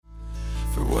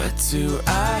What do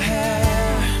I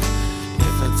have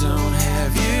if I don't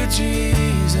have you,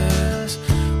 Jesus?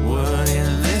 What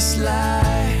in this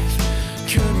life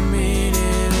could mean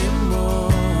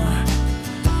anymore?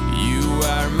 You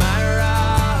are my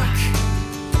rock,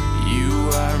 you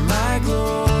are my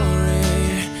glory,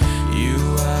 you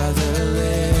are the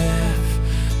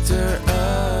lifter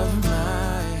of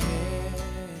my head.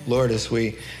 Lord, as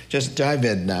we just dive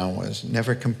in now, as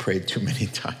never can pray too many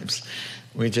times,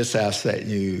 we just ask that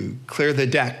you clear the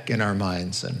deck in our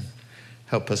minds and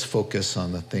help us focus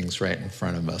on the things right in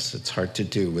front of us. It's hard to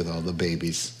do with all the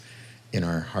babies in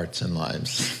our hearts and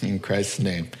lives. In Christ's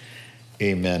name,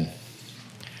 amen.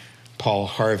 Paul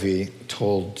Harvey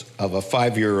told of a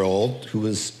 5-year-old who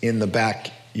was in the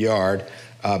backyard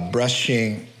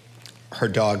brushing her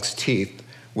dog's teeth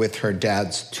with her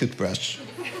dad's toothbrush.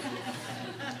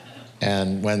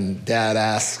 And when Dad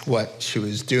asked what she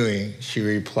was doing, she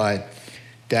replied,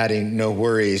 "Daddy, no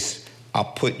worries. I'll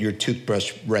put your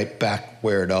toothbrush right back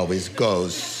where it always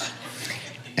goes."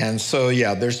 And so,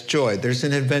 yeah, there's joy. There's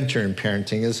an adventure in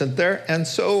parenting, isn't there? And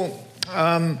so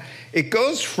it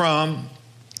goes from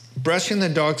brushing the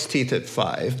dog's teeth at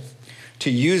 5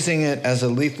 to using it as a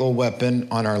lethal weapon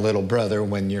on our little brother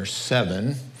when you're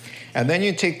 7. And then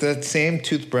you take that same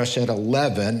toothbrush at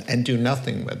 11 and do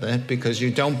nothing with it because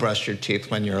you don't brush your teeth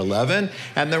when you're 11.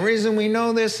 And the reason we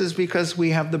know this is because we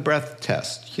have the breath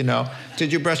test.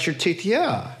 Did you brush your teeth?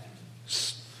 Yeah.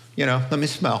 Let me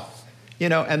smell.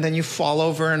 And then you fall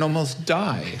over and almost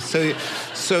die. So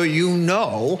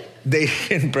they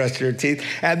didn't brush their teeth.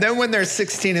 And then when they're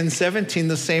 16 and 17,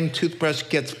 the same toothbrush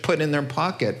gets put in their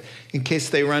pocket in case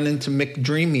they run into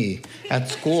McDreamy at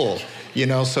school.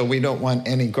 So we don't want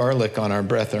any garlic on our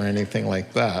breath or anything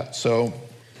like that. So,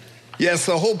 yes,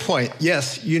 the whole point.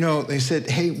 Yes, they said,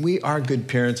 hey, we are good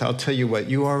parents. I'll tell you what,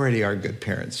 you already are good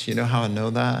parents. You know how I know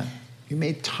that? You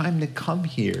made time to come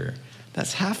here.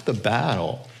 That's half the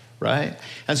battle, right?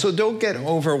 And so don't get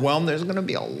overwhelmed. There's going to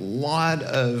be a lot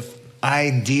of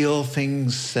ideal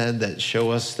things said that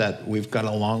show us that we've got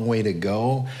a long way to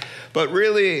go. But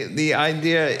really, the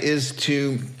idea is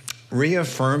to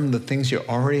reaffirm the things you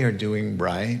already are doing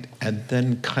right, and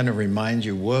then kind of remind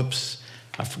you, whoops,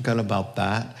 I forgot about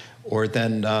that. Or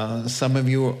then some of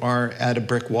you are at a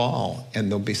brick wall,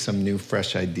 and there'll be some new,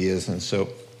 fresh ideas. And so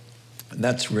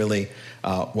that's really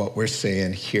what we're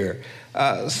saying here.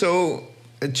 So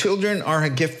children are a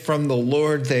gift from the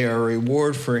Lord. They are a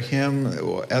reward for him,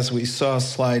 as we saw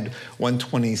slide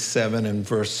 127 and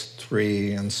verse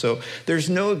 3. And so there's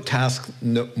no task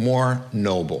more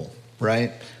noble,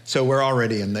 right? So we're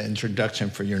already in the introduction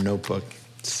for your notebook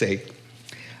sake.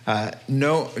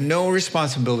 No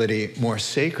responsibility more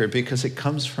sacred because it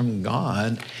comes from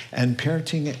God, and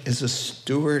parenting is a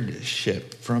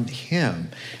stewardship from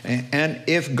him. And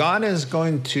if God is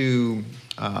going to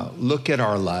look at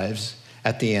our lives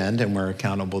at the end and we're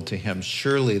accountable to him,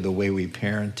 surely the way we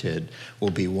parented will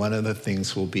be one of the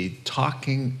things we'll be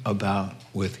talking about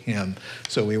with him.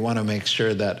 So we want to make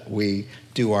sure that we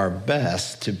do our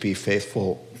best to be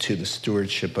faithful to the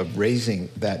stewardship of raising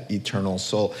that eternal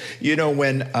soul.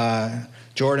 When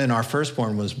Jordan, our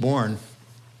firstborn, was born,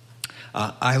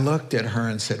 I looked at her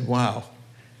and said, wow,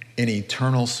 an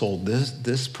eternal soul.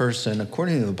 This person,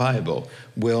 according to the Bible,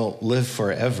 will live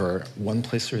forever, one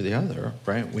place or the other,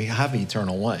 right? We have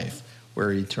eternal life.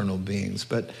 We're eternal beings.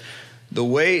 But the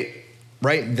way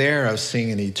right there of seeing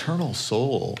an eternal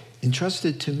soul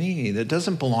entrusted to me that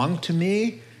doesn't belong to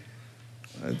me,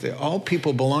 all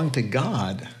people belong to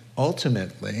God,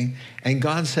 ultimately. And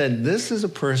God said, this is a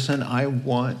person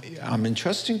I'm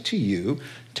entrusting to you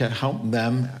to help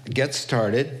them get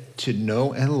started to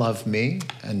know and love me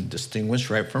and distinguish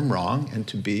right from wrong, and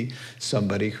to be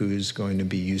somebody who's going to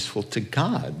be useful to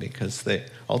God, because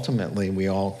ultimately we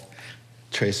all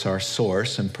trace our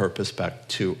source and purpose back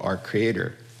to our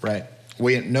Creator, right?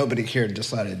 Nobody here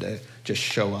decided to just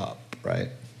show up, right?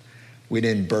 We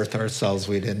didn't birth ourselves.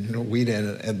 We're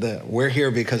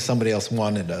here because somebody else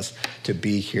wanted us to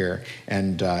be here,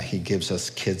 and he gives us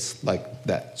kids like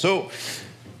that. So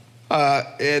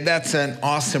that's an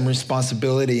awesome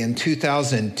responsibility. In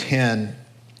 2010,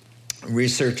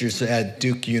 researchers at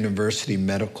Duke University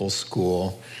Medical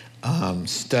School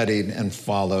studied and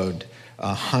followed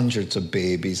hundreds of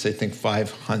babies, I think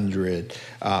 500,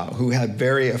 who had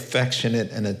very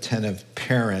affectionate and attentive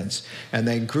parents. And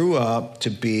they grew up to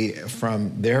be,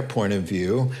 from their point of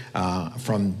view,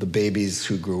 from the babies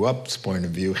who grew up's point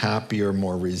of view, happier,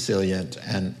 more resilient,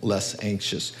 and less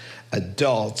anxious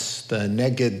adults. The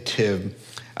negative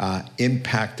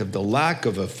impact of the lack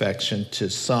of affection to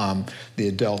some, the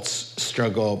adults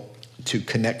struggle to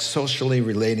connect socially,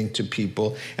 relating to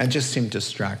people, and just seemed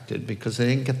distracted because they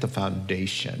didn't get the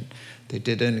foundation. They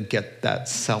didn't get that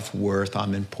self-worth.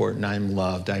 I'm important, I'm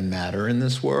loved, I matter in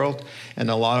this world. And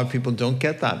a lot of people don't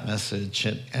get that message,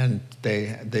 and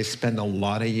they spend a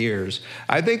lot of years.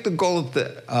 I think the goal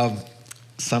of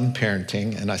some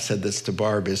parenting, and I said this to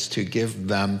Barb, is to give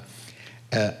them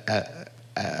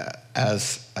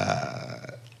as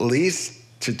least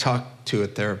to talk to a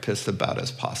therapist about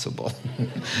as possible,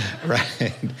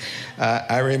 right?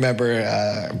 I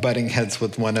remember butting heads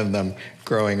with one of them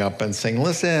growing up and saying,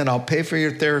 listen, I'll pay for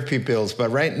your therapy bills, but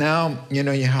right now, you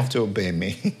have to obey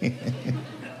me.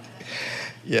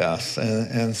 Yes,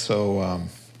 and so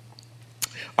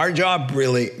our job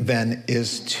really then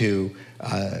is to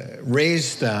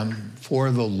raise them for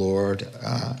the Lord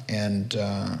and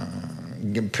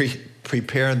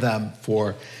prepare them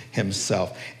for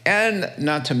himself, and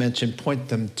not to mention point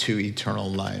them to eternal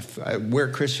life. We're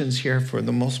Christians here for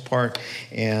the most part,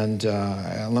 and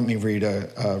let me read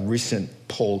a recent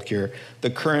poll here. The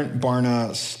current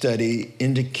Barna study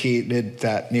indicated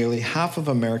that nearly half of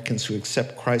Americans who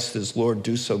accept Christ as Lord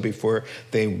do so before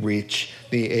they reach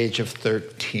the age of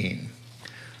 13.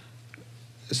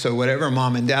 So whatever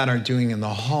mom and dad are doing in the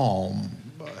home,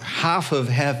 half of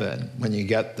heaven, when you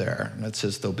get there, and it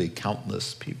says there'll be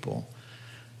countless people,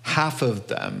 half of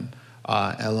them,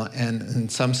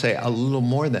 and some say a little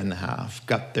more than half,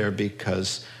 got there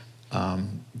because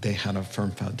they had a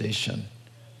firm foundation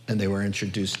and they were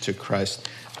introduced to Christ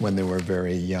when they were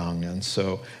very young. And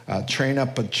so train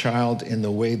up a child in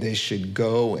the way they should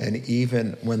go, and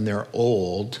even when they're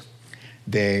old,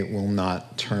 they will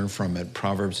not turn from it.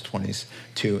 Proverbs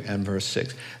 22 and verse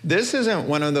 6. This isn't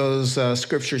one of those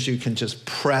scriptures you can just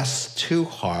press too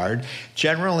hard.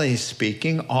 Generally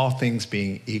speaking, all things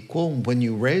being equal, when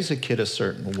you raise a kid a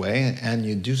certain way and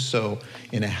you do so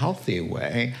in a healthy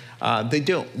way, they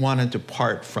don't want to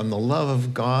depart from the love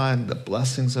of God, the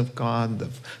blessings of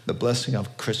God, the blessing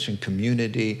of Christian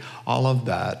community, all of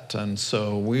that. And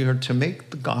so we are to make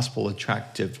the gospel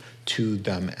attractive to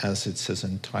them, as it says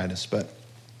in Titus.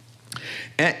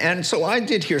 And so I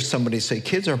did hear somebody say,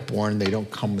 kids are born, they don't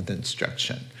come with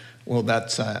instruction. Well,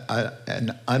 that's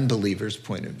an unbeliever's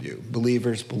point of view.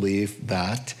 Believers believe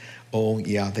that, oh,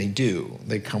 yeah, they do.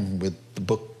 They come with the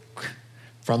book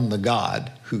from the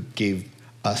God who gave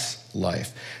us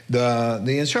life.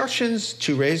 The instructions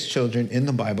to raise children in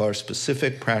the Bible are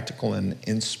specific, practical, and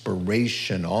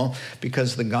inspirational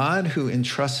because the God who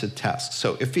entrusts a task.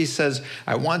 So if he says,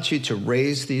 I want you to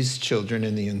raise these children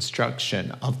in the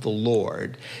instruction of the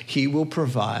Lord, he will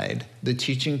provide the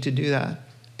teaching to do that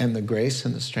and the grace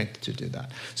and the strength to do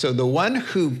that. So the one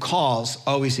who calls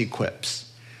always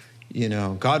equips.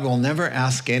 God will never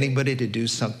ask anybody to do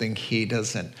something he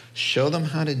doesn't show them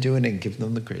how to do it and give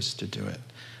them the grace to do it.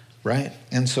 Right?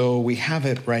 And so we have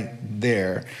it right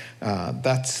there.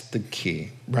 That's the key,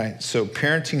 right? So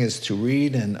parenting is to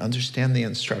read and understand the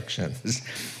instructions,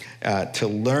 to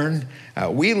learn.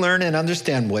 We learn and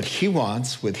understand what he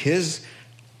wants with his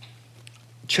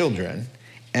children,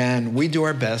 and we do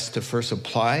our best to first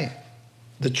apply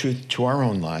the truth to our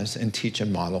own lives and teach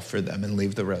and model for them and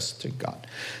leave the rest to God.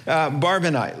 Barb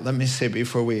and I, let me say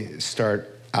before we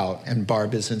start out, and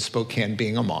Barb is in Spokane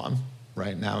being a mom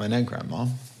right now and a grandma.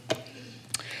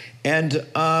 And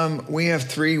we have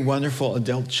 3 wonderful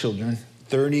adult children,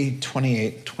 30,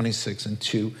 28, 26, and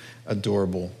 2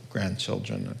 adorable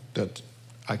grandchildren that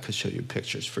I could show you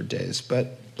pictures for days,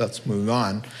 but let's move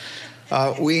on.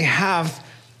 We have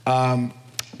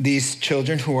these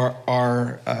children who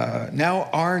are now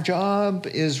our job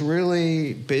is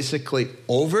really basically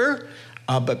over,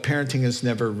 but parenting is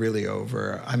never really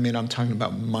over. I mean, I'm talking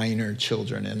about minor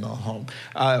children in the home.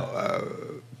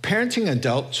 Parenting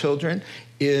adult children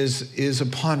is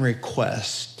upon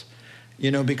request,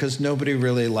 because nobody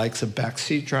really likes a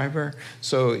backseat driver.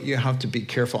 So you have to be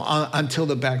careful until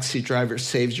the backseat driver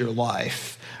saves your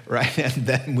life, right? And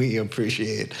then we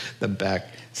appreciate the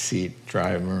backseat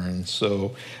driver. And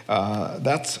so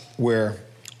that's where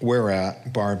we're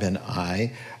at, Barb and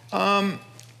I. I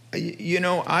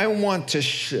want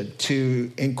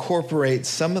to incorporate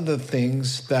some of the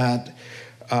things that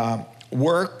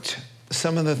worked,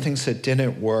 some of the things that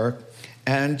didn't work.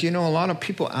 And, a lot of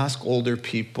people ask older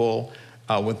people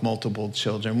with multiple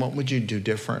children, what would you do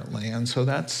differently? And so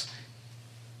that's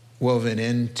woven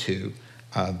into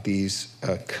these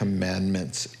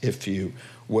commandments, if you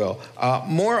will.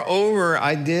 Moreover,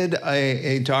 I did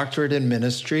a doctorate in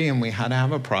ministry, and we had to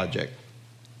have a project,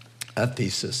 a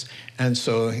thesis. And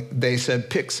so they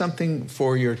said, pick something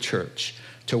for your church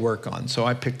to work on. So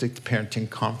I picked a parenting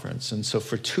conference. And so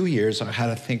for 2 years, I had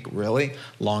to think really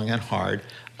long and hard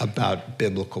about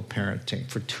biblical parenting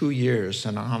for 2 years,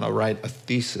 and I want to write a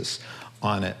thesis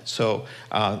on it. So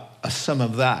some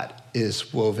of that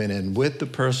is woven in with the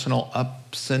personal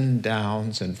ups and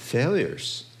downs and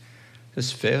failures.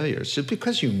 Just failures. Just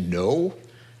because you know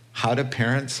how to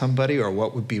parent somebody or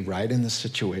what would be right in the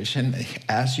situation,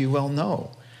 as you well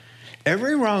know.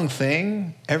 Every wrong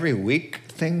thing, every weak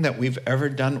thing that we've ever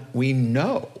done, we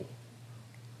know.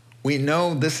 We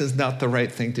know this is not the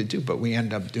right thing to do, but we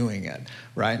end up doing it,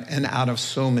 right? And out of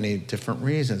so many different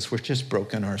reasons. We're just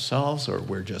broken ourselves, or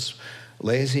we're just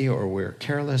lazy, or we're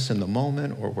careless in the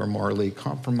moment, or we're morally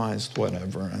compromised,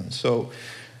 whatever. And so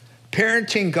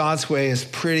parenting God's way is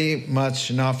pretty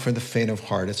much not for the faint of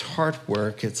heart. It's hard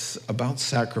work. It's about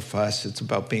sacrifice. It's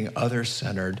about being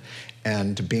other-centered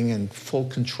and being in full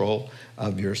control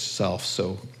of yourself.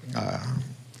 So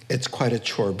it's quite a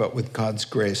chore, but with God's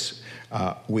grace,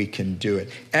 we can do it.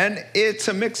 And it's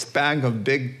a mixed bag of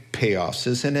big payoffs,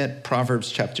 isn't it?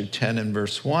 Proverbs chapter 10 and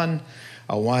verse 1,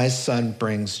 a wise son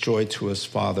brings joy to his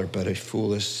father, but a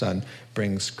foolish son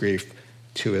brings grief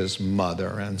to his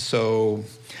mother. And so,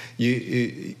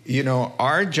 you know,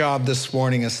 our job this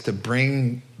morning is to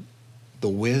bring the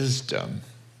wisdom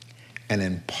and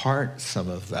impart some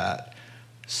of that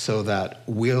so that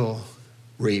we'll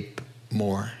reap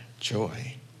more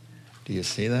joy. Do you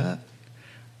see that?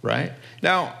 Right?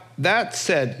 Now, that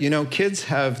said, you know, kids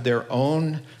have their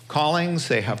own callings,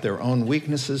 they have their own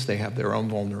weaknesses, they have their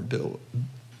own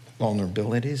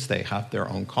vulnerabilities, they have their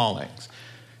own callings.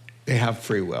 They have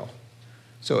free will.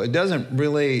 So it doesn't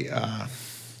really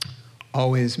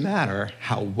always matter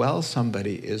how well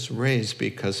somebody is raised,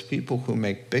 because people who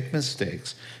make big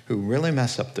mistakes, who really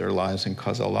mess up their lives and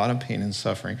cause a lot of pain and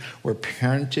suffering, were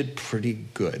parented pretty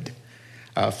good.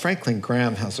 Franklin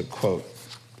Graham has a quote.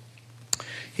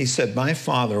 He said, "My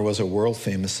father was a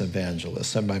world-famous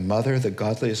evangelist, and my mother the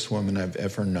godliest woman I've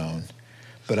ever known.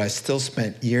 But I still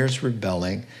spent years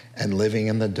rebelling and living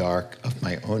in the dark of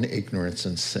my own ignorance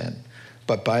and sin.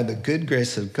 But by the good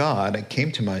grace of God, I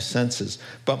came to my senses.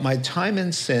 But my time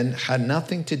in sin had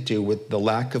nothing to do with the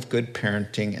lack of good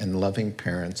parenting and loving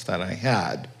parents that I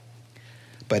had,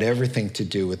 but everything to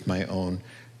do with my own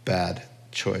bad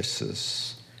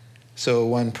choices." So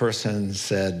one person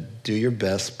said, do your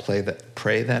best, pray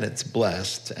that it's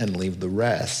blessed, and leave the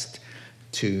rest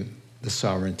to the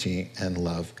sovereignty and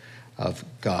love of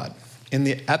God.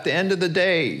 At the end of the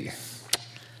day,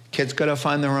 kids got to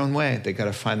find their own way. They got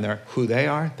to find who they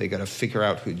are. They got to figure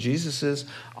out who Jesus is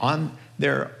on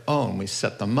their own. We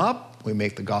set them up. We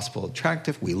make the gospel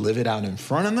attractive. We live it out in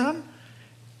front of them.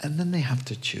 And then they have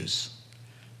to choose.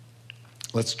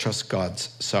 Let's trust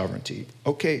God's sovereignty.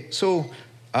 Okay, so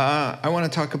I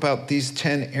want to talk about these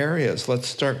 10 areas. Let's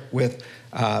start with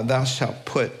thou shalt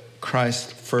put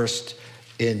Christ first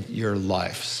in your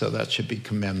life. So that should be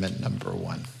commandment number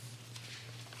 1.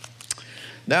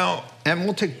 Now, and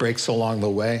we'll take breaks along the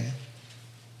way.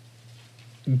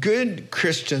 Good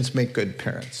Christians make good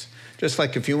parents. Just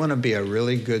like if you want to be a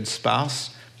really good spouse,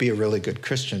 be a really good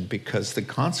Christian, because the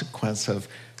consequence of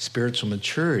spiritual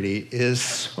maturity is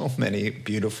so many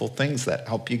beautiful things that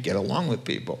help you get along with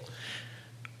people.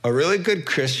 A really good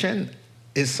Christian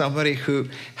is somebody who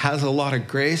has a lot of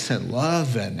grace and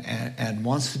love and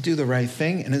wants to do the right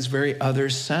thing and is very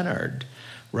others-centered,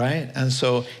 right? And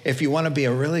so if you want to be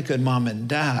a really good mom and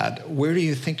dad, where do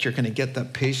you think you're going to get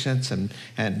that patience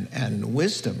and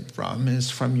wisdom from?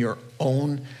 Is from your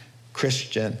own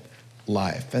Christian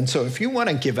life. And so if you want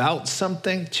to give out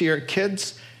something to your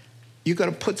kids, you got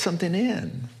to put something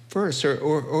in first,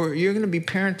 or you're going to be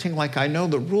parenting like, I know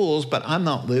the rules, but I'm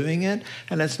not living it,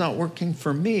 and it's not working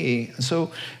for me.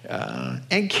 So,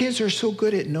 and kids are so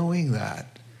good at knowing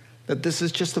that this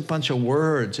is just a bunch of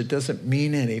words. It doesn't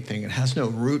mean anything. It has no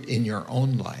root in your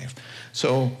own life.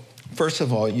 So, first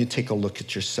of all, you take a look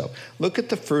at yourself. Look at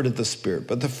the fruit of the Spirit.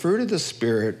 But the fruit of the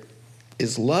Spirit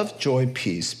is love, joy,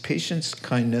 peace, patience,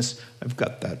 kindness. I've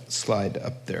got that slide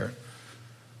up there.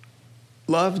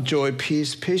 Love, joy,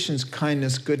 peace, patience,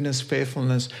 kindness, goodness,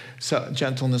 faithfulness,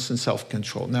 gentleness, and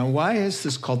self-control. Now, why is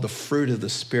this called the fruit of the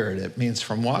Spirit? It means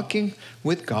from walking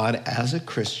with God as a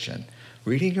Christian,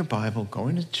 reading your Bible,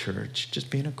 going to church, just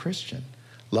being a Christian,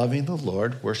 loving the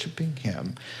Lord, worshiping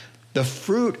Him. The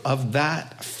fruit of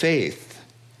that faith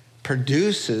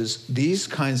produces these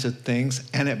kinds of things,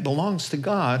 and it belongs to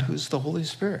God, who's the Holy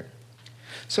Spirit.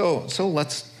 So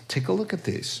let's take a look at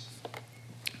these.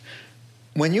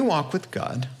 When you walk with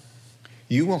God,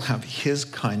 you will have His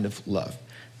kind of love.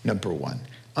 Number 1,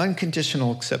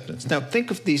 unconditional acceptance. Now,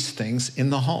 think of these things in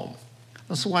the home.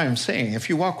 That's why I'm saying if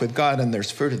you walk with God and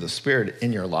there's fruit of the Spirit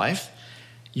in your life,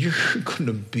 you're going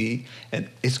to be, and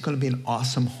it's going to be an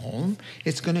awesome home.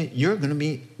 You're going to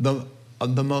be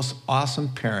the most awesome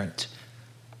parent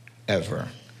ever.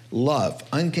 Love,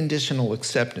 unconditional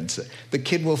acceptance. The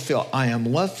kid will feel, I am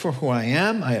loved for who I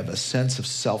am. I have a sense of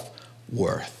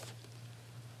self-worth.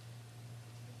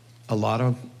 A lot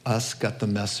of us got the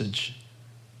message,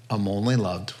 I'm only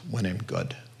loved when I'm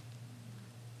good.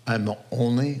 I'm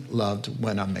only loved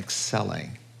when I'm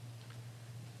excelling.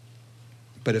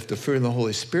 But if the fruit of the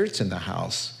Holy Spirit's in the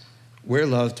house, we're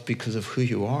loved because of who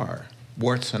you are,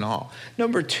 warts and all.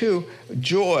 Number 2,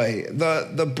 joy,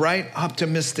 the bright,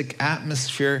 optimistic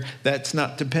atmosphere that's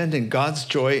not dependent. God's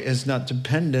joy is not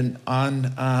dependent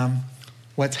on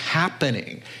what's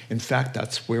happening. In fact,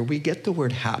 that's where we get the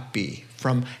word happy,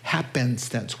 from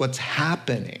happenstance, what's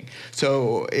happening.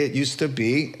 So it used to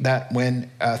be that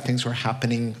when things were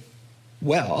happening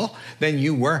well, then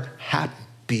you were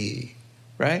happy,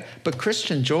 right? But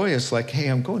Christian joy is like, hey,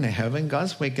 I'm going to heaven.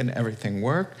 God's making everything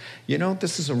work. You know,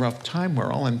 this is a rough time.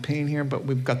 We're all in pain here, but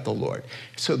we've got the Lord.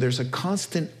 So there's a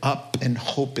constant up and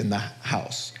hope in the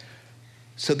house.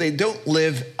 So they don't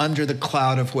live under the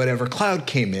cloud of whatever cloud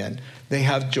came in. They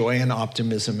have joy and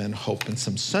optimism and hope and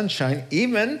some sunshine,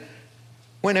 even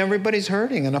when everybody's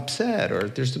hurting and upset, or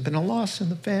there's been a loss in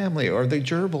the family, or the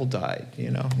gerbil died, you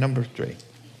know. Number 3.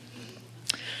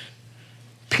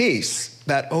 Peace,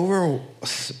 that overall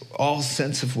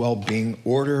sense of well-being,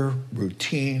 order,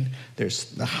 routine.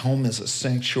 The home is a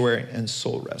sanctuary and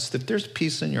soul rest. If there's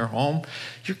peace in your home,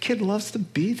 your kid loves to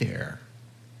be there.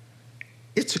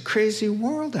 It's a crazy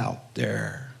world out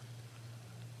there.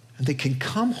 And they can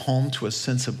come home to a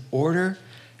sense of order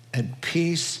and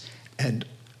peace and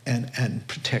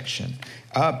protection.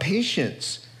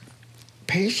 Patience.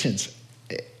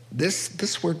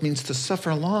 This word means to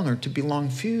suffer long or to be long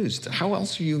fused. How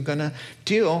else are you going to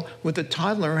deal with a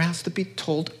toddler who has to be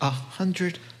told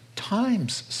 100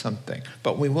 times something?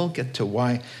 But we will get to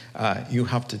why you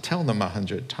have to tell them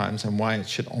 100 times and why it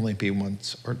should only be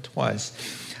once or twice.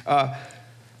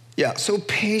 So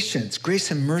patience,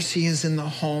 grace and mercy is in the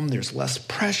home. There's less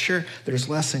pressure. There's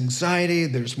less anxiety.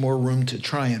 There's more room to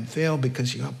try and fail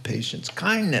because you have patience.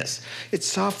 Kindness, it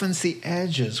softens the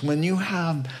edges when you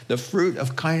have the fruit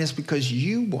of kindness because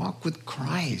you walk with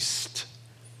Christ.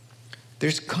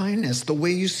 There's kindness, the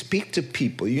way you speak to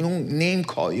people. You don't name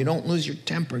call. You don't lose your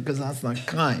temper because that's not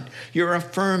kind. You're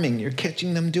affirming. You're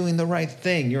catching them doing the right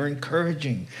thing. You're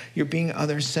encouraging. You're being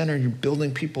other-centered. You're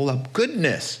building people up.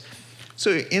 Goodness.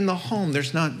 So in the home,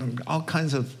 there's not all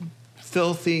kinds of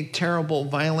filthy, terrible,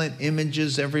 violent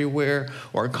images everywhere,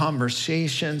 or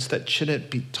conversations that shouldn't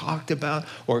be talked about,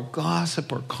 or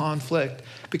gossip or conflict,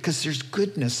 because there's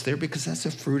goodness there, because that's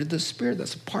a fruit of the Spirit.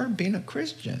 That's a part of being a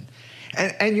Christian.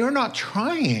 And you're not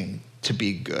trying to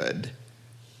be good.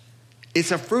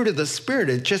 It's a fruit of the Spirit.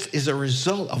 It just is a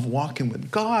result of walking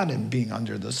with God and being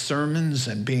under the sermons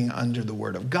and being under the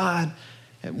Word of God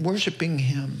and worshiping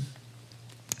Him.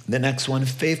 The next one,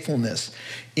 faithfulness.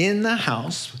 In the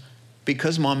house,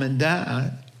 because mom and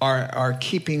dad are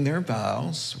keeping their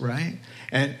vows, right?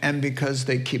 And because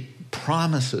they keep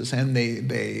promises and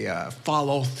they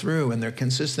follow through and they're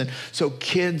consistent. So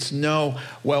kids know,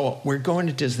 well, we're going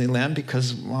to Disneyland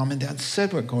because mom and dad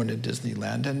said we're going to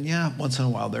Disneyland. And yeah, once in a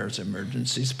while there's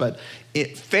emergencies, but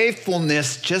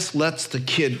faithfulness just lets the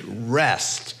kid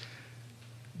rest.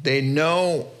 They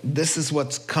know this is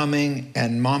what's coming,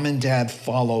 and mom and dad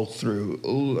follow through.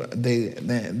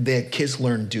 The kids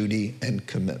learn duty and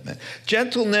commitment.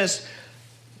 Gentleness,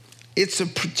 it's a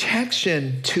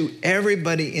protection to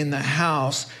everybody in the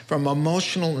house from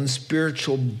emotional and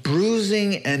spiritual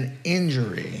bruising and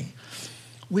injury.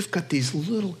 We've got these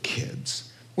little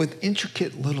kids with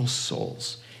intricate little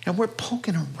souls, and we're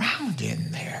poking around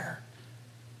in there.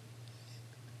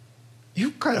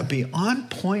 You've got to be on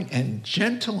point and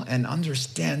gentle and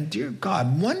understand, dear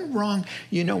God, one wrong,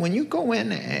 when you go in,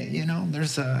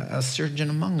 there's a surgeon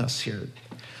among us here.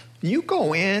 You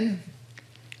go in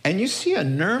and you see a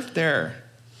nerve there.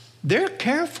 They're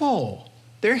careful.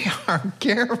 They are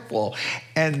careful.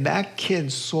 And that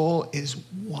kid's soul is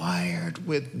wired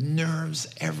with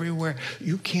nerves everywhere.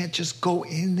 You can't just go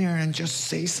in there and just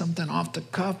say something off the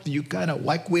cuff. You got to,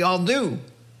 like we all do.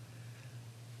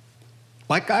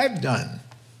 Like I've done.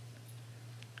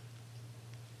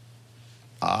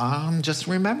 I'm just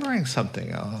remembering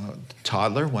something.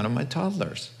 One of my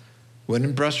toddlers,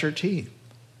 wouldn't brush her teeth.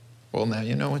 Well, now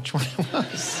you know which one it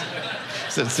was,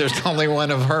 since there's only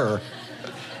one of her.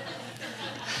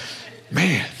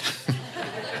 Man.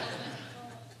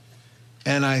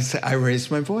 And I raised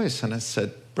my voice and I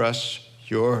said, brush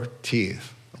your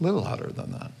teeth. A little louder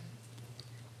than that.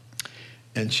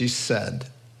 And she said,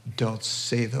 Don't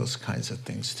say those kinds of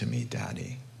things to me,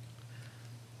 Daddy.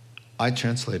 I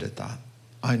translated that.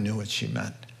 I knew what she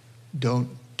meant. Don't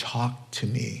talk to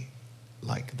me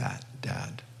like that,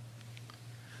 Dad.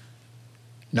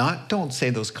 Not don't say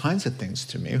those kinds of things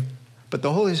to me, but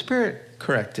the Holy Spirit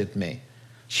corrected me.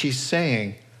 She's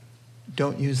saying,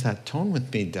 don't use that tone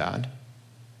with me, Dad.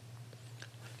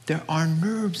 There are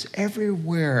nerves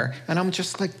everywhere. And I'm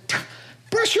just like,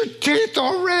 brush your teeth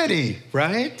already,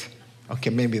 right? Okay,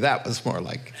 maybe that was more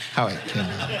like how it came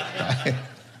out, right?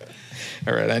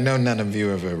 All right, I know none of you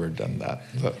have ever done that.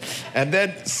 And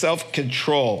then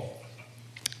self-control.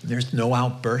 There's no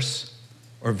outbursts,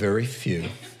 or very few.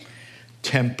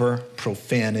 Temper,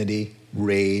 profanity,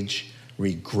 rage,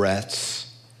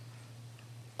 regrets,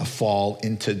 a fall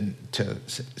into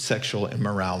sexual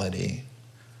immorality,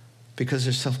 because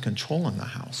there's self-control in the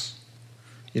house.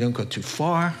 You don't go too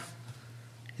far.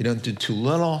 You don't do too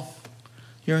little.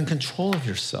 You're in control of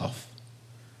yourself.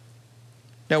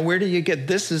 Now, where do you get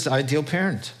this? Is ideal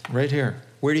parent right here.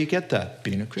 Where do you get that?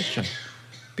 Being a Christian.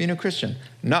 Being a Christian.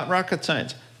 Not rocket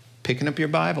science. Picking up your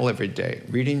Bible every day,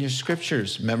 reading your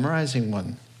scriptures, memorizing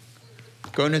one,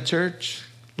 going to church,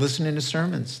 listening to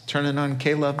sermons, turning on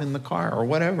K-Love in the car or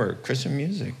whatever, Christian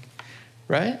music,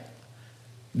 right?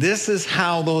 This is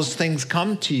how those things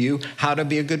come to you, how to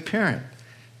be a good parent.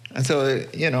 And so,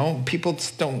 people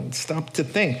don't stop to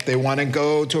think. They want to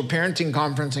go to a parenting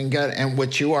conference and get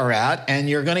what you are at, and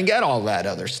you're going to get all that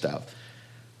other stuff.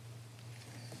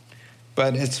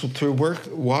 But it's through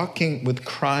walking with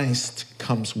Christ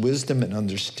comes wisdom and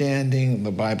understanding.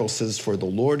 The Bible says, for the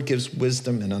Lord gives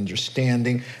wisdom and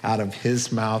understanding out of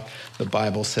his mouth. The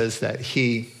Bible says that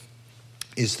he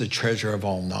is the treasure of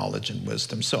all knowledge and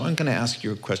wisdom. So I'm going to ask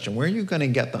you a question. Where are you going to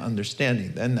get the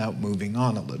understanding? Then now moving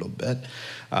on a little bit.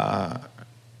 How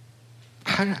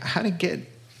to get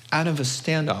out of a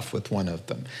standoff with one of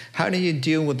them? How do you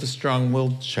deal with a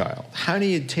strong-willed child? How do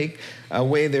you take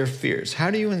away their fears? How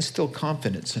do you instill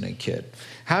confidence in a kid?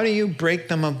 How do you break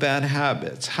them of bad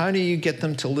habits? How do you get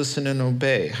them to listen and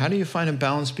obey? How do you find a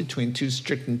balance between too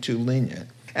strict and too lenient?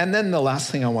 And then the last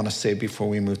thing I want to say before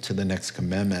we move to the next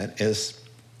commandment is,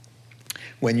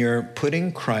 when you're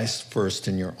putting Christ first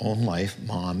in your own life,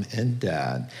 mom and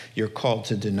dad, you're called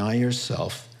to deny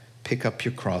yourself, pick up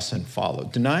your cross, and follow.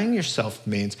 Denying yourself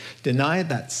means deny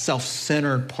that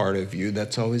self-centered part of you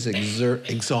that's always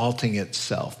exalting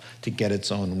itself to get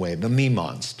its own way. The me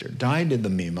monster. Die to the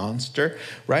me monster,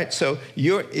 right? So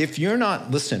if you're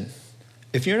not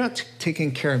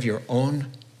taking care of your own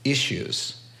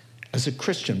issues as a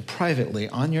Christian, privately,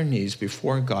 on your knees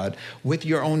before God, with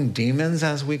your own demons,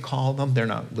 as we call them. They're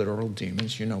not literal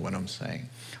demons, you know what I'm saying,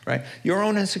 right? Your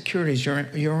own insecurities,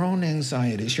 your own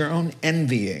anxieties, your own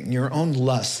envying, your own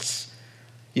lusts,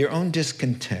 your own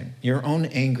discontent, your own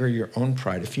anger, your own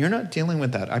pride. If you're not dealing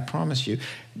with that, I promise you,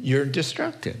 you're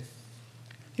distracted.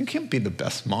 You can't be the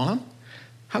best mom.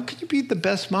 How can you be the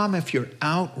best mom if you're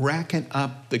out racking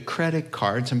up the credit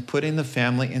cards and putting the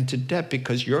family into debt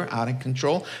because you're out of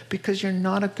control, because you're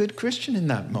not a good Christian in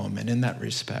that moment, in that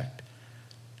respect?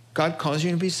 God calls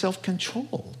you to be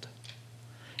self-controlled.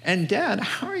 And dad,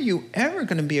 how are you ever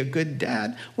going to be a good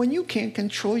dad when you can't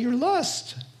control your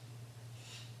lust?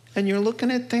 And you're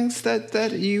looking at things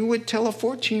that you would tell a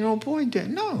 14-year-old boy,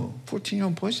 no,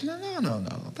 14-year-old boy,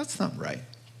 no, that's not right.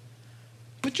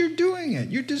 But you're doing it.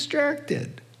 You're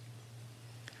distracted.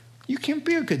 You can't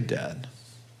be a good dad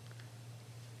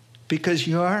because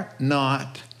you're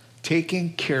not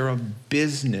taking care of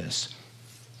business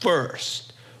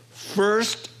first.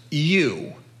 First,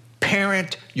 you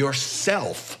parent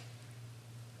yourself.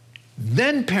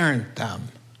 Then parent them.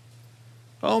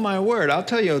 Oh, my word. I'll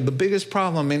tell you, the biggest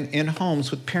problem in homes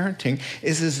with parenting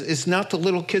is not the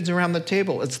little kids around the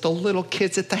table. It's the little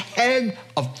kids at the head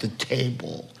of the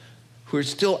table who are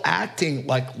still acting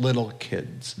like little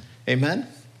kids. Amen?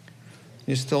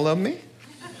 You still love me?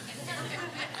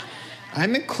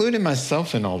 I'm including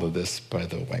myself in all of this, by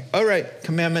the way. All right,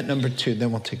 commandment number 2,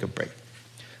 then we'll take a break.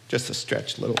 Just a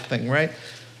stretched little thing, right?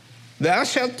 Thou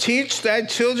shalt teach thy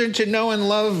children to know and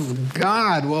love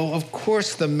God. Well, of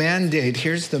course, the mandate.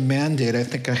 Here's the mandate. I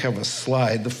think I have a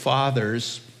slide. The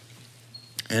fathers,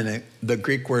 and the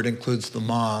Greek word includes the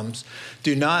moms,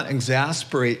 do not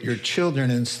exasperate your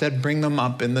children. Instead, bring them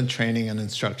up in the training and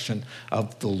instruction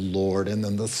of the Lord. And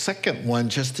then the second one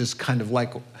just is kind of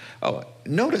like,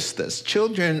 notice this.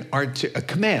 Children are to a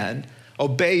command,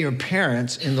 obey your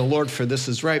parents in the Lord, for this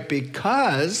is right,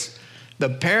 because the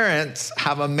parents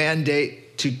have a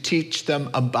mandate to teach them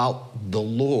about the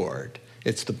Lord.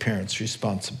 It's the parent's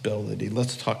responsibility.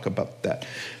 Let's talk about that.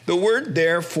 The word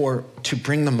there for to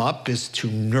bring them up is to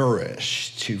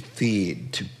nourish, to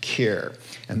feed, to care.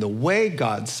 And the way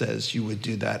God says you would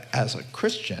do that as a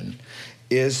Christian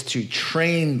is to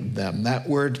train them. That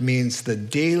word means the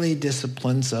daily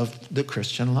disciplines of the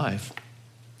Christian life.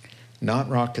 Not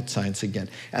rocket science again.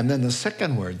 And then the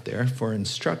second word there for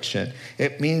instruction,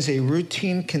 it means a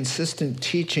routine, consistent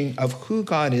teaching of who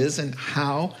God is and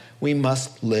how we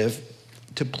must live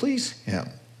to please him.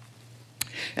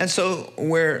 And so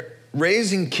we're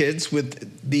raising kids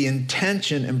with the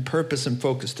intention and purpose and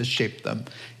focus to shape them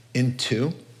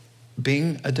into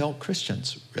being adult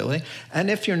Christians, really.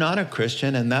 And if you're not a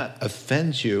Christian and that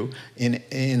offends you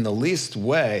in the least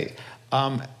way,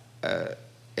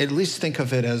 at least think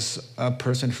of it as a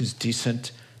person who's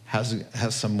decent, has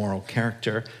some moral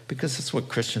character, because that's what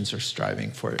Christians are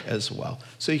striving for as well.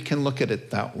 So you can look at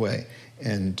it that way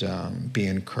and be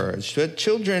encouraged. But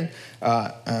children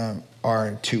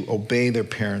are to obey their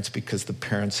parents because the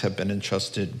parents have been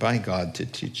entrusted by God to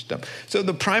teach them. So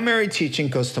the primary teaching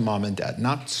goes to mom and dad,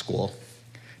 not school,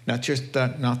 not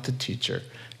the teacher,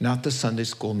 not the Sunday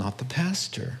school, not the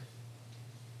pastor.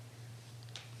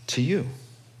 To you.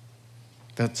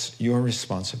 That's your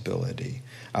responsibility.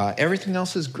 Everything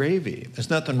else is gravy. There's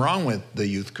nothing wrong with the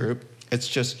youth group. It's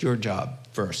just your job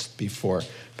first before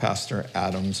Pastor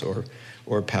Adams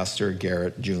or Pastor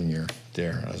Garrett Jr.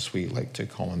 there, as we like to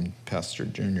call him, Pastor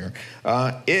Jr.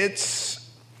 It's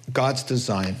God's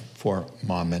design for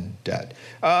mom and dad.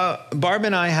 Barb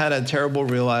and I had a terrible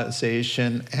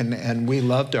realization, and we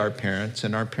loved our parents,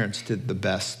 and our parents did the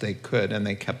best they could, and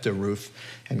they kept a roof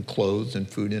and clothes and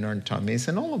food in our tummies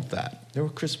and all of that. There were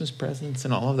Christmas presents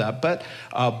and all of that. But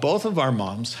both of our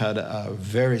moms had a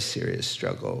very serious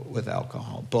struggle with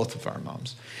alcohol, both of our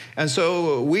moms. And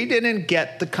so we didn't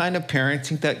get the kind of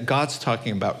parenting that God's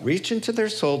talking about. Reach into their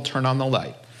soul, turn on the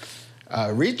light.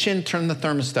 Reach in, turn the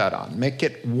thermostat on, make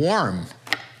it warm,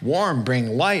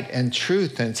 bring light and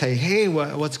truth and say, hey,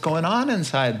 what's going on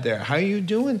inside there? How are you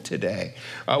doing today?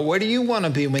 What do you want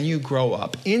to be when you grow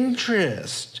up?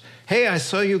 Interest. Hey, I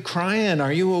saw you crying.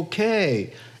 Are you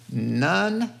okay?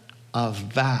 None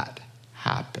of that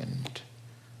happened.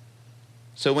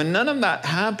 So when none of that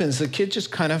happens, the kid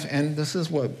just kind of, and this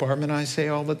is what Barb and I say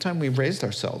all the time, we raised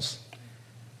ourselves.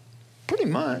 Pretty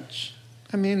much.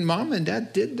 I mean, mom and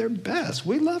dad did their best.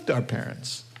 We loved our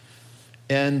parents.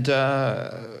 And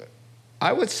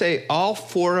I would say all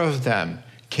four of them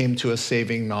came to a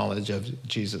saving knowledge of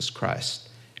Jesus Christ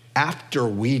after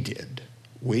we did.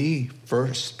 We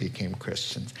first became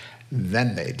Christians,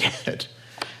 then they did.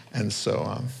 And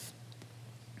so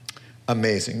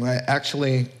amazing.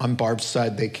 Actually, on Barb's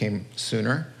side, they came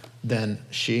sooner than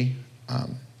she.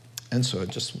 And so I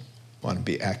just want to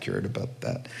be accurate about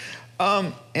that.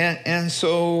 And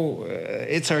so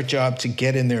it's our job to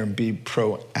get in there and be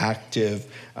proactive.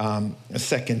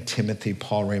 2 Timothy,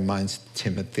 Paul reminds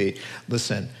Timothy,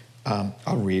 listen,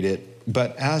 I'll read it.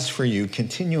 But as for you,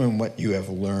 continue in what you have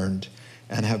learned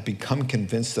and have become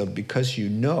convinced of, because you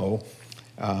know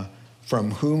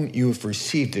from whom you have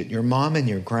received it, your mom and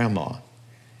your grandma,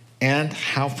 and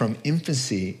how from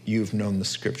infancy you've known the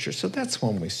scripture. So that's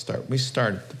when we start. We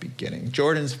start at the beginning.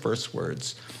 Jordan's first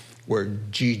words were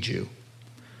Jiju.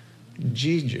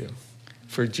 Jiju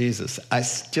for Jesus. I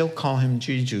still call him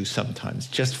Jiju sometimes,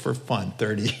 just for fun,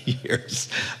 30 years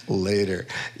later.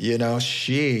 You know,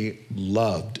 she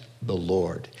loved the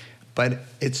Lord. But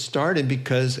it started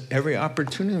because every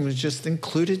opportunity was just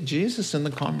included Jesus in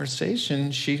the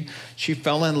conversation. She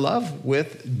fell in love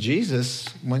with Jesus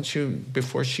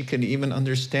before she could even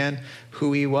understand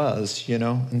who he was, you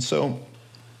know. And so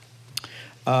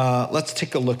let's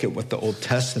take a look at what the Old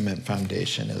Testament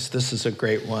foundation is. This is a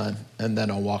great one, and then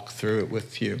I'll walk through it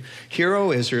with you. Hear,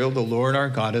 O Israel, the Lord our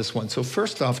God is one. So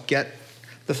first off, get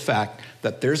the fact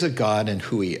that there's a God and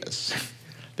who he is.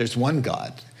 There's one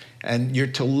God. And you're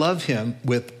to love him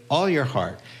with all your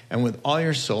heart and with all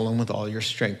your soul and with all your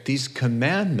strength. These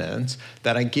commandments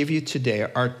that I give you today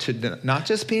are to not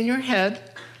just be in your head.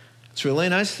 It's really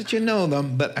nice that you know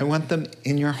them, but I want them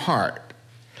in your heart.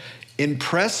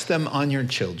 Impress them on your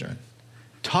children.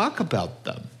 Talk about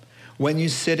them when you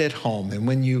sit at home and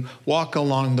when you walk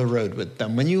along the road with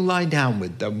them, when you lie down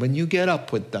with them, when you get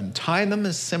up with them. Tie them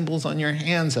as symbols on your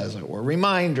hands, as it were,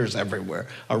 reminders everywhere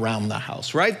around the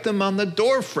house. Write them on the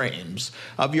door frames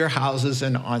of your houses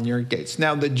and on your gates.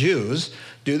 Now, the Jews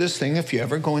do this thing. If you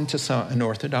ever go into an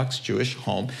Orthodox Jewish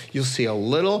home, you'll see a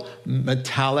little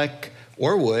metallic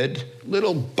or wood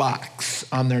little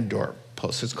box on their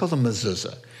doorpost. It's called a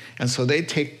mezuzah. And so they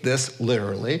take this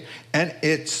literally, and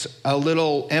it's a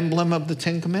little emblem of the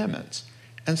Ten Commandments.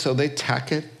 And so they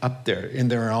tack it up there.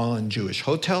 And they're all in Jewish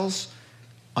hotels.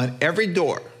 On every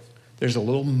door, there's a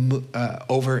little,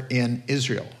 over in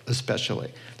Israel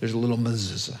especially, there's a little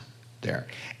mezuzah there.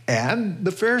 And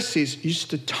the Pharisees used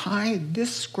to tie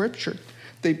this scripture.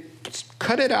 They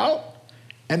cut it out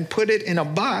and put it in a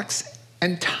box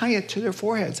and tie it to their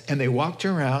foreheads. And they walked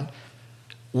around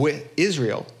with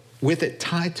Israel with it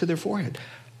tied to their forehead.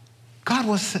 God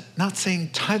was not saying,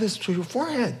 tie this to your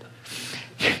forehead.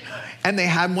 And they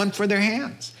had one for their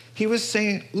hands. He was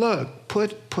saying, look,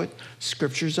 put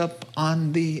scriptures up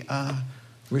on the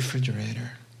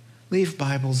refrigerator. Leave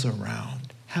Bibles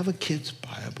around. Have a kid's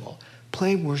Bible.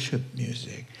 Play worship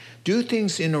music. Do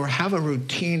things or have a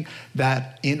routine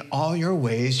that in all your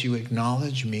ways you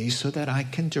acknowledge me so that I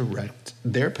can direct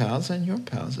their paths and your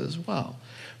paths as well.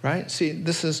 Right? See,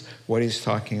 this is what he's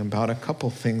talking about. A couple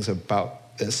things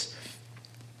about this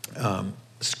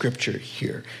scripture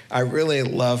here. I really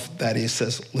love that he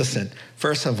says, listen,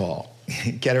 first of all,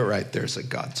 get it right, there's a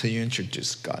God. So you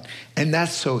introduce God. And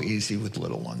that's so easy with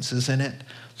little ones, isn't it?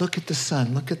 Look at the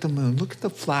sun, look at the moon, look at the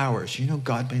flowers. You know,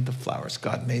 God made the flowers.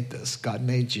 God made this. God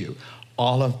made you.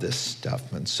 All of this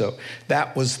stuff. And so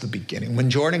that was the beginning.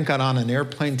 When Jordan got on an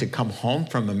airplane to come home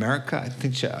from America, I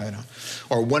think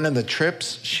or one of the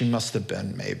trips, she must have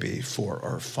been maybe 4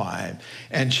 or 5.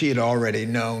 And she had already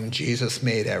known Jesus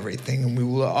made everything. And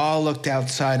we all looked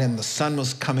outside and the sun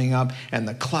was coming up and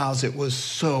the clouds. It was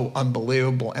so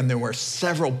unbelievable. And there were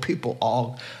several people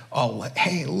all like,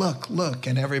 hey, look.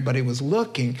 And everybody was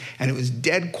looking and it was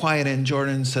dead quiet. And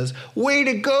Jordan says, way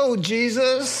to go,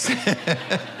 Jesus.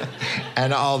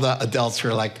 And all the adults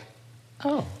were like,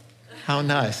 oh, how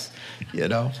nice, you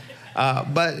know.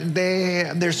 But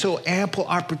there's so ample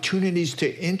opportunities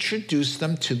to introduce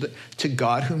them to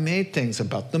God who made things.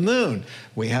 About the moon,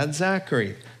 we had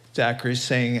Zachary. Zachary's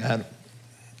saying at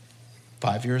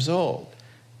 5 years old,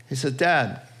 he said,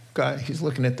 Dad, God, he's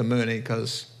looking at the moon and he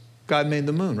goes, God made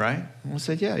the moon, right? And I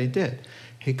said, yeah, he did.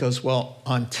 He goes, well,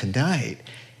 on tonight,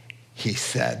 he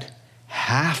said,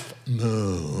 half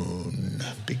moon,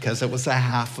 because it was a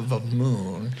half of a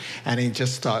moon. And he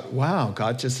just thought, wow,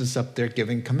 God just is up there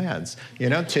giving commands. You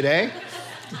know, today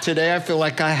I feel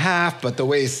like I half, but the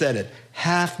way he said it,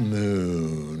 half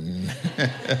moon.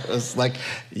 It was like,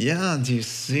 yeah, do you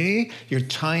see? You're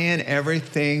tying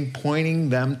everything, pointing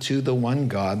them to the one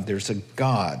God. There's a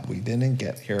God. We didn't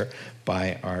get here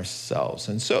by ourselves.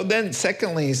 And so then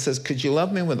secondly, he says, could you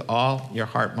love me with all your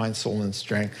heart, mind, soul, and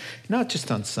strength? Not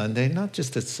just on Sunday, not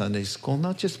just at Sunday school,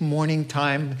 not just morning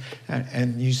time,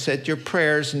 and you said your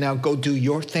prayers, now go do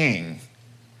your thing.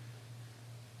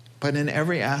 But in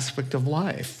every aspect of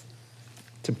life,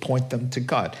 to point them to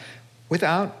God,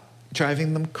 without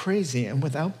driving them crazy and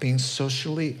without being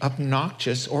socially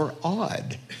obnoxious or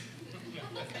odd.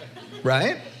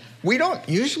 Right? We don't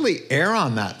usually err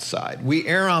on that side. We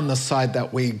err on the side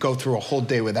that we go through a whole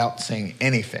day without saying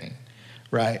anything,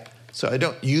 right? So I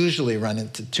don't usually run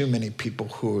into too many people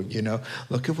who, you know,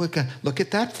 look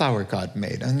at that flower God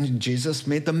made. And Jesus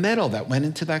made the metal that went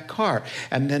into that car.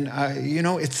 And then, you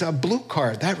know, it's a blue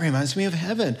car. That reminds me of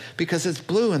heaven because it's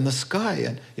blue in the sky.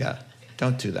 And yeah,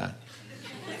 don't do that.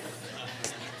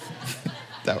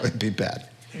 That would be bad.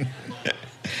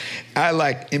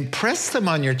 I impress them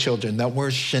on your children. That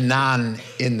word shanan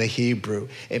in the Hebrew,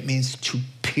 it means to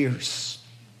pierce.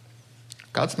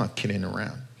 God's not kidding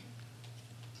around.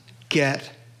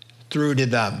 Get through to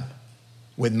them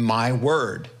with my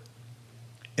word.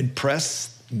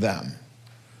 Impress them,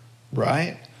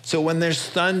 right? So when there's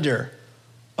thunder,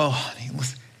 oh, honey,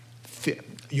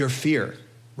 your fear,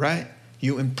 right?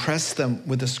 You impress them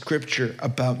with a scripture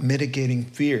about mitigating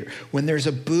fear. When there's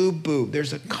a boo-boo,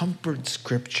 there's a comfort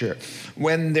scripture.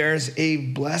 When there's a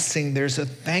blessing, there's a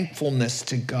thankfulness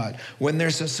to God. When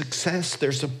there's a success,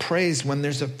 there's a praise. When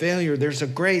there's a failure, there's a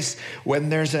grace. When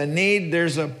there's a need,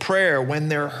 there's a prayer. When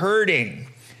they're hurting,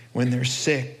 when they're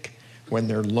sick, when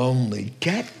they're lonely,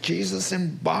 get Jesus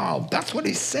involved. That's what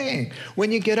he's saying.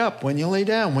 When you get up, when you lay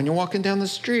down, when you're walking down the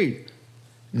street.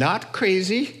 Not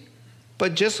crazy.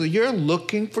 But just you're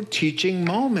looking for teaching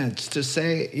moments to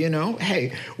say, you know,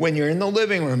 hey, when you're in the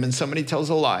living room and somebody tells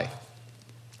a lie,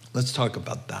 let's talk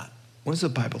about that. What does the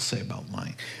Bible say about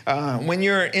lying? When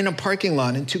you're in a parking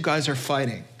lot and 2 guys are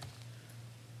fighting,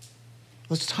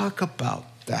 let's talk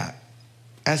about that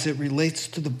as it relates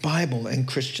to the Bible and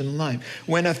Christian life.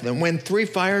 When 3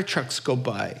 fire trucks go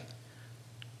by,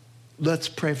 let's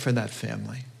pray for that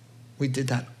family. We did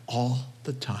that all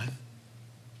the time.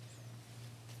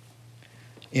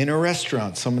 In a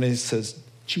restaurant, somebody says,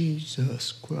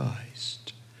 Jesus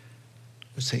Christ.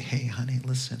 We say, hey, honey,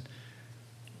 listen,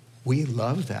 we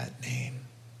love that name.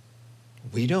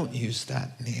 We don't use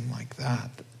that name like that,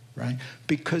 right?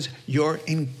 Because you're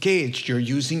engaged. You're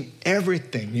using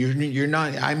everything. You're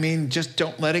not, just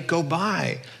don't let it go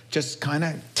by. Just kind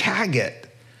of tag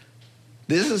it.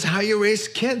 This is how you raise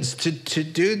kids, to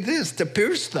do this, to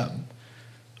pierce them.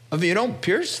 If you don't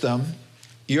pierce them,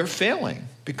 you're failing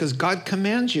because God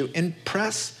commands you,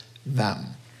 impress them.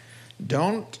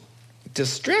 Don't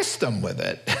distress them with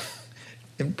it.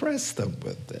 Impress them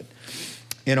with it.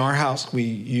 In our house, we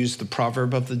use the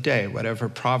proverb of the day. Whatever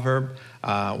proverb,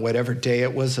 whatever day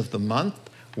it was of the month,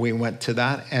 we went to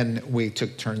that and we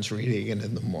took turns reading it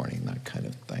in the morning, that kind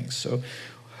of thing. So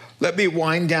let me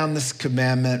wind down this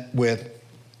commandment with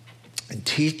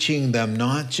teaching them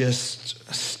not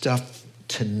just stuff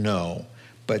to know,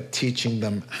 but teaching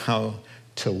them how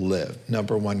to live.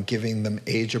 Number one, giving them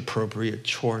age-appropriate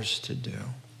chores to do.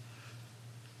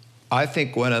 I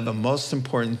think one of the most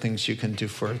important things you can do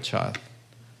for a child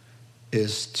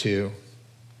is to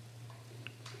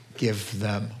give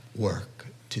them work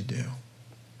to do.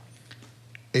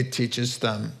 It teaches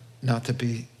them not to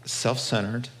be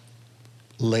self-centered,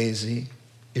 lazy,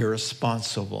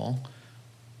 irresponsible,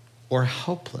 or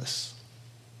helpless.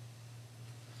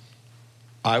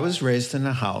 I was raised in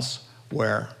a house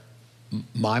where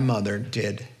my mother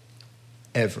did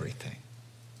everything.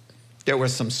 There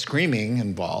was some screaming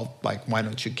involved, like, why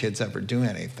don't you kids ever do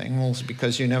anything? Well, it's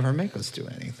because you never make us do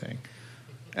anything.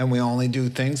 And we only do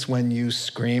things when you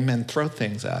scream and throw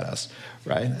things at us,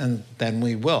 right? And then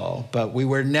we will. But we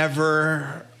were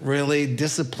never really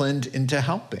disciplined into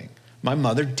helping. My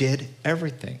mother did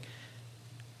everything.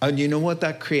 And you know what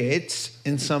that creates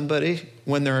in somebody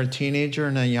when they're a teenager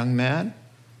and a young man?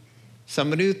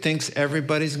 Somebody who thinks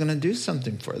everybody's going to do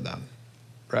something for them,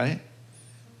 right?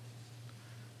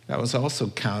 That was also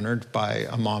countered by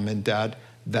a mom and dad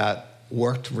that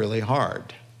worked really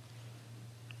hard.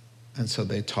 And so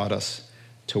they taught us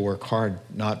to work hard,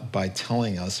 not by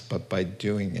telling us, but by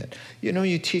doing it.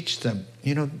 You teach them,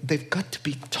 they've got to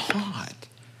be taught.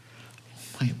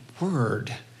 Oh, my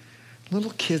word.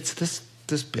 Little kids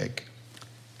this big.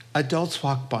 Adults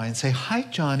walk by and say, hi,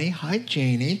 Johnny, hi,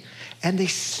 Janie, and they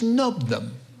snub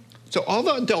them. So all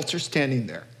the adults are standing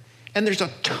there, and there's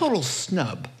a total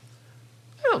snub.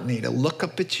 I don't need to look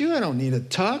up at you. I don't need to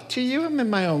talk to you. I'm in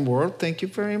my own world. Thank you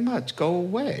very much. Go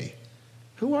away.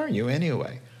 Who are you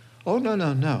anyway? Oh,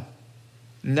 no.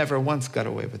 Never once got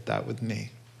away with that with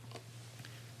me.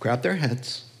 Grab their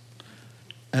heads,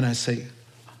 and I say,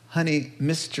 honey,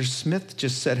 Mr. Smith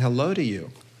just said hello to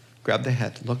you. Grab the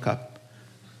head, look up.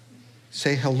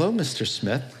 Say, hello, Mr.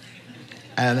 Smith.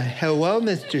 And hello,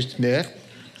 Mr. Smith.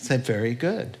 Say, very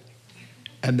good.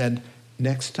 And then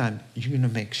next time, you're going to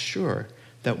make sure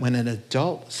that when an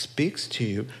adult speaks to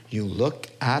you, you look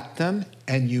at them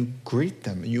and you greet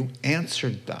them. You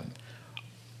answered them.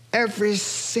 Every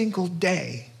single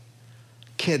day,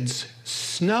 kids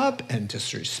snub and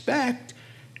disrespect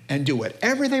and do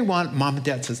whatever they want. Mom and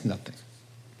dad says nothing.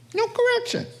 No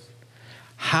correction.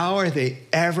 How are they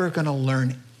ever going to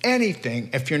learn anything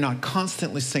if you're not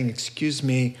constantly saying, excuse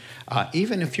me,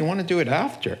 even if you want to do it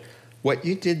after? What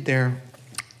you did there,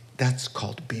 that's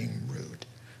called being rude.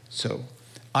 So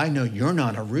I know you're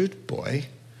not a rude boy,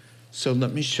 so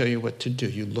let me show you what to do.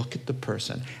 You look at the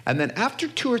person, and then after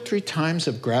 2 or 3 times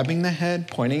of grabbing the head,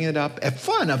 pointing it up,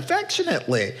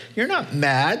 affectionately. You're not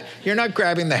mad. You're not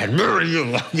grabbing the head. No,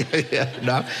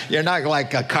 you're not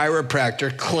like a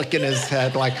chiropractor clicking his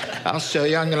head like, I'll show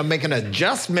you. I'm going to make an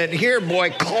adjustment here,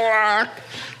 boy. Clark,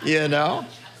 No,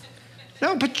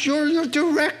 but you're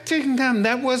directing them.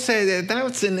 That was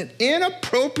an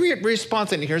inappropriate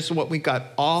response, and here's what we got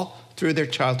all through their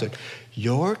childhood.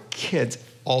 Your kids,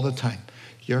 all the time,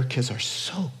 your kids are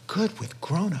so good with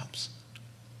grown-ups.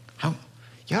 How?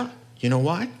 Yeah, you know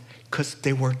why? Because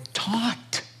they were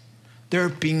taught. They're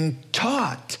being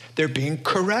taught. They're being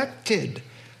corrected.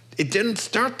 It didn't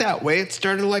start that way. It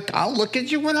started like, I'll look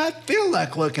at you when I feel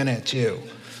like looking at you.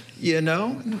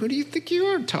 And who do you think you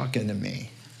are talking to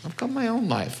me? I've got my own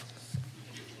life.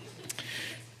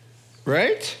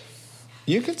 Right?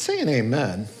 You can say an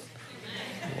amen.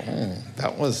 Oh,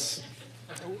 that was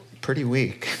pretty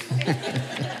weak.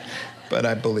 But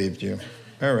I believed you.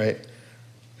 All right.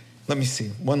 Let me see.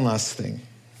 One last thing.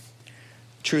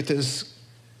 Truth is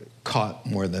caught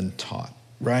more than taught,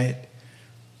 right?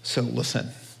 So listen,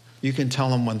 you can tell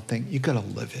them one thing. You got to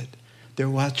live it. They're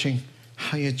watching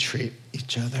how you treat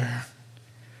each other.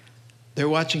 They're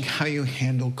watching how you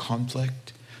handle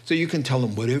conflict. So you can tell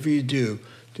them whatever you do,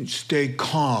 to stay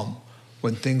calm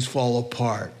when things fall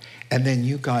apart. And then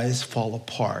you guys fall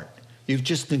apart. You've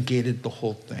just negated the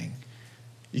whole thing.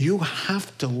 You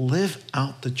have to live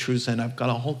out the truths, and I've got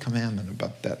a whole commandment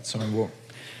about that, so I won't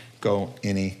go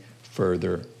any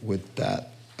further with that.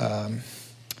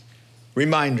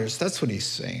 Reminders, that's what he's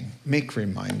saying. Make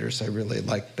reminders. I really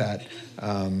like that.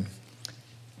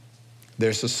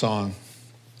 There's a song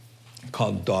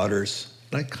called Daughters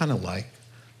that I kind of like.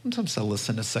 Sometimes I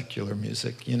listen to secular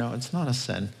music. It's not a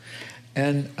sin.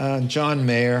 And John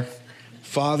Mayer,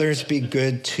 fathers, be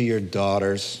good to your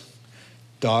daughters.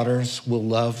 Daughters will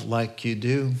love like you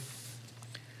do.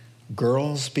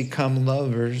 Girls become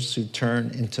lovers who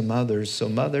turn into mothers. So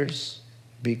mothers,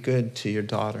 be good to your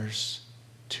daughters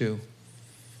too.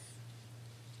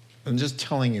 I'm just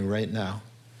telling you right now.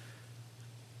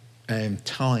 I am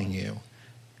telling you,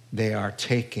 they are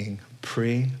taking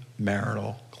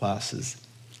premarital classes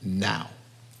now.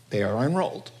 They are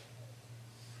enrolled.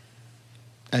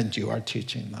 And you are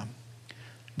teaching them.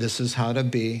 This is how to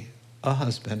be a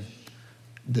husband.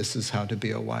 This is how to be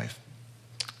a wife.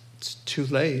 It's too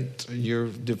late.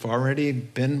 You've already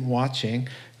been watching.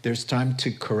 There's time to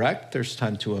correct. There's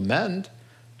time to amend.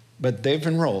 But they've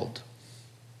enrolled.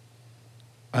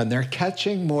 And they're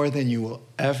catching more than you will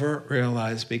ever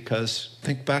realize, because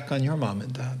think back on your mom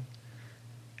and dad.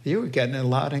 You were getting it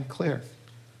loud and clear.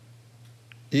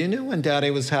 You knew when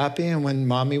daddy was happy and when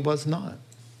mommy was not.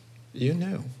 You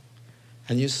knew.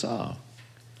 And you saw.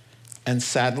 And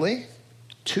sadly,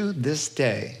 to this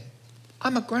day,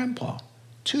 I'm a grandpa.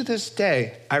 To this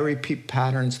day, I repeat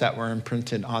patterns that were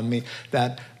imprinted on me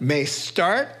that may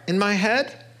start in my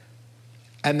head,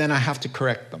 and then I have to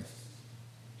correct them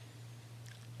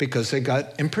because they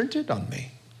got imprinted on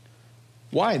me.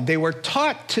 Why? They were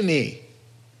taught to me.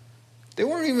 They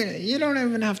weren't even, you don't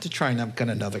even have to try, and I've got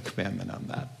another commandment on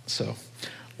that. So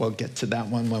we'll get to that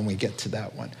one when we get to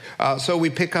that one. So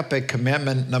we pick up at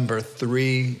commandment number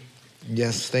 3.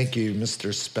 Yes, thank you,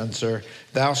 Mr. Spencer.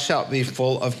 Thou shalt be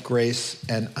full of grace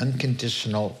and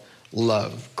unconditional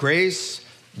love.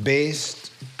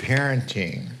 Grace-based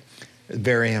parenting,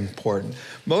 very important.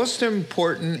 Most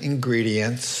important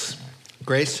ingredients,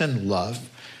 grace and love.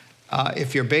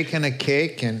 If you're baking a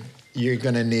cake, and you're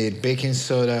going to need baking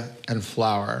soda and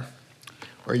flour,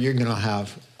 or you're going to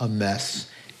have a mess.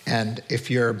 And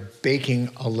if you're baking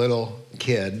a little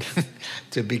kid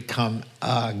to become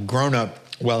a grown-up,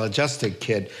 well-adjusted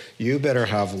kid, you better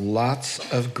have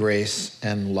lots of grace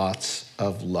and lots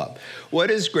of love.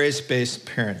 What is grace-based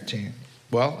parenting?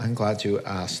 Well, I'm glad you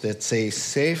asked. It's a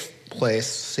safe place,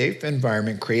 safe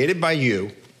environment created by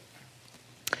you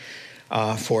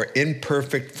for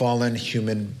imperfect, fallen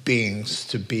human beings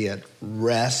to be at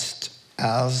rest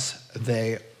as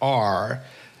they are,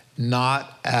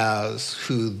 not as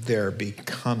who they're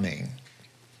becoming.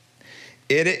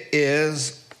 It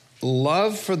is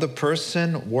love for the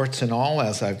person, warts and all,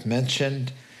 as I've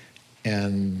mentioned,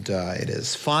 and it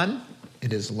is fun,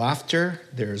 it is laughter,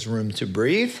 there's room to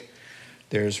breathe,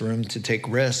 there's room to take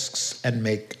risks and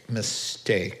make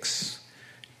mistakes.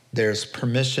 There's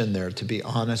permission there to be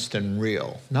honest and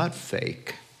real, not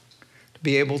fake, to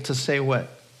be able to say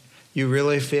what you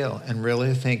really feel and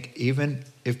really think, even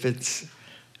if it's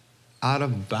out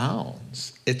of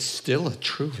bounds, it's still a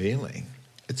true feeling.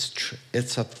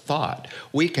 It's a thought.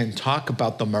 We can talk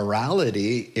about the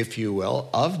morality, if you will,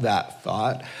 of that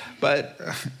thought, but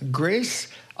grace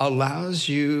allows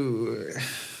you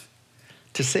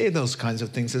to say those kinds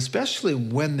of things, especially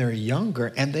when they're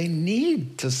younger and they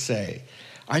need to say,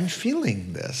 I'm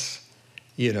feeling this,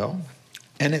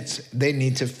 and they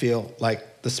need to feel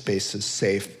like the space is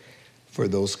safe for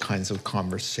those kinds of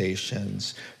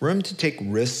conversations. Room to take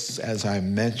risks, as I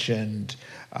mentioned,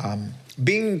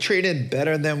 being treated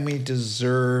better than we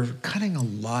deserve, cutting a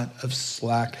lot of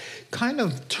slack, kind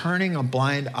of turning a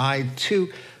blind eye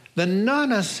to the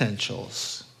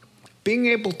non-essentials. Being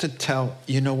able to tell,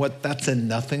 you know what, that's a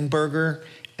nothing burger,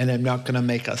 and I'm not going to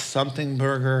make a something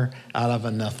burger out of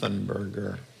a nothing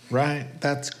burger, right?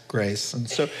 That's grace. And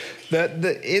so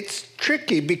it's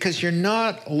tricky because you're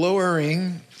not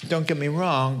lowering, don't get me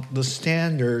wrong, the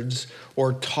standards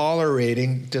or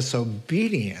tolerating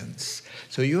disobedience.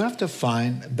 So you have to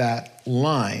find that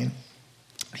line.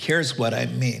 Here's what I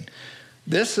mean.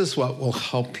 This is what will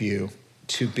help you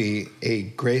to be a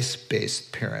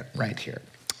grace-based parent right here.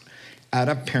 At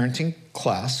a parenting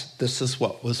class, this is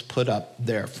what was put up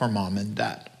there for mom and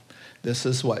dad. This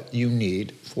is what you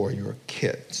need for your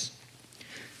kids.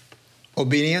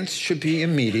 Obedience should be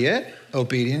immediate.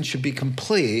 Obedience should be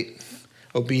complete.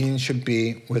 Obedience should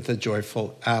be with a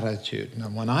joyful attitude. Now,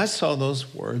 when I saw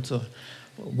those words,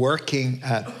 working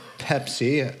at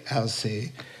Pepsi as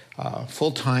a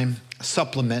full-time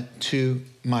supplement to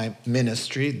my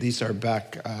ministry, this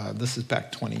is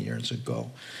back 20 years ago,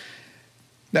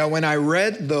 Now, when I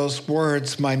read those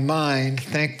words, my mind,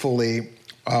 thankfully,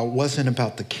 wasn't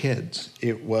about the kids.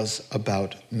 It was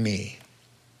about me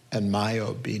and my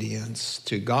obedience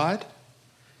to God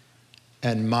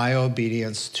and my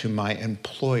obedience to my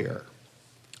employer,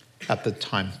 at the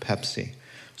time, Pepsi.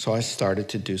 So I started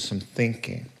to do some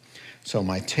thinking. So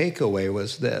my takeaway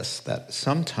was this, that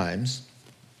sometimes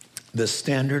the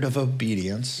standard of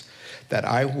obedience that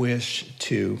I wish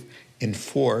to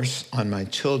enforce on my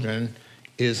children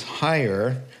is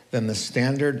higher than the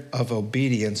standard of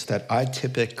obedience that I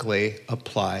typically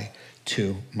apply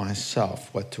to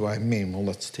myself. What do I mean? Well,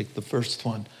 let's take the first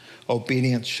one.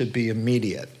 Obedience should be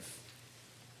immediate.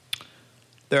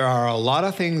 There are a lot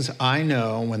of things I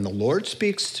know when the Lord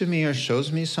speaks to me or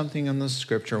shows me something in the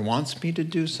scripture, wants me to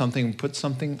do something, put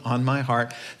something on my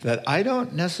heart that I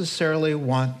don't necessarily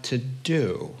want to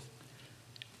do.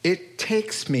 It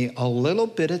takes me a little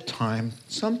bit of time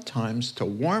sometimes to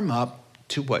warm up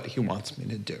to what he wants me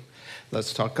to do.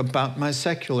 Let's talk about my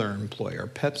secular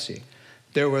employer, Pepsi.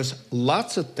 There was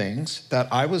lots of things that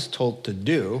I was told to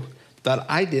do that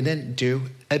I didn't do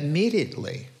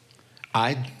immediately.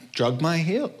 I drug my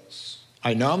heels.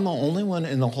 I know I'm the only one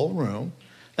in the whole room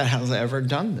that has ever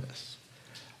done this.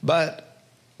 But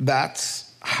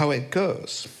that's how it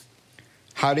goes.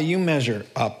 How do you measure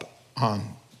up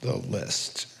on the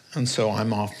list? And so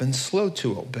I'm often slow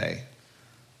to obey.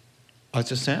 I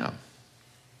just am.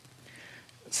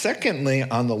 Secondly,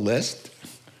 on the list,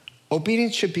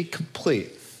 obedience should be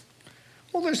complete.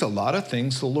 Well, there's a lot of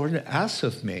things the Lord asks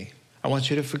of me. I want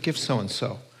you to forgive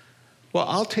so-and-so. Well,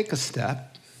 I'll take a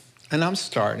step, and I'm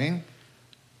starting,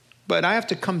 but I have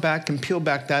to come back and peel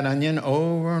back that onion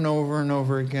over and over and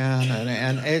over again,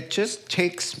 and it just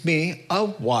takes me a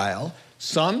while,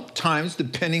 sometimes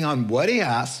depending on what he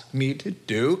asks me to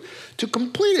do, to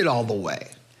complete it all the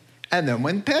way. And then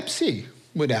when Pepsi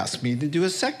would ask me to do a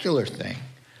secular thing,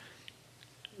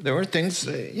 there were things,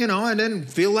 I didn't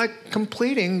feel like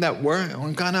completing that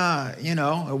weren't gonna,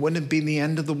 it wouldn't be the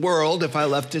end of the world if I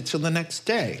left it till the next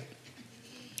day.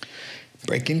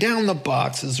 Breaking down the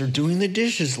boxes or doing the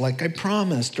dishes like I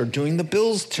promised, or doing the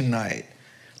bills tonight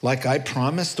like I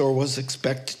promised or was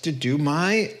expected to do.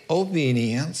 My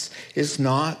obedience is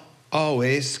not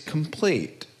always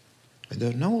complete. I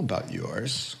don't know about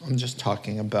yours. I'm just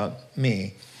talking about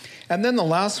me. And then the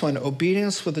last one,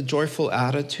 obedience with a joyful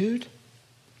attitude.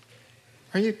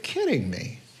 Are you kidding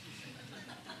me?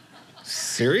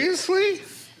 Seriously?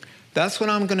 That's what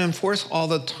I'm going to enforce all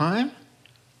the time?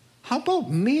 How about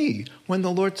me? When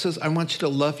the Lord says, I want you to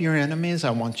love your enemies,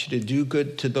 I want you to do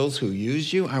good to those who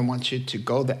use you, I want you to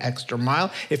go the extra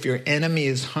mile. If your enemy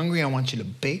is hungry, I want you to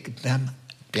bake them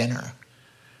dinner.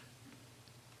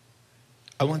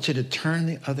 I want you to turn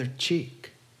the other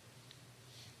cheek.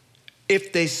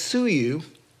 If they sue you,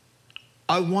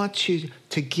 I want you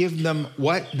to give them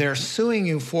what they're suing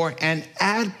you for and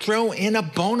throw in a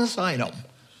bonus item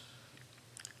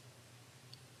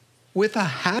with a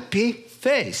happy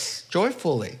face,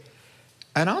 joyfully.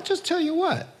 And I'll just tell you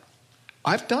what,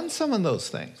 I've done some of those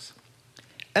things.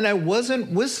 And I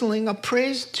wasn't whistling a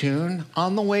praise tune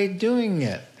on the way doing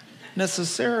it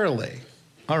necessarily,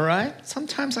 all right?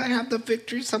 Sometimes I have the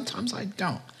victory, sometimes I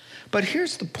don't. But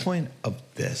here's the point of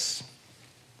this.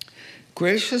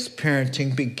 Gracious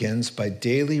parenting begins by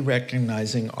daily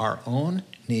recognizing our own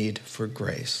need for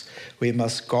grace. We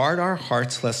must guard our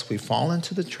hearts lest we fall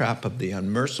into the trap of the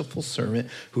unmerciful servant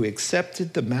who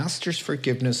accepted the master's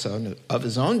forgiveness of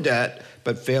his own debt,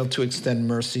 but failed to extend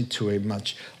mercy to a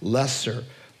much lesser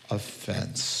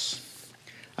offense.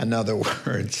 In other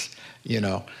words,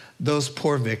 those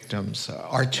poor victims,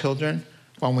 our children,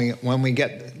 when we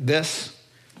get this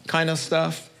kind of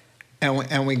stuff,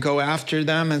 and we go after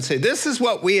them and say, this is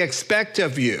what we expect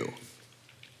of you.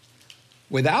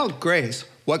 Without grace,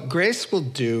 what grace will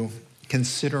do,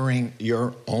 considering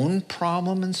your own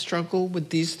problem and struggle with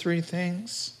these three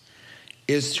things,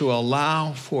 is to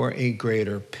allow for a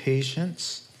greater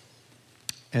patience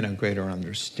and a greater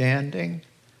understanding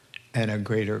and a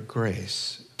greater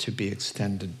grace to be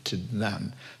extended to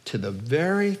them, to the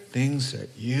very things that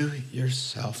you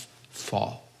yourself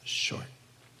fall short.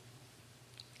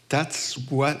 That's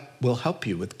what will help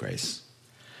you with grace.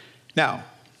 Now,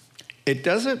 it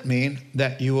doesn't mean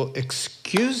that you will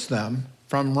excuse them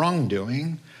from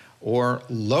wrongdoing or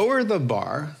lower the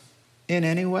bar in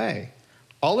any way.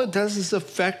 All it does is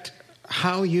affect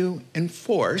how you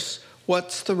enforce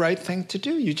what's the right thing to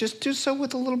do. You just do so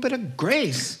with a little bit of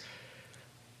grace,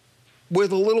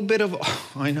 with a little bit of,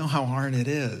 I know how hard it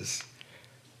is.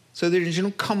 So that you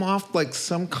don't come off like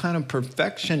some kind of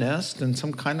perfectionist and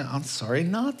some kind of,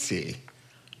 Nazi.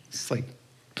 It's like,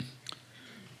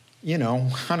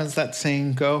 how does that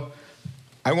saying go?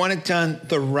 I want it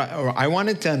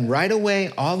done right away,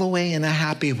 all the way, in a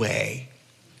happy way.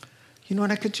 You know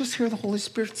what? I could just hear the Holy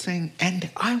Spirit saying, and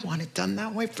I want it done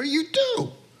that way for you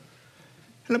too.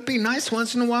 And it'd be nice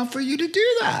once in a while for you to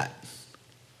do that.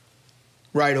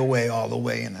 Right away, all the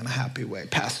way, and in a happy way.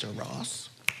 Pastor Ross.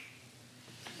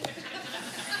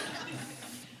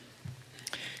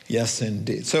 Yes,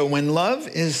 indeed. So when love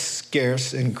is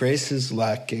scarce and grace is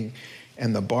lacking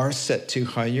and the bar set too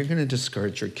high, you're going to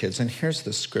discourage your kids. And here's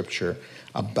the scripture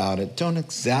about it. Don't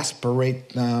exasperate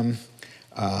them.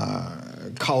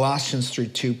 Colossians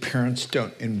 3:2, parents,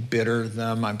 don't embitter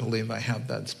them. I believe I have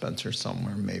that, Spencer,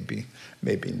 somewhere. Maybe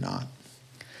not.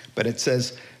 But it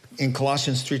says in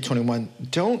Colossians 3:21,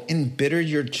 don't embitter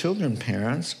your children,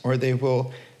 parents, or they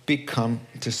will become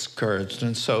discouraged.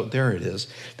 And so there it is.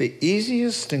 The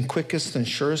easiest and quickest and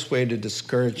surest way to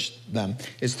discourage them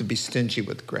is to be stingy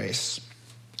with grace,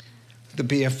 to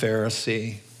be a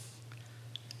Pharisee,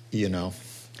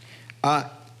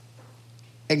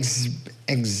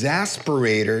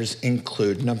 Exasperators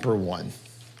include, number one,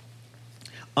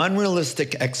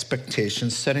 unrealistic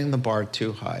expectations, setting the bar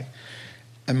too high.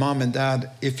 And mom and dad,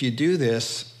 if you do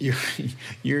this,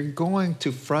 you're going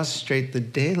to frustrate the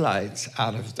daylights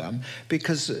out of them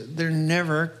because they're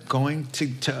never going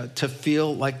to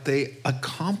feel like they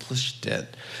accomplished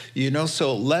it.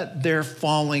 So let their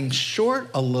falling short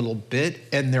a little bit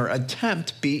and their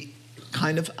attempt be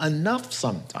kind of enough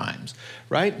sometimes,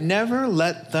 right? Never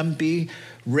let them be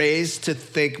raised to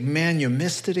think, man, you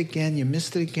missed it again.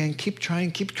 Keep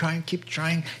trying,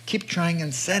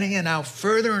 and setting it out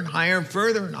further and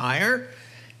higher.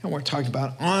 And we're talking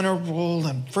about honor roll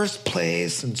and first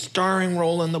place and starring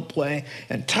role in the play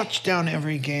and touchdown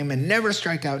every game and never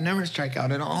strike out,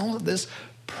 and all of this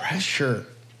pressure.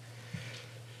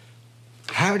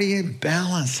 How do you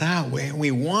balance out?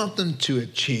 We want them to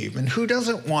achieve. And who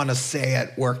doesn't want to say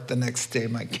at work the next day,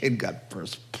 my kid got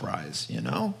first prize,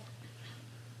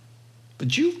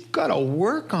 But you've got to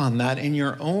work on that in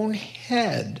your own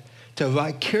head. To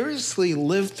vicariously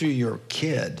live through your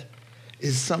kid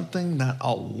is something that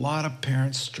a lot of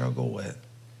parents struggle with.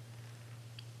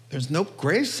 There's no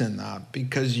grace in that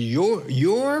because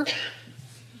your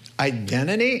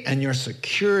identity and your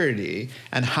security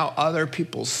and how other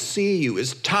people see you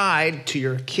is tied to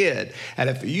your kid. And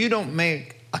if you don't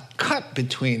make a cut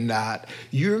between that,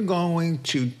 you're going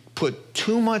to put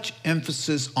too much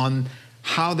emphasis on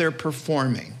how they're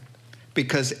performing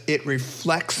because it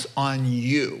reflects on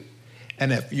you.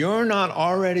 And if you're not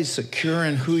already secure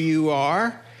in who you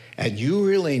are, and you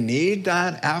really need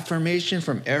that affirmation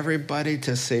from everybody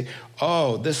to say,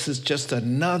 oh, this is just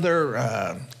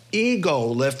another ego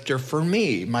lifter for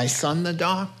me, my son the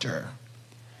doctor.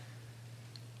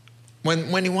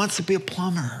 When he wants to be a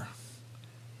plumber.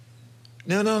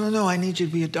 No, I need you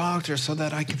to be a doctor so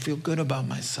that I can feel good about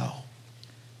myself.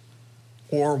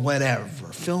 Or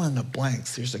whatever, fill in the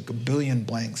blanks. There's a gabillion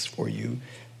blanks for you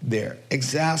there.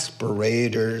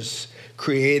 Exasperators,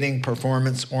 creating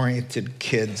performance-oriented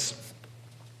kids.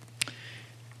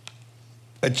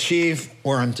 Achieve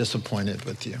or I'm disappointed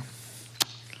with you.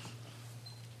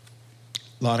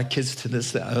 A lot of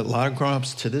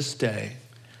grown-ups to this day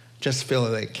just feel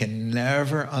they can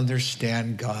never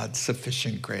understand God's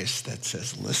sufficient grace that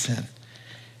says, listen,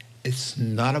 it's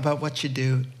not about what you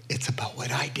do, it's about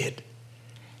what I did.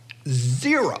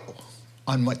 0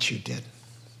 on what you did.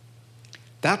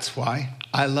 That's why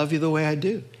I love you the way I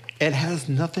do. It has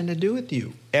nothing to do with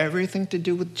you, everything to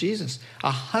do with Jesus.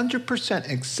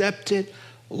 100% accepted,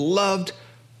 loved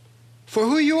for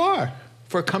who you are,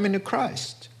 for coming to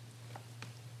Christ.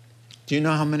 Do you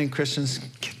know how many Christians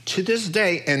to this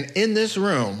day and in this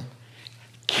room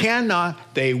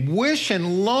they wish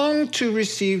and long to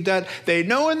receive that. They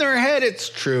know in their head it's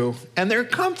true and they're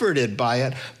comforted by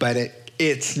it, but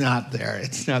it's not there.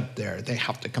 It's not there. They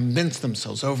have to convince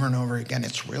themselves over and over again.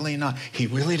 It's really not. He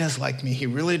really does like me. He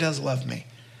really does love me.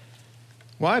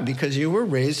 Why? Because you were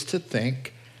raised to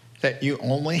think that you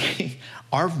only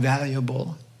are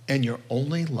valuable and you're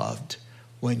only loved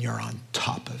when you're on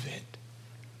top of it.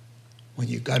 When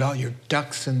you got all your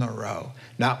ducks in the row,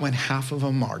 not when half of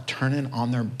them are turning on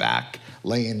their back,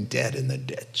 laying dead in the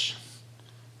ditch.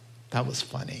 That was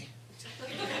funny.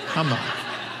 Come on.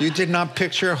 You did not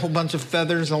picture a whole bunch of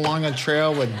feathers along a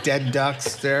trail with dead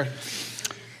ducks there?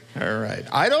 All right.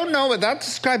 I don't know, but that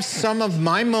describes some of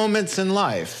my moments in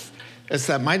life. It's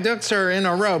that my ducks are in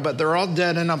a row, but they're all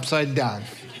dead and upside down,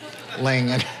 laying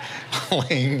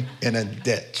in a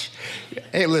ditch.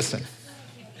 Hey, listen.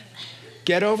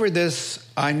 Get over this,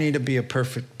 I need to be a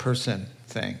perfect person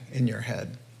thing in your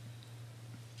head.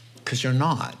 Because you're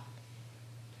not.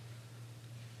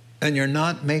 And you're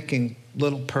not making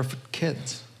little perfect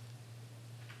kids.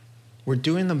 We're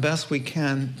doing the best we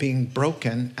can being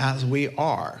broken as we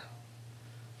are.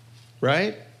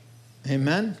 Right?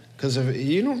 Amen? Because if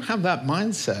you don't have that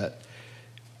mindset,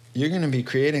 you're going to be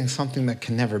creating something that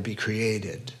can never be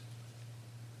created.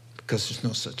 Because there's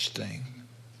no such thing.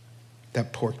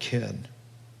 That poor kid.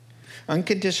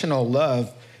 Unconditional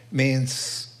love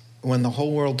means when the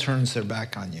whole world turns their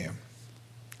back on you,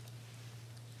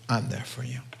 I'm there for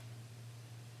you.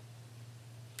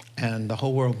 And the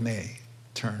whole world may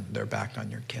turn their back on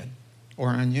your kid or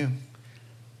on you.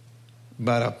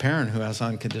 But a parent who has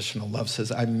unconditional love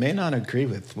says, I may not agree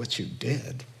with what you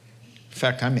did. In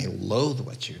fact, I may loathe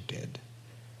what you did.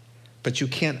 But you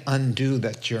can't undo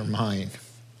that you're mine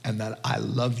and that I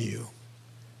love you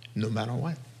no matter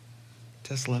what.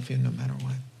 Just love you no matter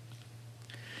what.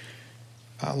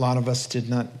 A lot of us did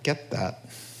not get that.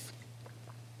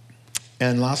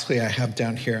 And lastly, I have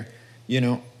down here,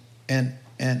 and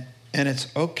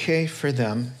it's okay for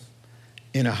them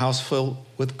in a house filled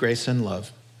with grace and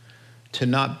love to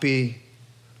not be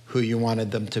who you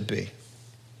wanted them to be.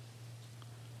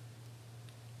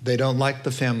 They don't like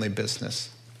the family business.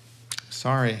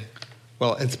 Sorry.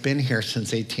 Well, it's been here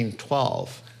since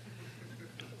 1812,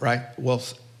 right? Well,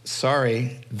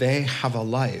 sorry, they have a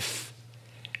life,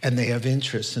 and they have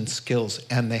interests and skills,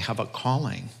 and they have a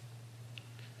calling,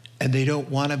 and they don't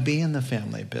want to be in the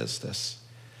family business.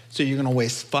 So you're going to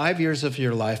waste 5 years of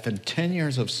your life and 10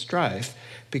 years of strife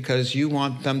because you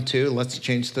want them to, let's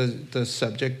change the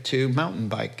subject to mountain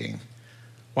biking.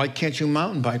 Why can't you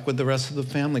mountain bike with the rest of the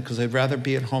family? Because they'd rather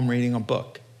be at home reading a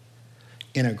book.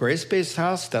 In a grace-based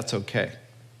house, that's okay.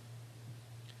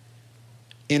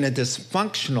 In a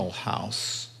dysfunctional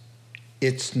house,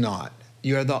 it's not.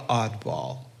 You're the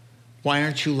oddball. Why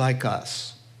aren't you like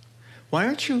us? Why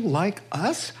aren't you like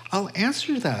us? I'll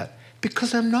answer that.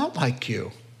 Because I'm not like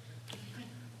you.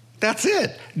 That's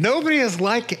it. Nobody is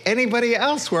like anybody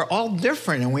else. We're all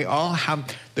different, and we all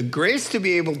have the grace to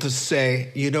be able to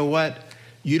say, you know what?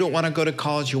 You don't want to go to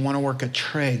college. You want to work a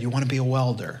trade. You want to be a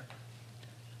welder.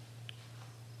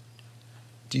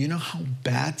 Do you know how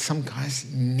bad some guys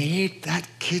need that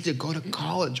kid to go to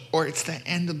college, or it's the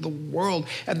end of the world,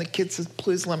 and the kid says,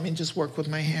 please let me just work with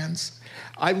my hands?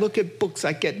 I look at books,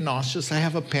 I get nauseous, I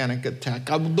have a panic attack.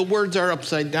 The words are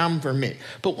upside down for me.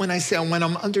 But when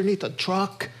I'm underneath a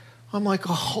truck, I'm like,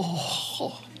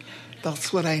 oh,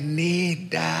 that's what I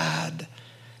need, Dad.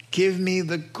 Give me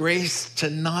the grace to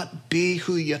not be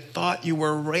who you thought you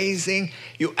were raising.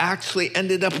 You actually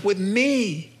ended up with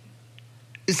me.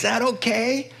 Is that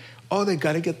okay? Oh, they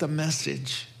got to get the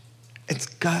message. It's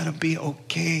got to be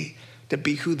okay to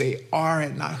be who they are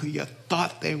and not who you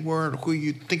thought they were, or who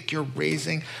you think you're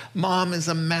raising. Mom is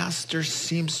a master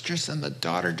seamstress, and the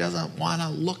daughter doesn't want to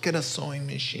look at a sewing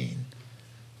machine.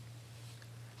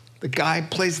 The guy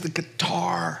plays the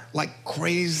guitar like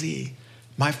crazy.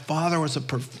 My father was a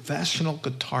professional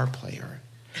guitar player.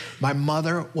 My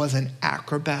mother was an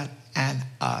acrobat and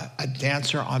a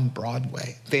dancer on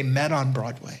Broadway. They met on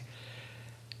Broadway.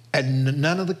 And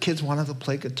none of the kids wanted to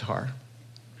play guitar.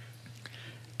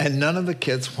 And none of the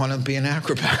kids wanted to be an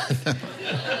acrobat.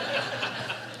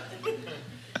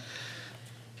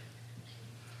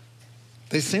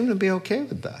 They seem to be okay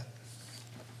with that.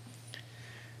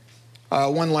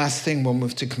 One last thing, we'll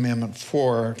move to Commandment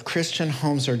 4. Christian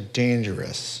homes are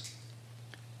dangerous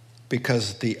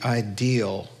because the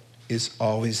ideal is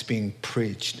always being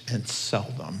preached and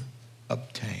seldom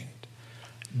obtained.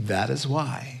 That is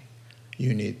why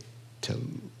you need to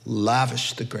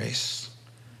lavish the grace.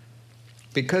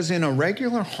 Because in a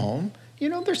regular home,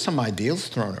 there's some ideals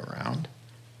thrown around.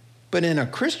 But in a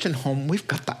Christian home, we've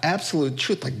got the absolute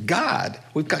truth, like God.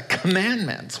 We've got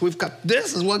commandments.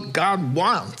 This is what God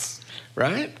wants,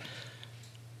 right?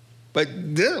 But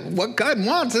what God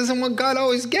wants isn't what God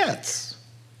always gets.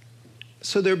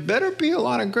 So there better be a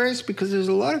lot of grace, because there's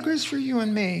a lot of grace for you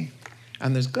and me.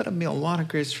 And there's got to be a lot of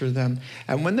grace for them.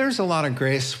 And when there's a lot of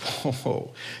grace,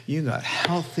 you got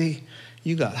healthy,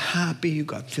 you got happy, you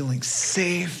got feeling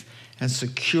safe and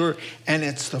secure. And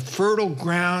it's the fertile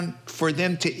ground for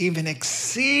them to even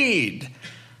exceed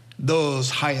those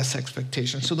highest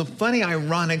expectations. So the funny,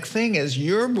 ironic thing is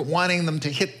you're wanting them to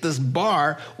hit this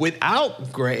bar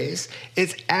without grace.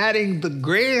 It's adding the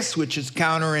grace, which is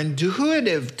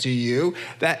counterintuitive to you,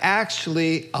 that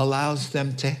actually allows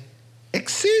them to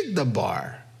exceed the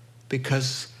bar,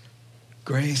 because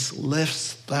grace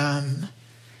lifts them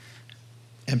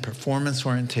and performance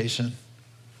orientation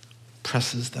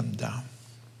presses them down.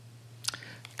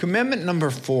 Commandment number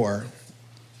 4,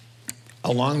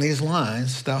 along these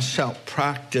lines, thou shalt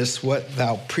practice what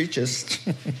thou preachest.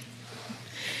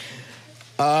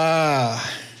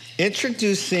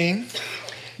 Introducing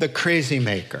the Crazy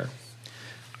Maker.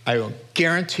 I will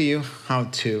guarantee you how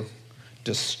to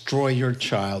destroy your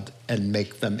child and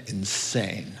make them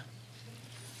insane.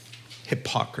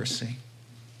 Hypocrisy.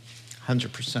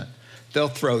 100%. They'll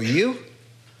throw you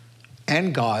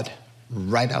and God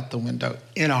right out the window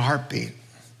in a heartbeat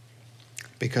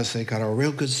because they got a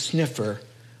real good sniffer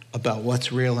about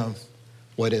what's real and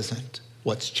what isn't,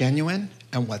 what's genuine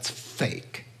and what's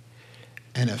fake.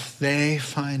 And if they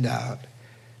find out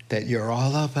that you're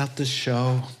all about the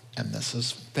show and this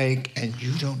is fake and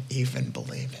you don't even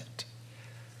believe it,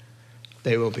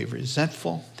 they will be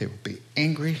resentful, they will be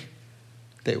angry,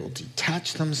 they will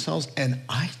detach themselves, and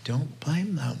I don't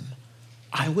blame them.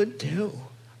 I would too.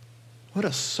 What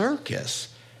a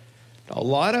circus. A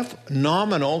lot of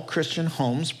nominal Christian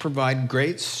homes provide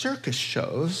great circus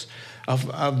shows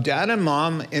of dad and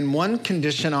mom in one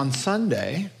condition on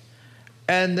Sunday,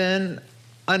 and then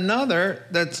another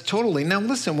that's totally... Now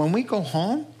listen, when we go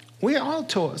home, we all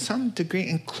to some degree,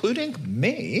 including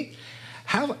me,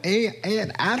 have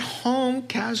an at-home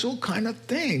casual kind of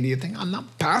thing. Do you think I'm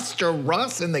not Pastor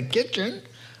Ross in the kitchen?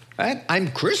 Right? I'm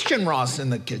Christian Ross in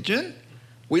the kitchen.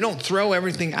 We don't throw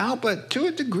everything out, but to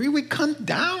a degree, we come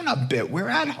down a bit. We're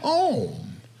at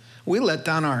home. We let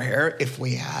down our hair if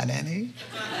we had any.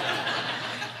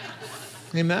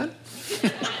 Amen?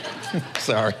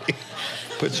 Sorry.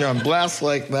 Put you on blast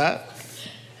like that.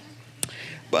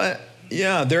 But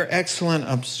yeah, they're excellent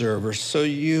observers. So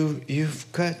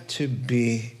you've got to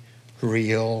be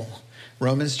real.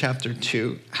 Romans chapter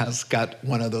 2 has got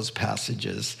one of those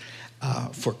passages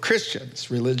for Christians,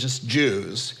 religious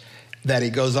Jews, that he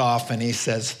goes off and he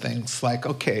says things like,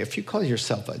 okay, if you call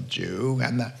yourself a Jew,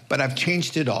 but I've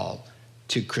changed it all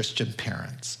to Christian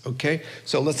parents, okay?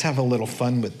 So let's have a little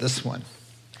fun with this one.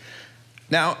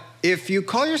 Now, if you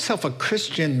call yourself a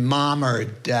Christian mom or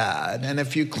dad, and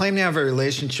if you claim to have a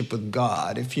relationship with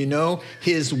God, if you know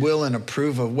his will and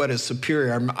approve of what is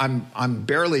superior, I'm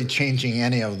barely changing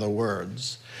any of the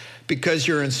words, because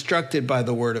you're instructed by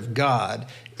the word of God.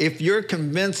 If you're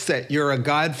convinced that you're a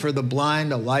guide for the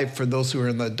blind, a light for those who are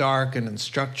in the dark, an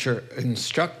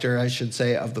instructor, I should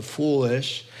say, of the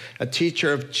foolish, a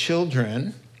teacher of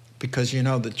children, because you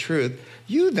know the truth,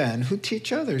 you then who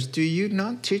teach others, do you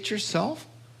not teach yourself?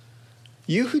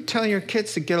 You who tell your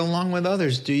kids to get along with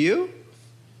others, do you?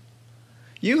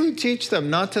 You who teach them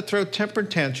not to throw temper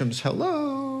tantrums,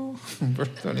 hello, verse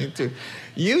 22.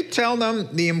 You tell them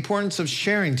the importance of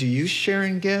sharing. Do you share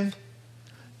and give?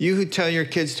 You who tell your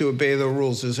kids to obey the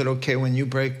rules, is it okay when you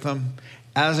break them?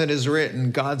 As it is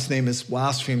written, God's name is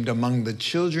blasphemed among the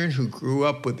children who grew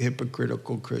up with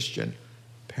hypocritical Christian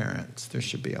parents. There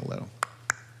should be a little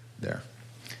there.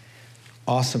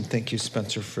 Awesome. Thank you,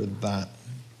 Spencer, for that.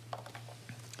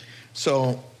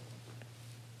 So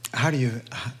how do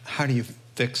you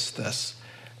fix this?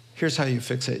 Here's how you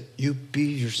fix it. You be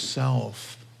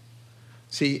yourself.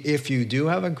 See, if you do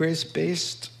have a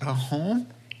grace-based home,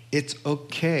 it's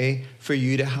okay for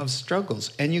you to have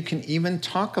struggles, and you can even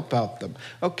talk about them.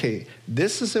 Okay,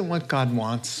 this isn't what God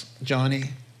wants,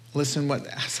 Johnny. Listen,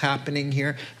 what's happening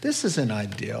here? This isn't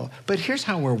ideal, but here's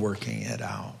how we're working it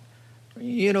out.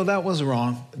 You know, that was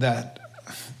wrong, that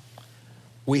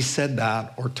we said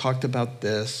that or talked about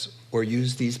this or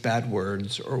used these bad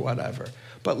words or whatever.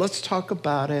 But let's talk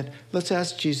about it. Let's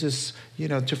ask Jesus,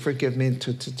 to forgive me,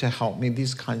 to help me.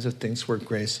 These kinds of things where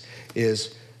grace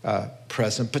is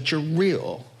present. But you're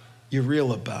real. You're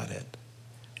real about it.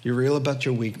 You're real about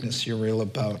your weakness. You're real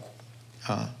about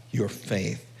your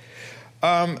faith.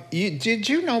 Did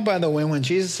you know, by the way, when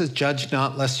Jesus says, judge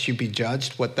not lest you be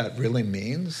judged, what that really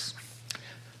means?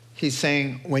 He's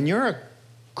saying, when you're a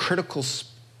critical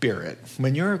spirit,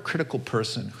 when you're a critical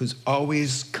person who's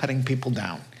always cutting people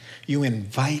down, you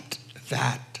invite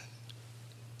that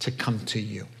to come to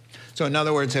you. So in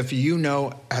other words, if you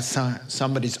know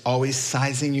somebody's always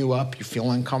sizing you up, you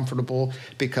feel uncomfortable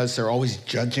because they're always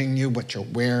judging you, what you're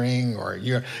wearing, or are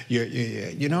you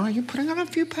putting on a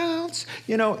few pounds?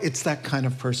 It's that kind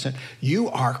of person. You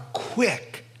are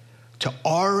quick to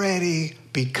already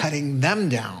be cutting them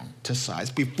down to size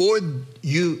before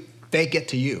they get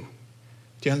to you.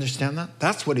 Do you understand that?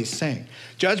 That's what he's saying.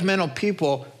 Judgmental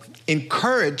people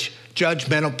encourage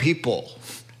judgmental people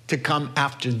to come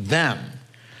after them.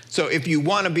 So if you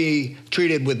want to be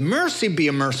treated with mercy, be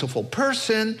a merciful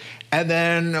person. And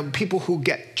then people who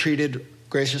get treated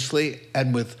graciously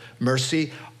and with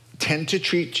mercy tend to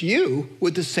treat you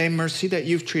with the same mercy that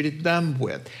you've treated them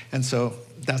with. And so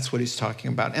that's what he's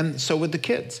talking about. And so with the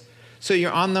kids. So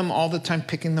you're on them all the time,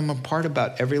 picking them apart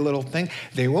about every little thing.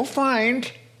 They will find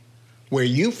where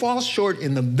you fall short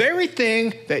in the very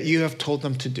thing that you have told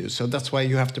them to do. So that's why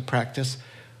you have to practice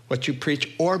what you preach,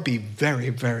 or be very,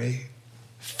 very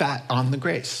fat on the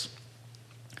grace.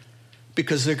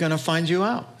 Because they're going to find you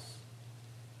out.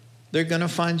 They're going to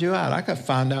find you out. I got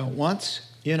found out once,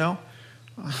 I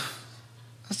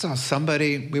saw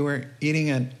somebody, we were eating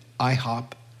at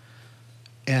IHOP,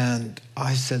 and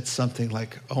I said something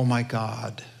like, oh my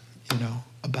God,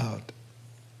 about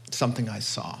something I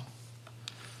saw.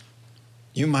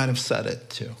 You might have said it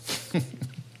too.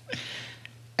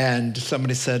 And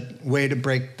somebody said, way to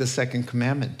break the second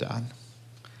commandment, Don.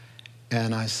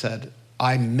 And I said,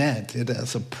 I meant it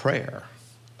as a prayer,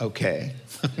 okay?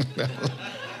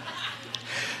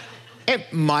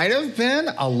 It might have been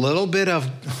a little bit of,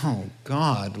 oh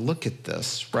God, look at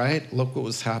this, right? Look what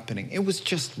was happening. It was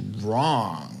just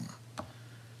wrong.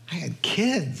 I had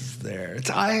kids there. It's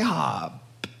IHOP.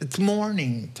 It's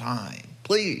morning time,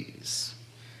 please.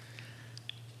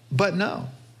 But no,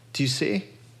 do you see?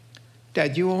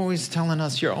 Dad, you're always telling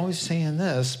us, you're always saying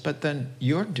this, but then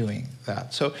you're doing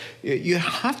that. So you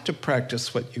have to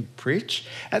practice what you preach.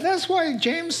 And that's why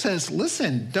James says,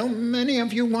 listen, don't many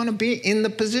of you want to be in the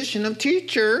position of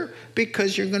teacher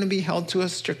because you're going to be held to a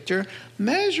stricter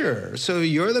measure. So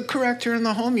you're the corrector in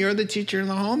the home, you're the teacher in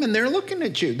the home, and they're looking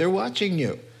at you, they're watching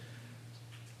you.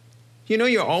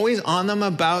 You're always on them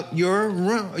about your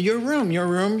room,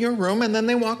 and then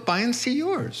they walk by and see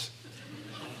yours.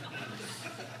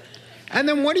 And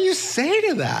then what do you say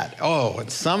to that? Oh, and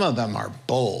some of them are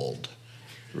bold,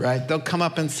 right? They'll come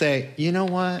up and say, you know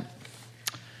what?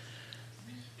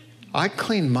 I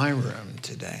cleaned my room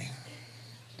today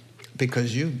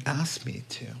because you asked me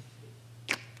to.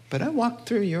 But I walked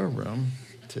through your room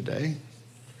today,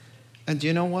 and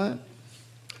you know what?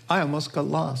 I almost got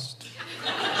lost.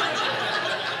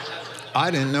 I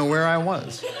didn't know where I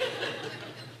was,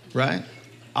 right?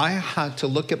 I had to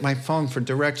look at my phone for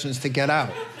directions to get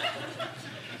out.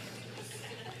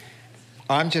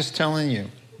 I'm just telling you,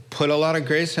 put a lot of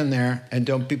grace in there and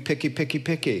don't be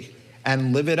picky,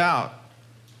 and live it out,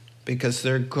 because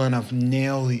they're going to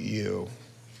nail you,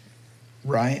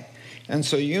 right? And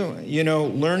so,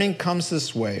 learning comes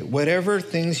this way. Whatever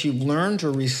things you've learned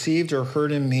or received or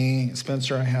heard in me,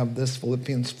 Spencer, I have this,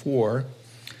 Philippians 4,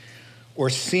 or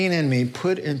seen in me,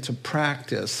 put into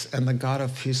practice, and the God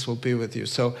of peace will be with you.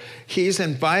 So he's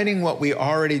inviting what we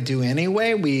already do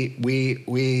anyway. We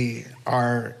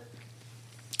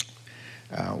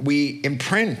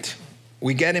imprint.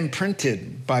 We get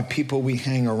imprinted by people we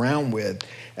hang around with.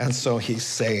 And so he's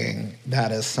saying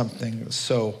that is something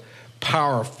so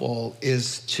powerful,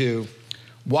 is to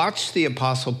watch the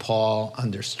Apostle Paul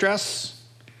under stress,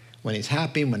 when he's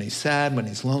happy, when he's sad, when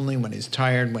he's lonely, when he's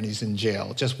tired, when he's in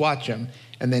jail. Just watch him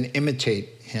and then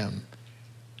imitate him.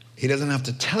 He doesn't have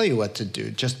to tell you what to do.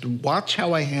 Just watch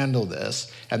how I handle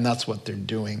this, and that's what they're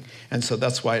doing. And so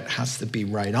that's why it has to be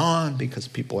right on, because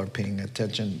people are paying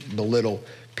attention, the little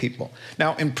people.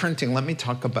 Now, imprinting, let me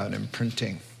talk about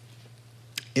imprinting.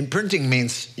 Imprinting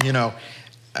means,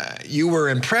 you were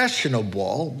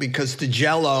impressionable because the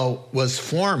jello was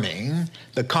forming,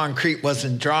 the concrete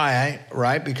wasn't dry,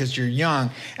 right? Because you're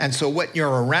young. And so what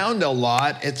you're around a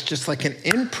lot, it's just like an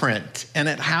imprint, and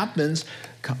it happens,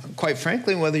 quite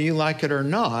frankly, whether you like it or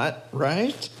not,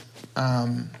 right?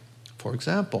 For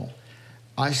example,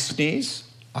 I sneeze,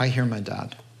 I hear my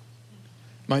dad.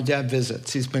 My dad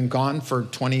visits. He's been gone for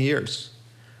 20 years.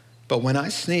 But when I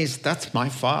sneeze, that's my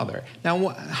father. Now,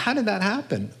 how did that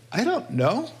happen? I don't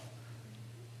know.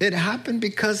 It happened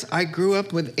because I grew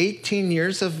up with 18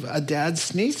 years of a dad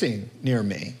sneezing near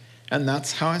me. And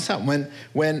that's how I saw it.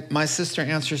 When my sister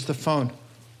answers the phone,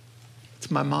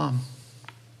 it's my mom.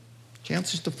 She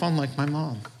answers the phone like my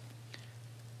mom.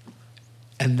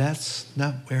 And that's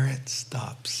not where it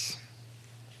stops.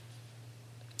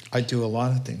 I do a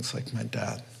lot of things like my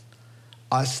dad.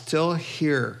 I still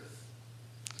hear,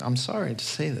 I'm sorry to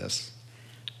say this,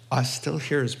 I still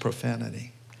hear his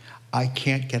profanity. I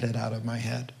can't get it out of my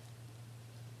head.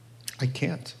 I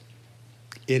can't.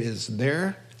 It is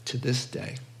there to this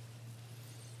day.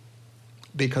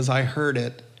 Because I heard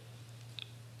it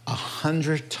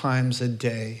 100 times a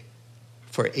day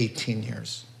for 18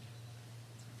 years.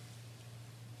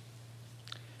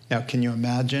 Now, can you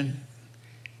imagine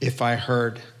if I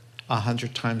heard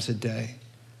 100 times a day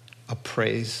a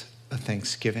praise, a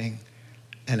thanksgiving,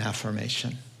 an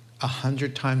affirmation?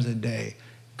 100 times a day,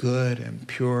 good and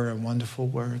pure and wonderful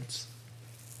words.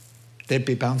 They'd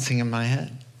be bouncing in my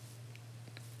head.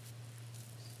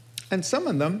 And some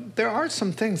of them, there are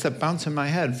some things that bounce in my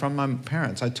head from my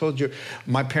parents. I told you,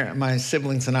 my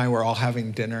siblings and I were all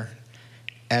having dinner,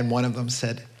 and one of them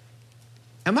said,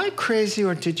 am I crazy,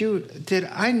 or did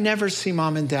I never see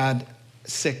mom and dad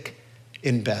sick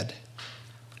in bed?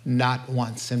 Not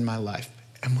once in my life.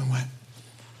 And we went,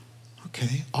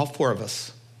 okay, all four of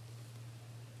us.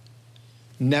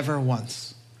 Never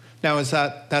once. Now,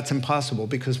 that's impossible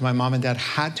because my mom and dad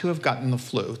had to have gotten the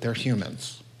flu. They're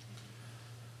humans.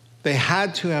 They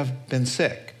had to have been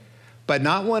sick. But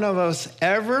not one of us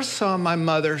ever saw my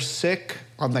mother sick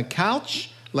on the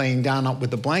couch, laying down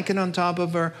with a blanket on top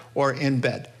of her, or in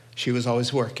bed. She was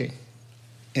always working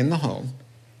in the home,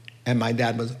 and my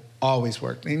dad was always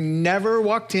working. He never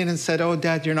walked in and said, oh,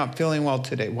 Dad, you're not feeling well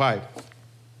today. Why?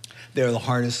 They're the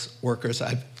hardest workers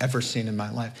I've ever seen in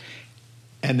my life.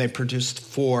 And they produced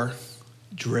 4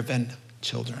 driven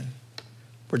children.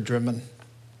 We're driven.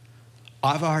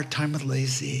 I have a hard time with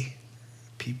lazy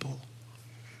people.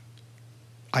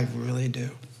 I really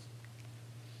do.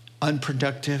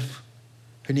 Unproductive.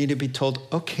 Who need to be told,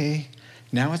 okay,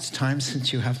 now it's time,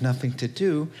 since you have nothing to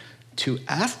do, to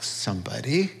ask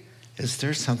somebody, is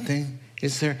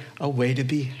there a way to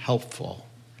be helpful?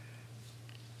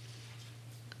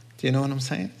 Do you know what I'm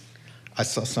saying? I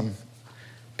saw some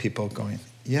people going,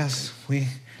 yes, we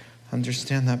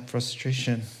understand that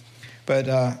frustration.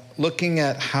 But looking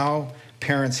at how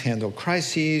parents handle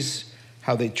crises,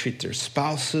 how they treat their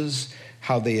spouses,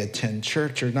 how they attend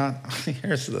church or not,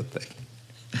 here's the thing.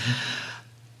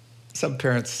 Some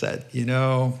parents said,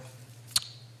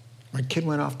 my kid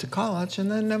went off to college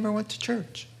and then never went to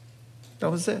church.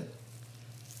 That was it.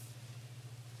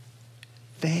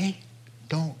 They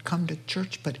don't come to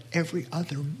church but every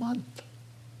other month.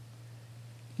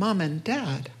 Mom and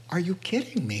Dad, are you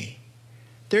kidding me?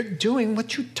 They're doing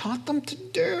what you taught them to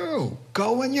do.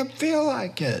 Go when you feel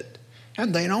like it.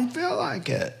 And they don't feel like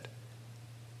it.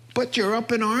 But you're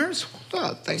up in arms?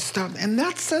 Well, they stop. And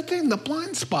that's the thing, the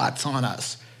blind spots on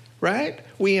us, right?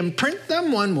 We imprint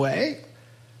them one way.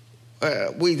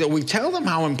 We tell them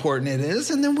how important it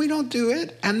is, and then we don't do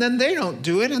it, and then they don't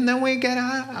do it, and then we get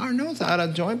our nose out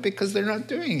of joint because they're not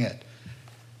doing it.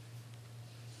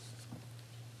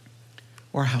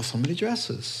 Or how somebody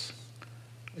dresses.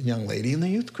 A young lady in the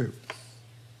youth group.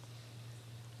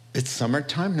 It's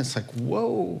summertime, and it's like,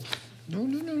 whoa,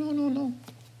 no,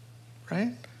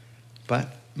 right? But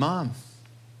mom,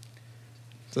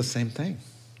 it's the same thing.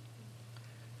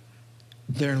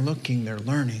 They're looking, they're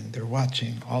learning, they're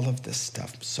watching, all of this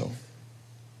stuff. So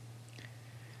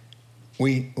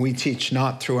we teach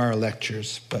not through our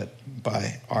lectures, but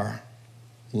by our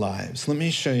lives. Let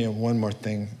me show you one more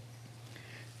thing,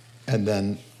 and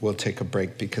then we'll take a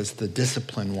break, because the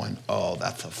discipline one, oh,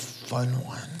 that's a fun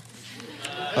one.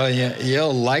 Oh, yeah,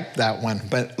 you'll like that one,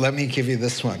 but let me give you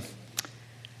this one.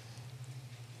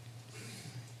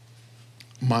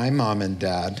 My mom and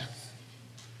dad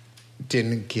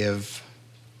didn't give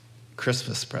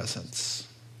Christmas presents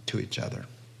to each other.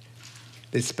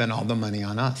 They spent all the money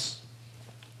on us.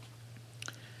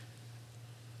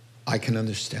 I can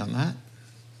understand that.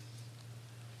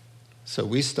 So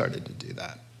we started to do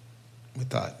that. We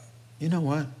thought, you know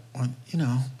what? Well,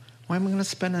 why am I going to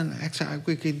spend an extra?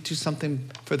 We could do something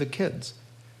for the kids.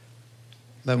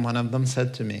 Then one of them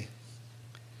said to me,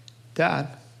 Dad,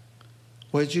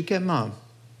 what did you get Mom?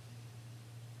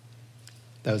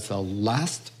 That was the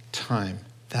last time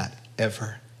that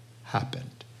ever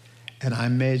happened. And I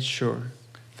made sure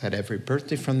that every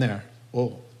birthday from there,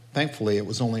 well, thankfully it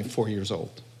was only 4 years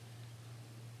old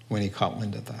when he caught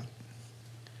wind of that.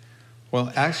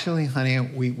 Well, actually, honey,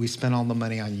 we spent all the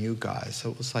money on you guys.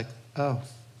 So it was like, oh,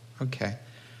 okay.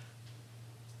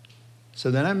 So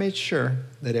then I made sure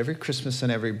that every Christmas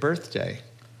and every birthday,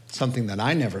 something that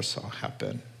I never saw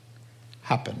happened.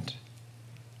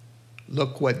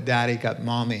 Look what Daddy got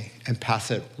Mommy, and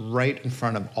pass it right in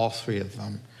front of all 3 of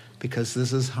them, because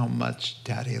this is how much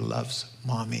Daddy loves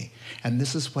Mommy. And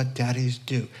this is what daddies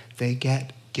do. They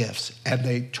get gifts and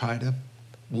they try to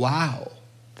wow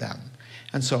them.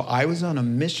 And so I was on a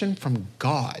mission from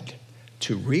God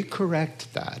to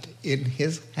recorrect that in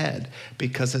his head,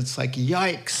 because it's like,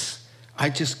 yikes, I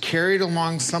just carried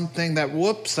along something that,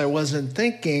 whoops, I wasn't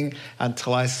thinking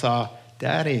until I saw,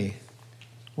 Daddy,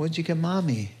 what'd you get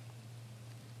Mommy?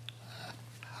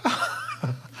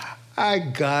 I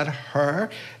got her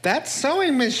that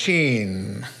sewing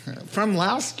machine from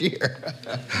last year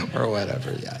or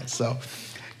whatever, yeah. So,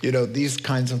 these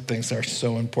kinds of things are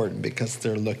so important because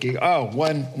they're looking. Oh,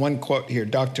 one quote here,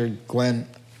 Dr. Glenn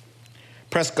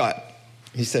Prescott.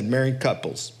 He said, married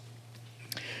couples,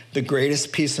 the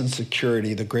greatest peace and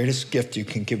security, the greatest gift you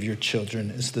can give your children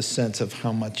is the sense of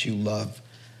how much you love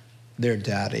their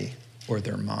daddy or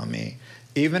their mommy,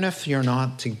 even if you're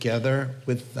not together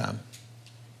with them.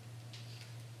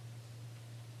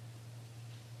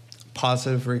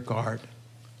 positive regard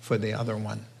for the other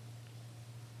one,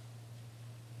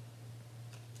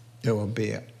 it will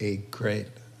be a great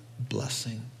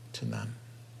blessing to them,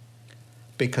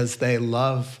 because they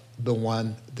love the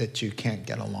one that you can't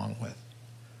get along with.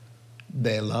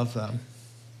 They love them.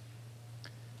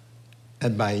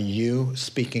 And by you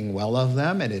speaking well of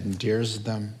them, it endears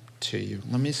them to you.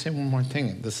 Let me say one more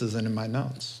thing. This isn't in my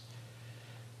notes.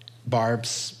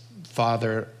 Barb's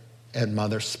father and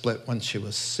mother split when she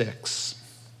was 6.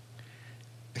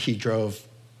 He drove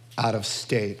out of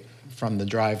state from the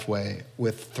driveway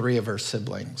with 3 of her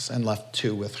siblings and left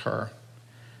 2 with her.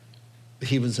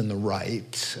 He was in the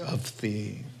right of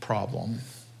the problem,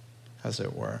 as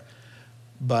it were.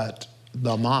 But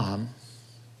the mom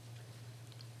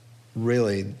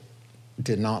really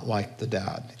did not like the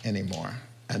dad anymore.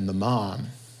 And the mom,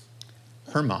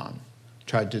 her mom,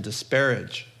 tried to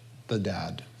disparage the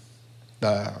dad,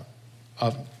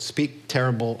 speak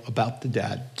terrible about the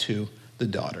dad to the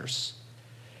daughters.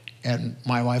 And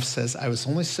my wife says, I was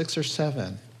only 6 or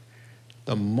 7.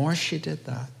 The more she did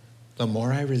that, the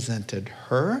more I resented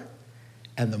her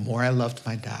and the more I loved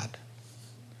my dad.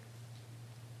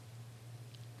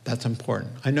 That's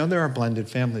important. I know there are blended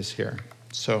families here,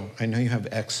 so I know you have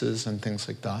exes and things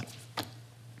like that.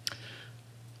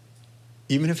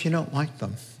 Even if you don't like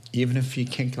them, even if you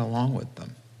can't get along with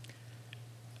them,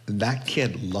 that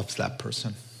kid loves that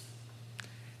person.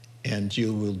 And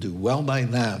you will do well by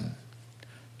them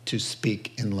to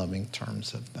speak in loving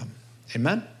terms of them.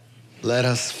 Amen? Let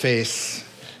us face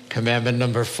commandment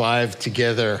number 5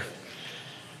 together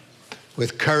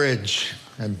with courage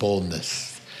and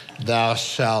boldness. Thou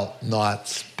shalt not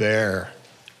spare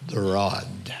the rod.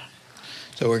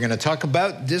 So we're going to talk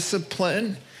about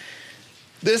discipline.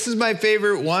 This is my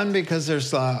favorite one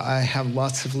because I have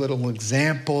lots of little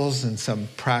examples and some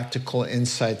practical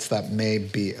insights that may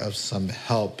be of some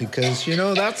help, because,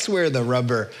 that's where the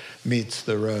rubber meets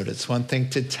the road. It's one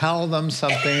thing to tell them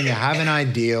something, to have an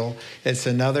ideal. It's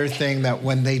another thing that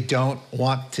when they don't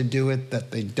want to do it,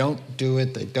 that they don't do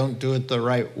it the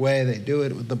right way, they do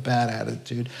it with a bad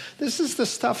attitude. This is the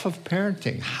stuff of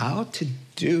parenting, how to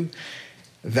do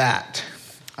that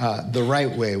the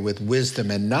right way with wisdom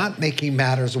and not making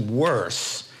matters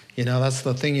worse. That's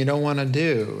the thing you don't want to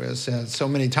do. Is so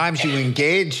many times you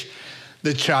engage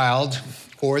the child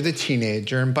or the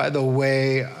teenager, and by the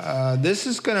way, this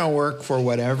is going to work for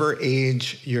whatever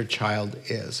age your child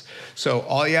is. So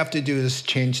all you have to do is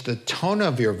change the tone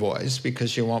of your voice,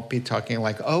 because you won't be talking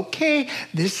like, okay,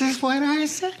 this is what I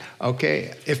said.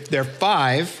 Okay, if they're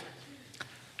 5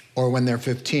 or when they're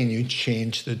 15, you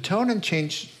change the tone and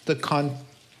change the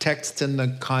context and the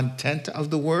content of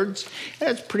the words. And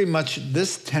it's pretty much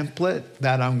this template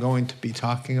that I'm going to be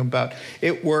talking about.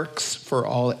 It works for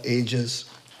all ages.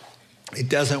 It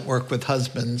doesn't work with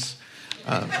husbands,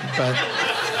 but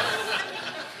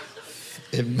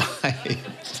it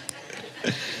might.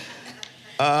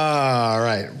 All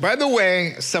right. By the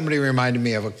way, somebody reminded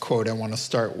me of a quote I want to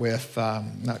start with,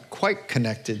 not quite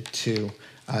connected to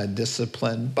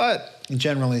discipline, but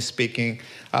generally speaking,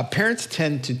 parents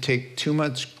tend to take too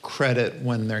much credit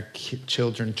when their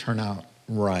children turn out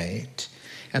right,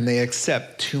 and they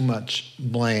accept too much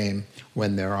blame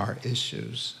when there are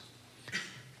issues.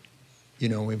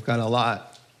 We've got a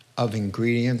lot of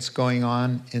ingredients going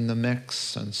on in the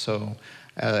mix, and so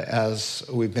as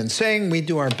we've been saying, we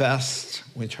do our best.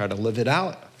 We try to live it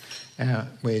out, and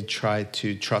we try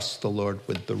to trust the Lord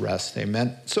with the rest.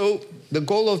 Amen. So the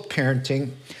goal of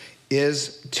parenting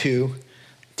is to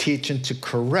teach and to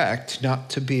correct,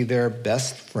 not to be their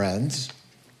best friends,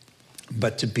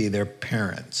 but to be their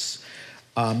parents.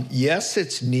 Yes,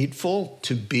 it's needful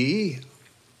to be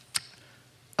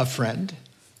a friend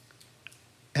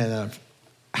and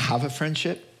have a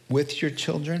friendship with your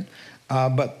children,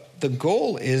 but the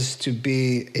goal is to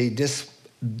be a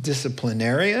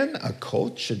disciplinarian, a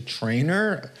coach, a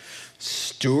trainer,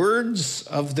 stewards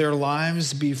of their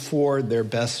lives before their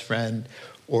best friend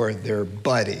or their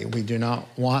buddy. We do not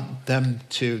want them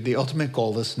the ultimate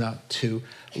goal is not to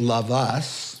love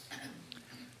us,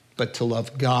 but to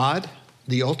love God.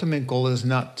 The ultimate goal is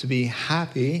not to be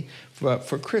happy, but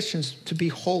for Christians to be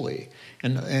holy.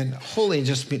 And holy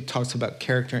just talks about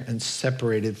character and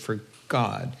separated for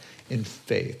God in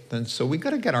faith. And so we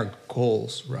got to get our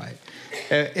goals right.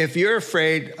 If you're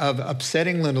afraid of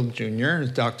upsetting little Junior,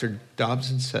 as Dr.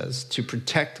 Dobson says, to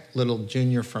protect little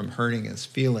Junior from hurting his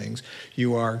feelings,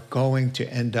 you are going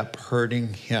to end up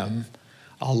hurting him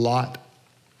a lot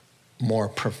more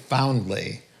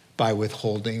profoundly by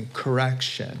withholding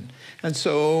correction. And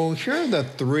so here are the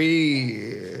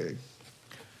 3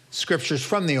 scriptures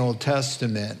from the Old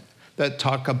Testament that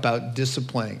talk about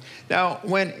disciplining. Now,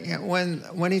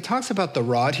 when he talks about the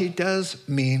rod, he does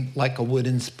mean like a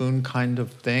wooden spoon kind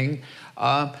of thing,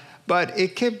 but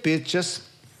it could be just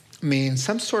mean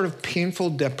some sort of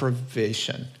painful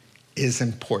deprivation is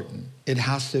important. It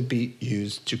has to be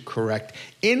used to correct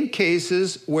in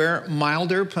cases where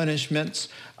milder punishments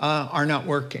are not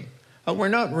working. We're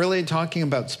not really talking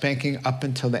about spanking up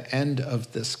until the end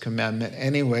of this commandment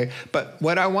anyway, but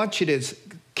what I want you to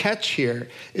catch here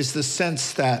is the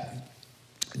sense that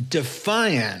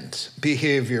defiant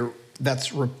behavior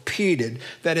that's repeated,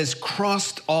 that has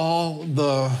crossed all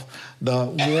the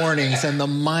warnings and the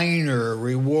minor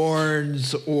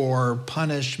rewards or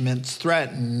punishments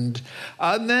threatened,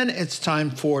 then it's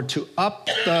time to up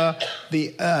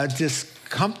the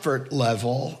discomfort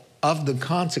level of the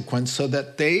consequence so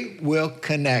that they will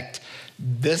connect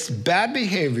this bad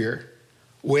behavior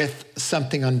with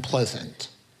something unpleasant.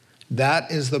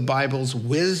 That is the Bible's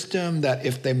wisdom, that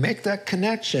if they make that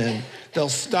connection, they'll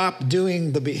stop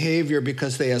doing the behavior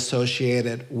because they associate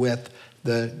it with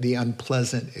the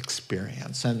unpleasant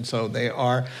experience. And so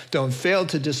don't fail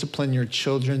to discipline your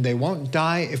children. They won't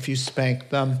die if you spank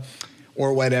them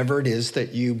or whatever it is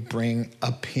that you bring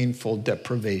a painful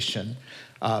deprivation.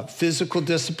 Physical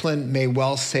discipline may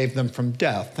well save them from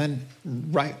death. And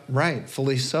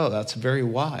rightfully so. That's very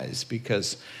wise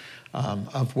because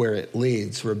of where it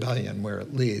leads, rebellion, where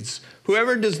it leads.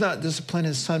 Whoever does not discipline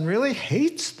his son really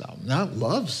hates them, not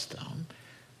loves them.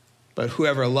 But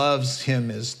whoever loves him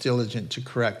is diligent to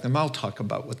correct them. I'll talk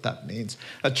about what that means.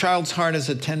 A child's heart has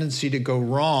a tendency to go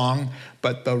wrong,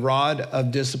 but the rod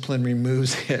of discipline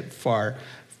removes it far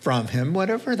from him,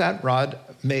 whatever that rod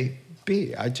may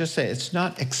be. I just say it's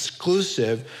not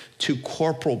exclusive to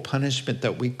corporal punishment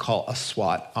that we call a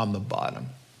swat on the bottom.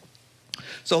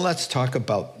 So let's talk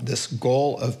about this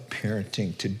goal of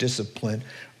parenting, to discipline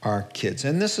our kids.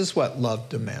 And this is what love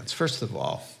demands. First of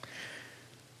all,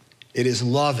 it is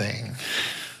loving.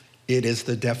 It is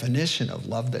the definition of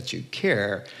love that you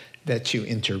care, that you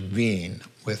intervene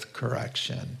with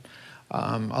correction.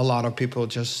 A lot of people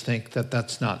just think that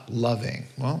that's not loving.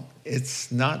 Well,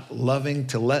 it's not loving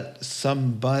to let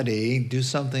somebody do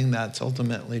something that's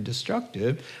ultimately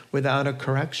destructive without a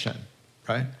correction,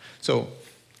 right? So,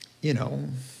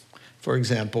 for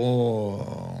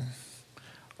example,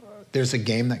 there's a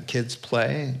game that kids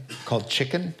play called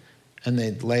chicken, and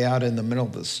they'd lay out in the middle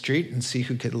of the street and see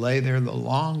who could lay there the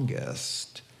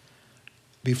longest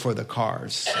before the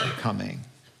cars are coming.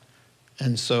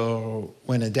 And so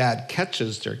when a dad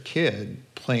catches their kid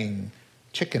playing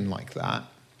chicken like that,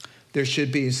 there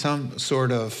should be some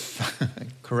sort of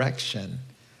correction,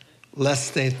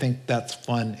 lest they think that's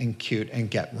fun and cute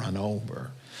and get run over.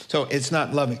 So it's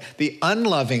not loving. The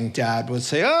unloving dad would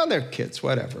say, oh, they're kids,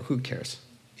 whatever, who cares?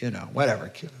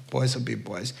 Whatever, boys will be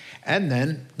boys. And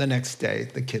then the next day,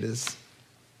 the kid is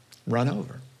run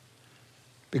over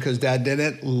because dad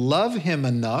didn't love him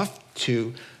enough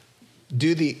to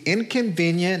do the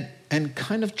inconvenient and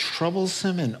kind of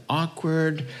troublesome and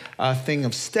awkward thing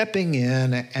of stepping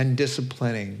in and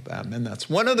disciplining them. And that's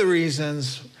one of the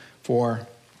reasons for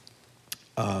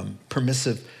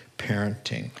permissive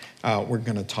parenting. We're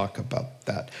going to talk about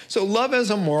that. So love has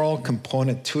a moral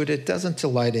component to it. It doesn't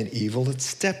delight in evil. It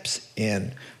steps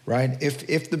in, right?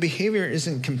 If the behavior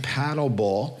isn't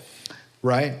compatible,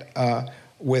 right,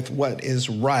 with what is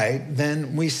right,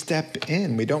 then we step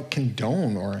in. We don't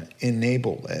condone or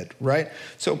enable it, right?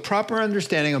 So proper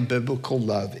understanding of biblical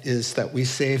love is that we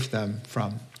save them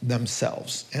from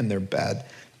themselves and their bad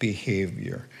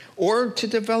behavior, or to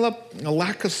develop a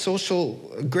lack of social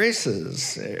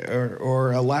graces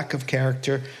or a lack of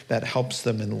character that helps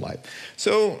them in life.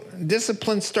 So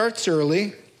discipline starts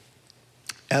early,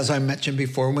 as I mentioned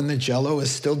before, when the jello is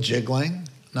still jiggling,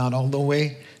 not all the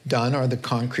way done, or the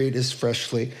concrete is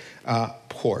freshly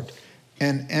poured.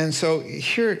 And so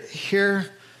here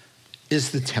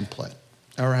is the template.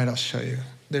 All right, I'll show you.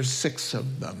 There's 6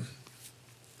 of them.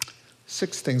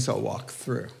 6 things I'll walk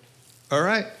through. All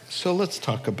right, so let's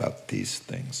talk about these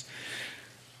things.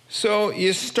 So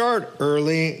you start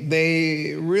early.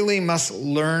 They really must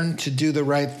learn to do the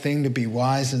right thing, to be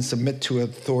wise and submit to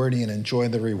authority and enjoy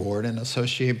the reward, and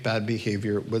associate bad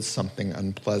behavior with something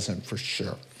unpleasant for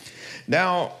sure.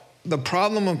 Now, the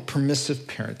problem of permissive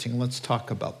parenting, let's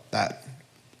talk about that.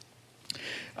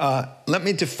 Let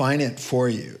me define it for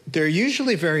you. They're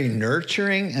usually very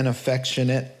nurturing and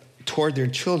affectionate toward their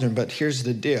children, but here's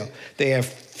the deal. They have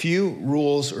few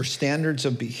rules or standards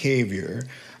of behavior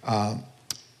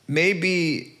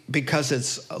maybe because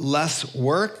it's less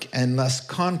work and less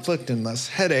conflict and less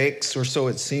headaches, or so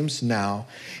it seems now,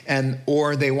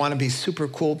 or they want to be super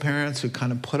cool parents who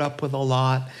kind of put up with a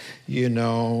lot,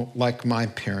 like my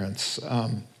parents.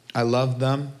 I love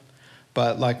them,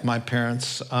 but like my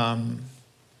parents, my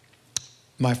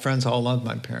friends all love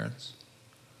my parents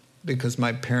because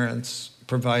my parents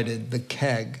provided the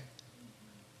keg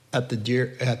at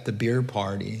the beer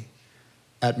party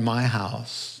at my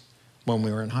house when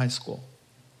we were in high school.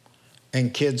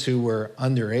 And kids who were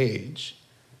underage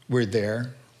were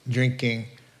there drinking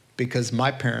because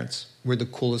my parents were the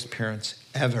coolest parents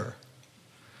ever.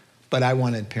 But I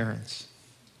wanted parents.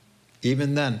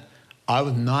 Even then, I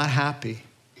was not happy.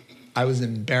 I was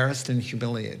embarrassed and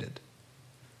humiliated.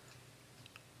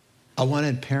 I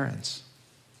wanted parents.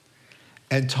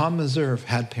 And Tom Meserve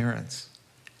had parents.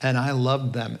 And I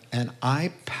loved them. And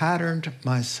I patterned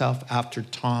myself after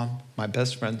Tom, my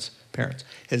best friend's parents.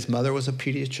 His mother was a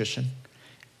pediatrician,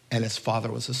 and his father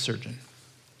was a surgeon.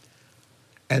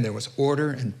 And there was order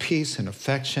and peace and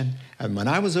affection. And when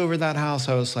I was over that house,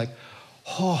 I was like,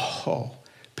 oh,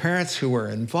 parents who were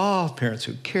involved, parents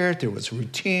who cared. There was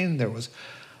routine. There was,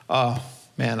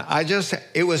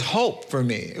 it was hope for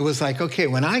me. It was like, okay,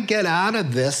 when I get out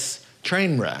of this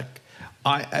train wreck,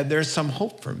 there's some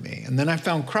hope for me. And then I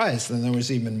found Christ, and there was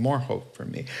even more hope for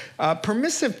me.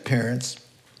 Permissive parents,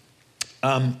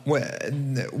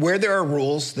 where there are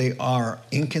rules, they are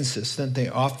inconsistent. They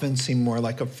often seem more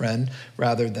like a friend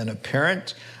rather than a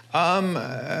parent.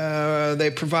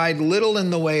 They provide little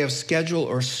in the way of schedule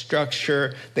or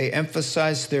structure. They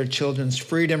emphasize their children's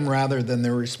freedom rather than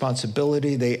their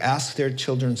responsibility. They ask their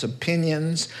children's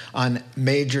opinions on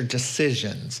major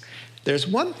decisions. There's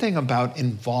one thing about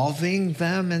involving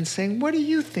them and saying, what do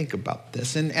you think about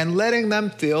this? And letting them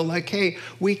feel like, hey,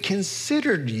 we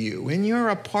considered you and you're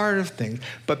a part of things.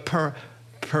 But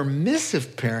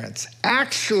permissive parents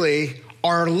actually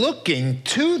are looking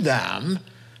to them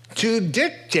to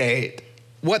dictate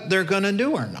what they're going to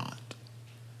do or not.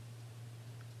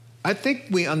 I think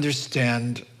we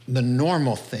understand the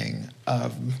normal thing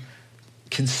of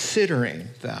considering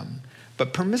them.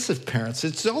 But permissive parents,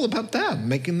 it's all about them,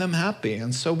 making them happy.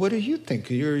 And so what do you think?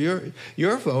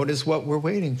 Your vote is what we're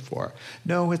waiting for.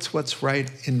 No, it's what's right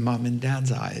in mom and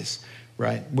dad's eyes,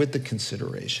 right? With the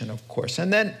consideration, of course.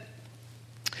 And then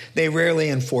they rarely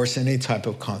enforce any type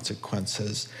of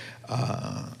consequences.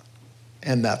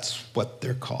 And that's what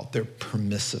they're called. They're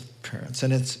permissive parents.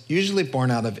 And it's usually born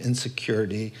out of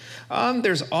insecurity.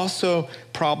 There's also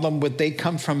problem with they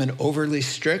come from an overly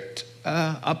strict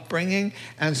upbringing,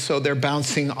 and so they're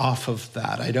bouncing off of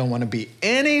that. I don't want to be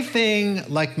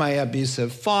anything like my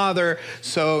abusive father,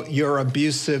 so you're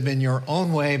abusive in your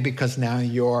own way because now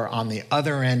you're on the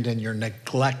other end and you're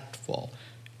neglectful.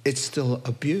 It's still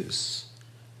abuse.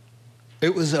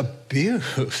 It was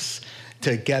abuse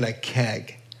to get a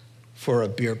keg for a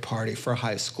beer party for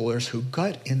high schoolers who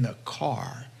got in the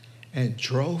car and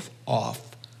drove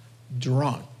off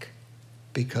drunk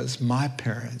because my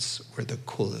parents were the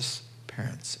coolest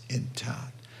parents in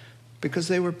town, because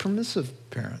they were permissive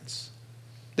parents.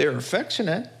 They were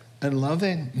affectionate and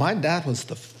loving. My dad was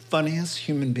the funniest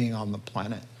human being on the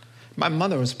planet. My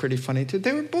mother was pretty funny too.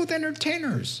 They were both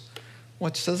entertainers,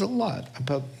 which says a lot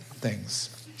about things.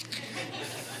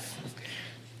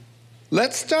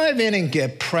 Let's dive in and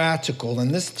get practical,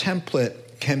 and this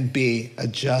template can be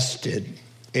adjusted,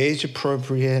 age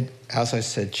appropriate. As I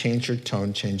said, change your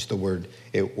tone, change the word,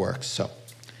 it works. So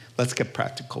let's get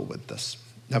practical with this.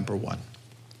 Number one,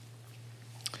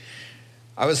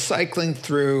 I was cycling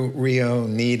through Rio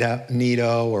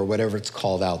Neato, or whatever it's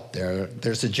called out there.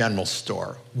 There's a general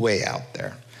store way out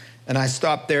there. And I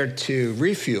stopped there to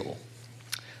refuel.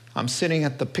 I'm sitting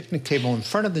at the picnic table in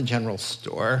front of the general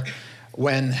store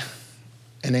when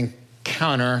an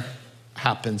encounter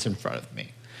happens in front of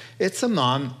me. It's a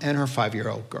mom and her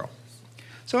 5-year-old girl.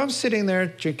 So I'm sitting there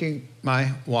drinking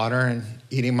my water and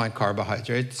eating my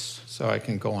carbohydrates so I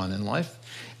can go on in life.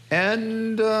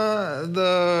 And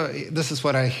this is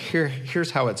what I hear.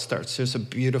 Here's how it starts. There's a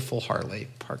beautiful Harley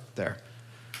parked there.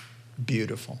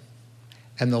 Beautiful.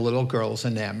 And the little girl's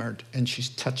enamored, and she's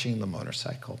touching the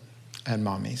motorcycle. And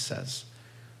mommy says,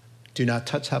 do not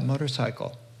touch that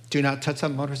motorcycle. Do not touch that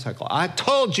motorcycle. I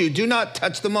told you, do not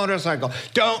touch the motorcycle.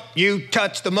 Don't you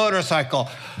touch the motorcycle.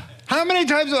 How many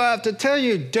times do I have to tell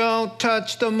you, don't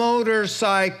touch the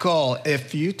motorcycle?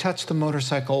 If you touch the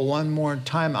motorcycle one more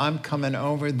time, I'm coming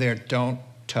over there. Don't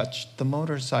touch the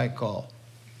motorcycle.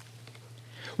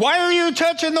 Why are you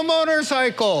touching the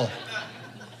motorcycle?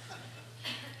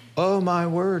 Oh, my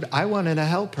word, I wanted to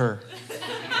help her.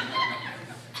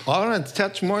 I wanted to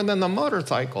touch more than the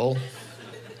motorcycle.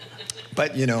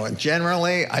 But,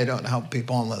 generally, I don't help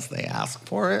people unless they ask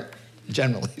for it,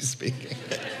 generally speaking.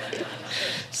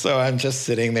 So I'm just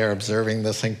sitting there observing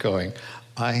this and going,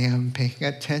 I am paying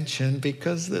attention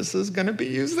because this is going to be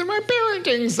used in my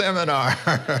parenting seminar.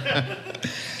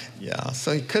 Yeah,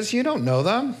 so because you don't know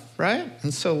them, right?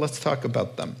 And so let's talk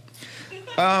about them.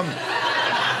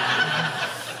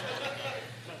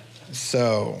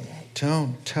 So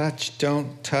don't touch,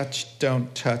 don't touch,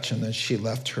 don't touch. And then she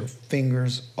left her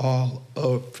fingerprints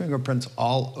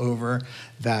all over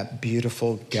that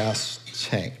beautiful gas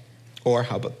tank. Or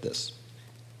how about this?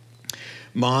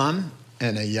 Mom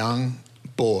and a young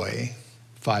boy,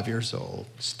 5 years old,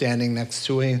 standing next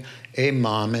to a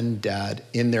mom and dad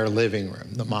in their living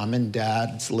room, the mom and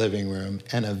dad's living room,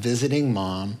 and a visiting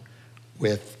mom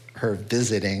with her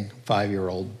visiting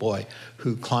 5-year-old boy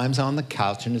who climbs on the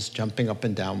couch and is jumping up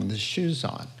and down with his shoes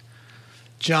on.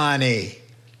 Johnny,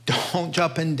 don't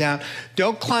jump and down.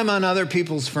 Don't climb on other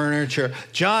people's furniture.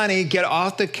 Johnny, get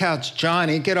off the couch.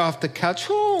 Johnny, get off the couch.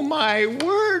 Oh, my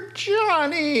word,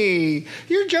 Johnny.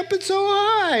 You're jumping so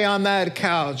high on that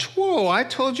couch. Whoa, I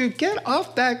told you, get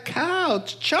off that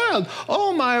couch. Child,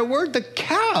 oh, my word, the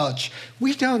couch.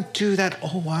 We don't do that.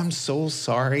 Oh, I'm so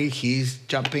sorry. He's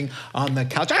jumping on the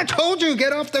couch. I told you,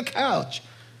 get off the couch.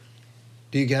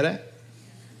 Do you get it?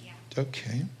 Yeah.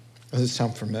 Okay. Does it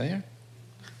sound familiar?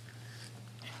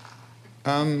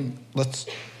 Let's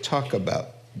talk about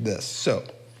this. So,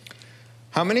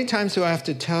 how many times do I have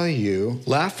to tell you,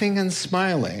 laughing and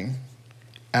smiling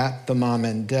at the mom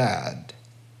and dad,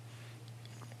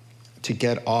 to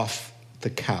get off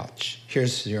the couch?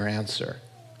 Here's your answer.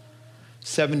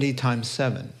 70 times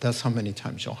 7. That's how many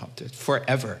times you'll have to.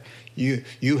 Forever.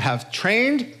 You have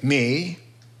trained me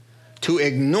to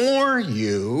ignore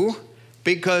you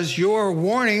because your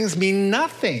warnings mean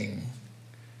nothing.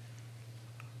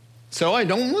 So I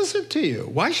don't listen to you.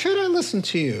 Why should I listen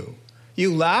to you?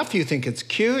 You laugh, you think it's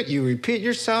cute, you repeat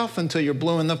yourself until you're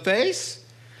blue in the face.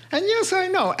 And yes, I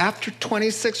know, after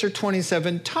 26 or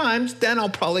 27 times, then I'll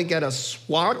probably get a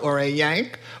swat or a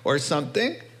yank or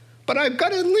something. But I've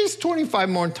got at least 25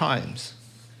 more times.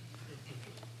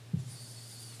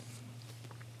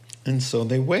 And so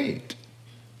they wait,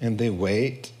 and they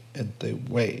wait, and they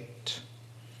wait.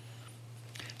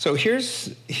 So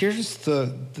here's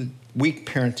the weak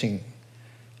parenting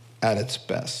at its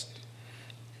best.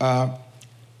 And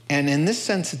in this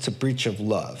sense, it's a breach of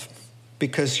love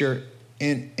because you're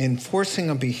enforcing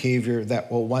a behavior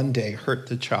that will one day hurt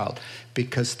the child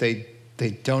because they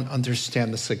don't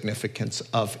understand the significance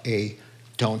of a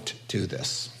don't do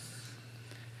this.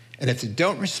 And if they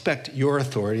don't respect your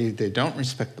authority, they don't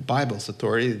respect the Bible's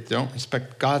authority, they don't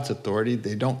respect God's authority,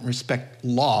 they don't respect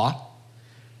law.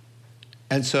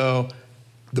 And so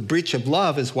the breach of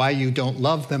love is why you don't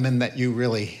love them and that you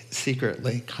really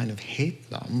secretly kind of hate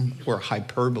them, or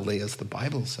hyperbole, as the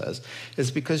Bible says,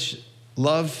 is because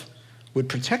love would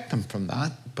protect them from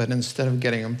that. But instead of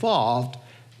getting involved,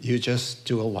 you just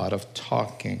do a lot of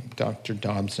talking. Dr.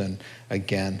 Dobson,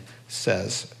 again,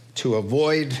 says to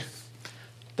avoid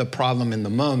the problem in the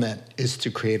moment is to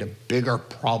create a bigger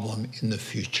problem in the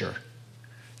future.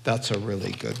 That's a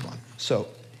really good one. So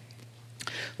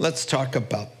let's talk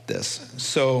about this.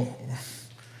 So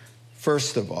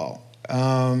first of all,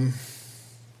 how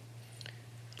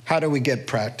do we get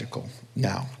practical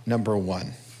now? Number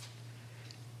one,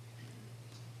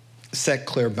 set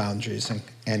clear boundaries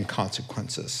and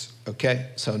consequences, okay?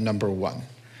 So number one,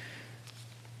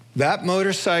 that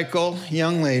motorcycle,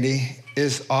 young lady,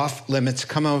 is off limits.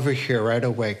 Come over here right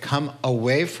away. Come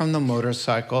away from the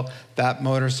motorcycle. That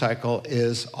motorcycle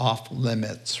is off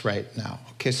limits right now.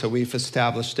 Okay, so we've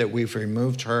established it. We've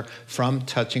removed her from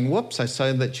touching. Whoops, I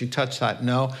saw that you touched that.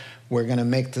 No, we're going to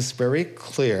make this very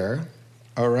clear,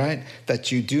 all right,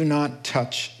 that you do not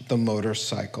touch the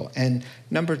motorcycle. And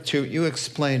number two, you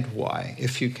explained why.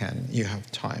 If you can, you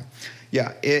have time.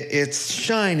 Yeah, it's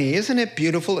shiny. Isn't it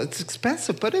beautiful? It's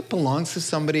expensive, but it belongs to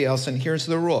somebody else. And here's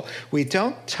the rule. We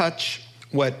don't touch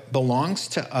what belongs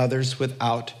to others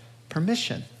without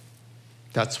permission.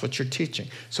 That's what you're teaching.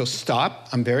 So stop.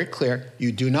 I'm very clear.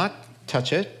 You do not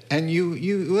touch it, and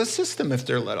you assist them if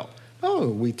they're little. Oh,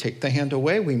 we take the hand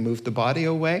away. We move the body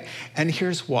away. And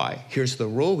here's why. Here's the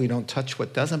rule. We don't touch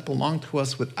what doesn't belong to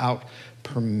us without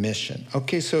permission.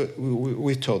 Okay, so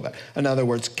we've told that. In other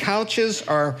words, couches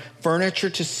are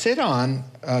furniture to sit on,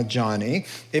 Johnny.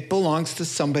 It belongs to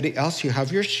somebody else. You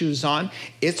have your shoes on.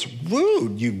 It's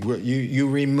rude. You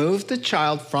remove the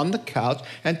child from the couch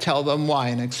and tell them why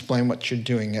and explain what you're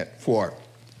doing it for.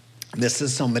 This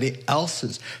is somebody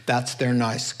else's. That's their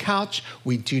nice couch.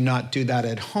 We do not do that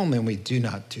at home, and we do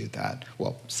not do that,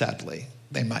 well, sadly,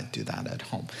 They might do that at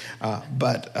home.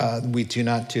 But we do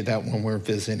not do that when we're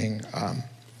visiting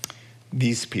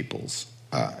these people's,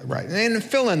 right? And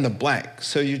fill in the blank.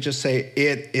 So you just say,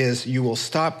 you will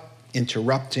stop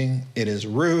interrupting, it is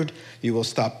rude, you will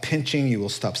stop pinching, you will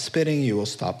stop spitting, you will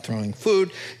stop throwing food,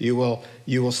 you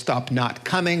will stop not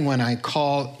coming when I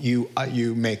call, you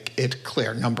make it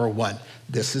clear. Number one,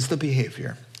 this is the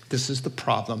behavior, this is the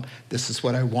problem, this is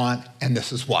what I want, and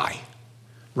this is why,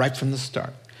 right from the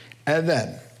start. And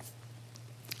then,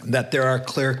 that there are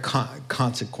clear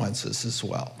consequences as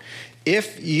well.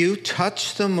 If you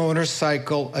touch the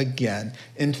motorcycle again,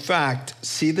 in fact,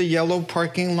 see the yellow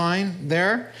parking line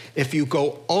there? If you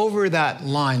go over that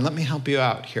line, let me help you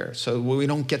out here so we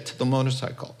don't get to the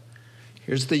motorcycle.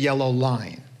 Here's the yellow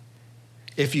line.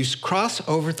 If you cross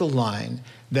over the line,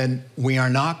 then we are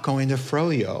not going to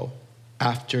froyo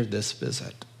after this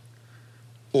visit.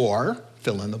 Or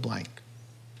fill in the blank.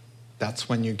 That's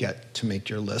when you get to make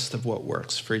your list of what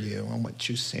works for you and what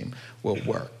you seem will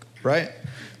work, right?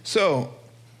 So,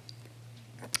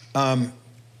 and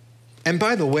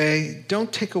by the way,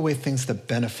 don't take away things that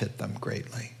benefit them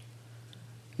greatly.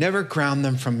 Never ground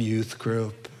them from youth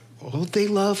group. Oh, they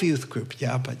love youth group.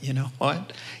 Yeah, but you know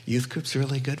what? Youth group's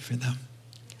really good for them.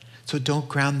 So don't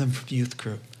ground them from youth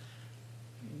group.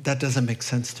 That doesn't make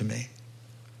sense to me.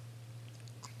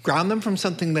 Ground them from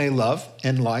something they love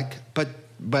and like,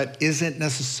 but isn't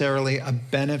necessarily a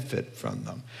benefit from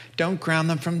them. Don't ground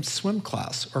them from swim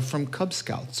class or from Cub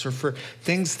Scouts or for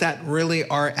things that really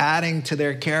are adding to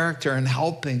their character and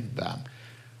helping them.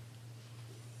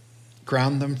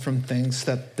 Ground them from things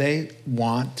that they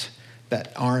want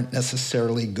that aren't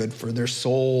necessarily good for their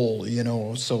soul,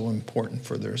 so important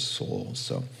for their soul.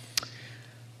 So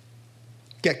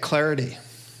get clarity.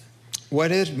 What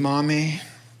did mommy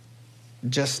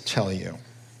just tell you?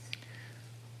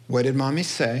 What did mommy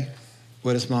say?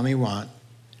 What does mommy want?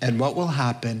 And what will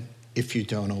happen if you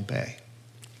don't obey?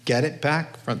 Get it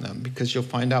back from them because you'll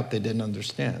find out they didn't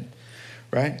understand,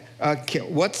 right?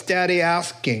 What's daddy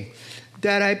asking?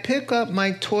 Dad, I pick up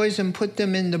my toys and put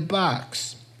them in the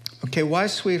box. Okay, why,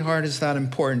 sweetheart, is that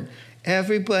important?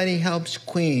 Everybody helps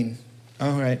Queen.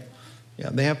 All right. Yeah,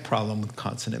 they have a problem with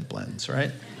consonant blends,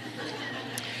 right?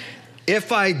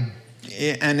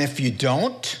 If you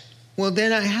don't, well,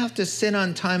 then I have to sit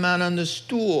on timeout on the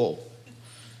stool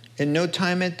and no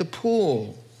time at the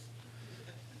pool.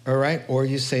 All right? Or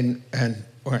you say,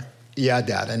 yeah,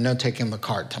 Dad, and no taking the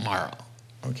car tomorrow.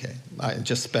 Okay, I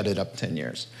just sped it up 10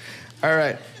 years. All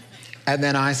right. And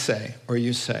then I say, or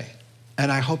you say,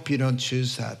 and I hope you don't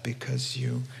choose that because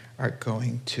you are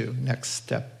going to, next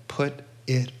step, put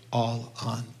it all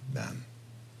on them.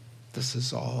 This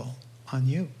is all on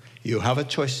you. You have a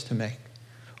choice to make.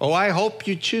 Oh, I hope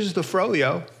you choose the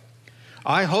froyo.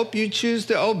 I hope you choose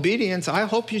the obedience. I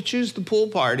hope you choose the pool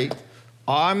party.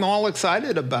 I'm all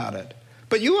excited about it.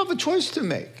 But you have a choice to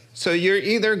make. So you're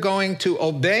either going to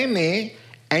obey me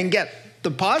and get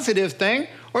the positive thing,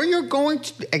 or you're going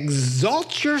to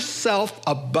exalt yourself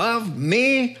above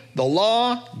me, the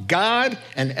law, God,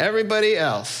 and everybody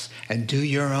else, and do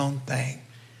your own thing.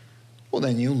 Well,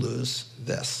 then you lose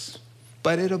this.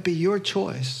 But it'll be your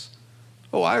choice.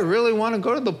 Oh, I really want to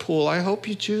go to the pool. I hope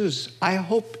you choose. I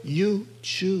hope you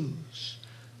choose.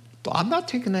 I'm not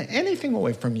taking anything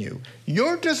away from you.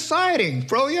 You're deciding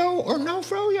froyo or no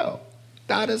froyo.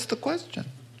 That is the question.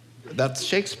 That's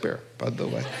Shakespeare, by the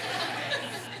way.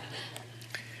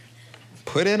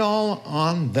 Put it all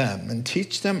on them and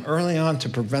teach them early on to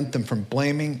prevent them from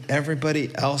blaming everybody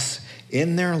else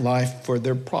in their life for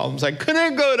their problems. I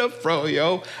couldn't go to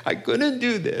froyo. I couldn't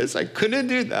do this. I couldn't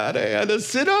do that. I had to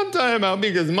sit on timeout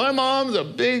because my mom's a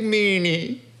big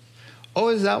meanie. Oh,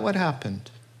 is that what happened?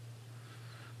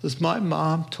 Because my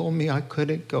mom told me I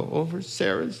couldn't go over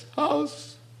Sarah's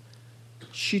house.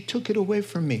 She took it away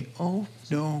from me. Oh,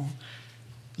 no.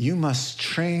 You must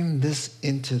train this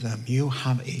into them. You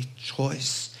have a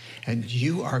choice, and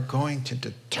you are going to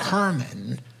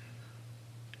determine,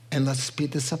 and let's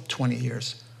speed this up 20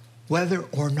 years, whether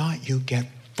or not you get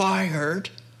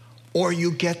fired or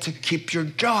you get to keep your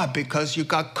job because you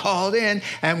got called in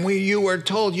and you were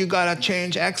told you got to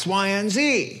change X, Y, and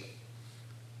Z.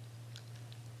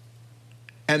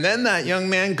 And then that young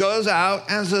man goes out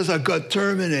and says, I got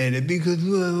terminated because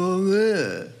blah, blah,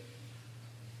 blah.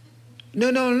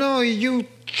 No, you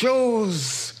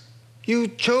chose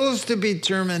to be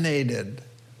terminated.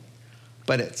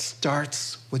 But it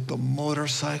starts with the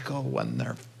motorcycle when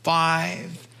they're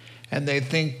 5, and they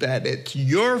think that it's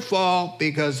your fault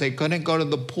because they couldn't go to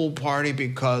the pool party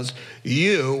because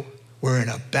you were in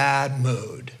a bad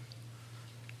mood.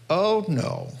 Oh,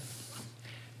 no.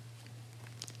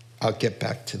 I'll get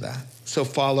back to that. So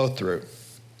follow through.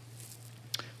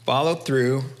 Follow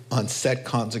through on set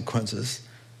consequences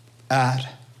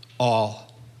at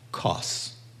all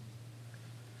costs.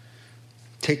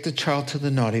 Take the child to the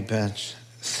naughty bench.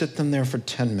 Sit them there for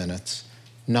 10 minutes,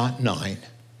 not 9,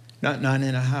 not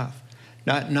 9.5,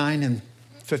 not 9 and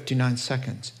 59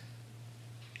 seconds.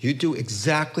 You do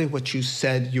exactly what you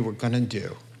said you were going to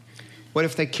do. What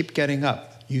if they keep getting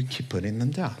up? You keep putting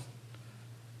them down.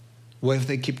 What if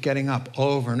they keep getting up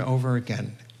over and over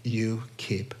again? You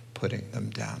keep putting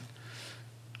them down.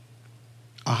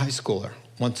 A high schooler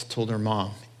once told her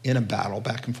mom in a battle,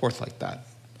 back and forth like that,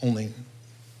 only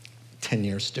 10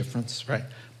 years difference, right?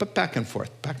 But back and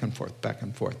forth, back and forth, back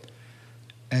and forth.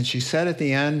 And she said at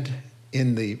the end,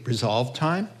 in the resolve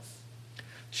time,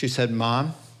 she said,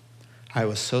 Mom, I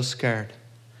was so scared.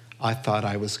 I thought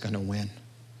I was going to win.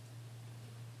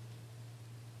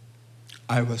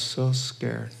 I was so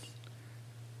scared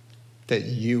that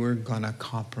you were going to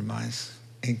compromise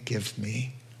and give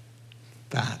me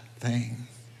that thing.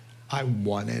 I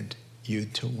wanted you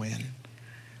to win.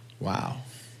 Wow.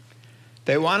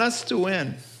 They want us to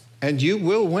win, and you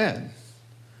will win.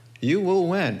 You will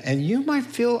win, and you might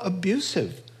feel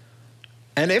abusive.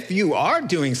 And if you are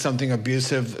doing something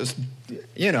abusive,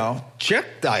 check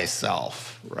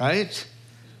thyself, right?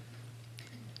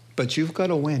 But you've got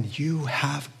to win. You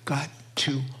have got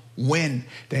to win.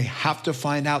 They have to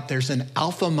find out there's an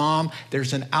alpha mom,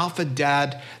 there's an alpha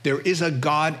dad, there is a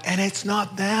God, and it's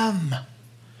not them.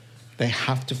 They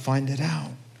have to find it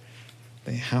out.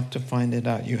 They have to find it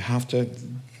out. You have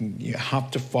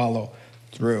to follow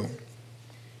through.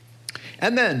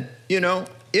 And then,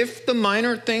 if the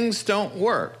minor things don't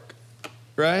work,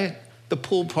 right? The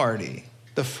pool party,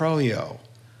 the froyo,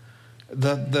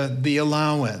 the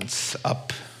allowance,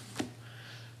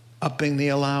 upping the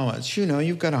allowance.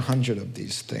 You've got 100 of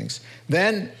these things.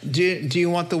 Then, do you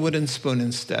want the wooden spoon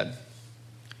instead?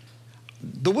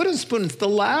 The wooden spoon is the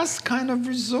last kind of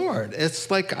resort.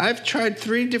 It's like I've tried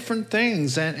 3 different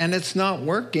things and it's not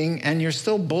working, and you're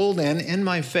still bold and in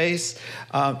my face.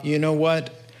 You know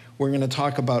what? We're going to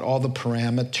talk about all the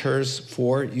parameters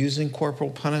for using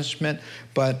corporal punishment,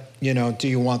 but, do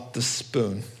you want the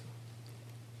spoon?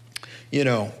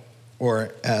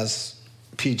 Or as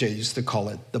PJ used to call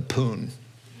it, the poon.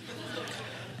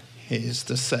 He used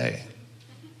to say,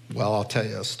 well, I'll tell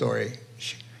you a story.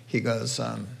 He goes,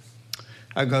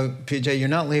 I go, PJ, you're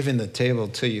not leaving the table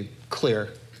till you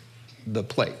clear the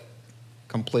plate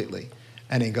completely.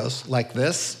 And he goes, like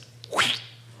this.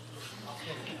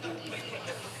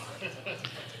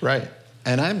 Right.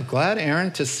 And I'm glad,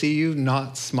 Aaron, to see you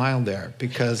not smile there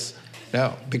because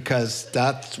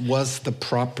that was the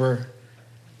proper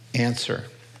answer.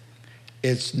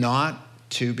 It's not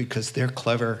because they're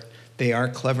clever. They are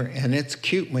clever, and it's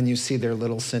cute when you see their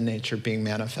little sin nature being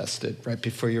manifested right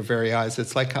before your very eyes.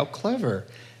 It's like how clever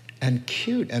and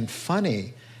cute and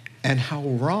funny and how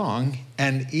wrong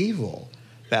and evil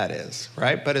that is,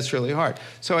 right? But it's really hard.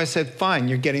 So I said, fine,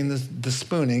 you're getting the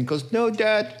spoon. And he goes, no,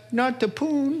 Dad, not the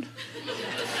poon.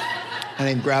 And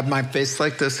he grabbed my face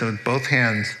like this with both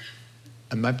hands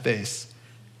and my face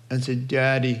and said,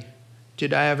 Daddy,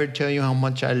 did I ever tell you how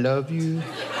much I love you?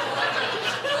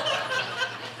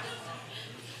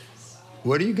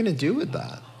 What are you going to do with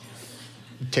that?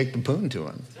 Take the poon to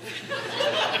him.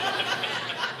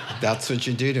 That's what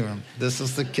you do to him. This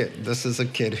is the kid. This is a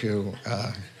kid who,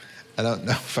 I don't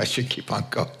know if I should keep on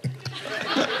going.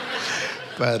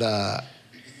 But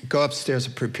go upstairs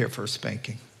and prepare for a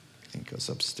spanking. He goes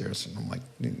upstairs and I'm like,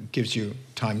 it gives you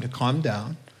time to calm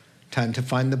down, time to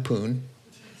find the poon.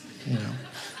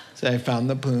 So I found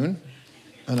the poon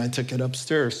and I took it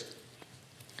upstairs.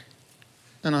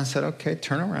 And I said, okay,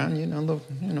 turn around,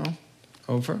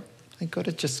 over. I go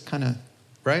to just kind of,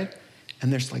 right?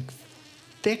 And there's like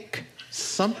thick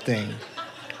something.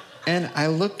 And I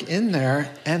look in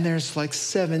there and there's like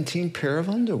 17 pair of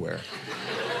underwear.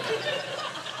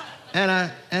 And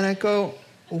I go,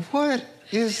 what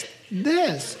is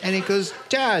this? And he goes,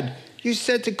 Dad, you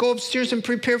said to go upstairs and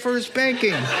prepare for a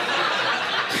spanking.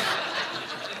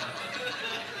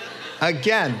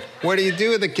 Again, what do you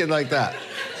do with a kid like that?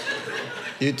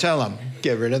 You tell him,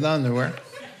 get rid of the underwear.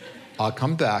 I'll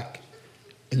come back,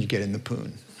 and you get in the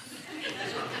poon.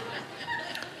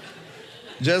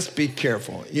 Just be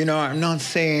careful. I'm not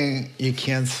saying you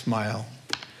can't smile,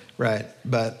 right?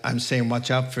 But I'm saying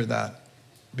watch out for that.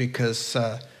 Because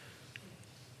to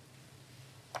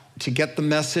get the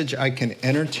message, I can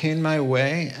entertain my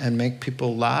way and make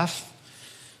people laugh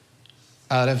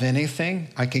out of anything.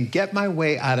 I can get my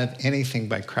way out of anything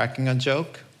by cracking a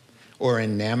joke or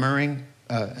enamoring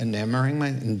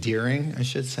endearing, I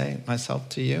should say, myself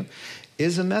to you,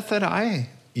 is a method I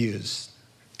use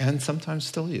and sometimes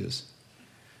still use.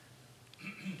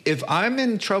 If I'm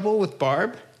in trouble with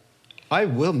Barb, I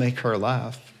will make her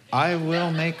laugh. I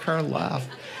will make her laugh.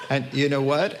 And you know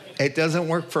what? It doesn't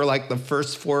work for like the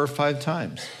first 4 or 5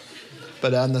 times.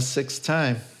 But on the 6th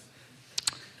time,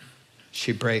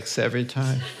 she breaks every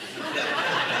time.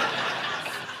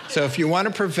 So if you want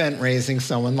to prevent raising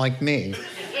someone like me,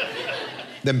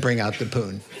 then bring out the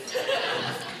poon.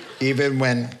 Even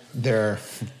when they're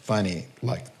funny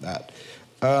like that.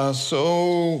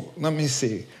 So let me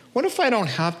see. What if I don't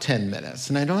have 10 minutes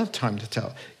and I don't have time to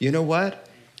tell? You know what?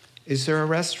 Is there a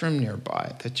restroom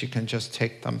nearby that you can just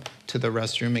take them to the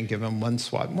restroom and give them one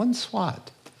swat? One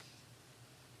swat.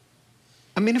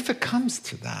 I mean, if it comes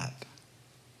to that.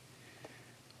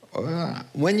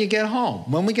 When we get home,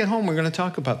 we're going to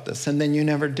talk about this, and then you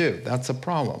never do. That's a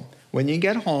problem. When you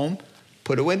get home,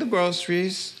 put away the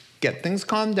groceries, get things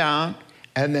calmed down,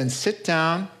 and then sit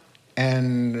down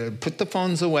and put the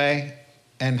phones away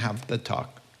and have the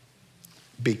talk.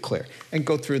 Be clear and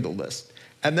go through the list.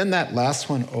 And then that last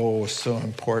one, so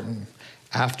important.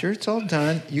 After it's all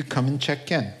done, you come and check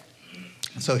in.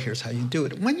 So here's how you do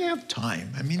it. When you have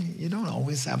time, I mean, you don't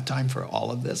always have time for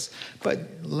all of this, but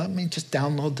let me just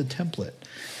download the template.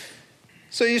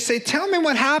 So you say, tell me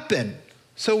what happened.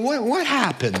 So what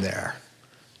happened there?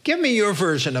 Give me your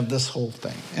version of this whole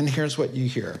thing. And here's what you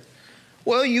hear.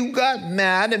 Well, you got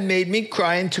mad and made me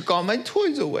cry and took all my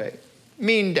toys away.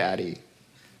 Mean daddy.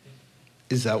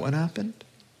 Is that what happened?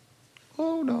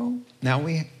 Oh, no. Now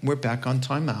we're back on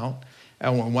timeout.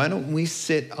 And why don't we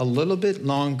sit a little bit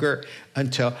longer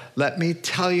until, let me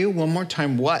tell you one more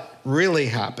time what really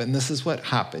happened. This is what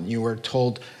happened. You were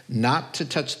told not to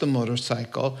touch the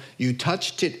motorcycle. You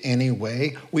touched it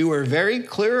anyway. We were very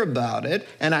clear about it.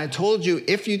 And I told you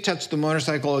if you touched the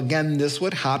motorcycle again, this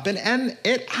would happen. And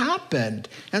it happened.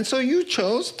 And so you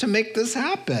chose to make this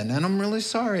happen. And I'm really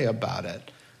sorry about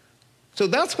it. So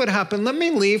that's what happened. Let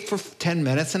me leave for 10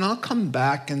 minutes and I'll come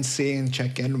back and see and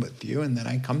check in with you. And then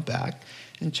I come back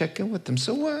and check in with them.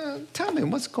 So tell me,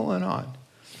 what's going on?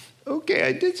 Okay,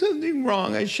 I did something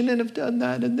wrong. I shouldn't have done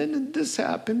that. And then this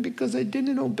happened because I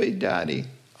didn't obey daddy.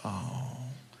 Oh,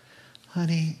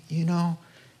 honey,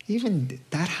 even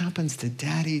that happens to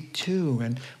daddy too.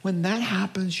 And when that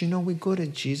happens, we go to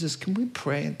Jesus. Can we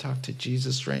pray and talk to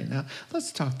Jesus right now?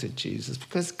 Let's talk to Jesus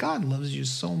because God loves you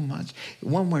so much.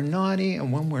 When we're naughty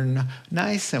and when we're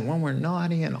nice and when we're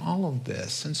naughty and all of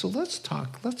this. And so let's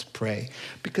talk, let's pray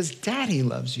because daddy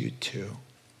loves you too.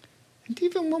 And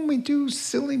even when we do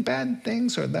silly bad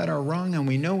things or that are wrong and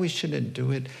we know we shouldn't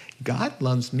do it, God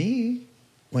loves me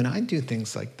when I do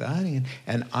things like that.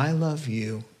 And I love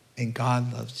you. And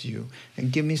God loves you.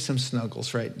 And give me some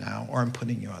snuggles right now, or I'm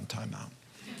putting you on timeout.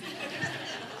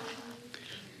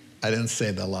 I didn't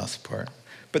say the last part.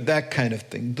 But that kind of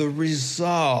thing. The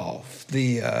resolve,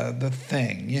 the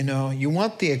thing, you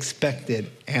want the expected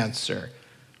answer,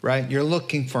 right? You're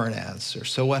looking for an answer.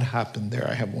 So what happened there?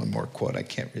 I have one more quote I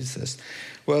can't resist.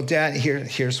 Well, Dad,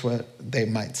 here's what they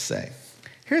might say.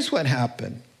 Here's what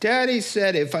happened. Daddy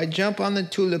said if I jump on the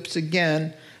tulips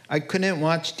again, I couldn't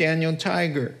watch Daniel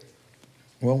Tiger.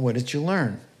 Well, what did you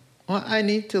learn? Well, I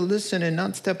need to listen and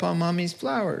not step on mommy's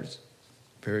flowers.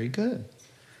 Very good.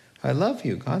 I love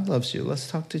you. God loves you. Let's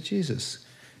talk to Jesus.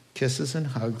 Kisses and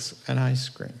hugs and ice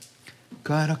cream.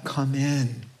 Gotta come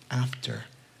in after.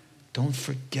 Don't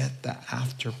forget the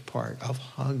after part of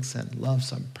hugs and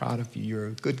loves. I'm proud of you. You're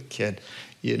a good kid.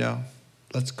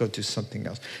 Let's go do something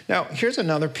else. Now, here's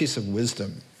another piece of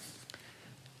wisdom.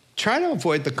 Try to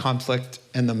avoid the conflict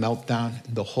and the meltdown,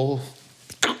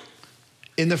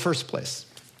 in the first place.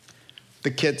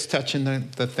 The kid's touching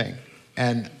the thing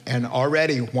and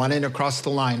already wanting to cross the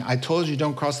line. I told you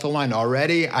don't cross the line.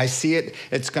 Already, I see it.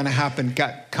 It's going to happen.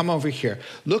 Come over here.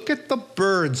 Look at the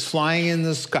birds flying in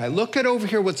the sky. Look at over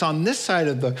here what's on this side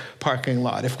of the parking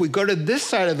lot. If we go to this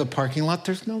side of the parking lot,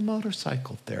 there's no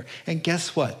motorcycle there. And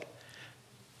guess what?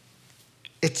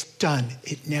 It's done.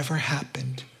 It never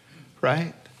happened,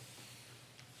 right?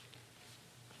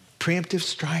 Preemptive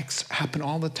strikes happen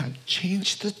all the time.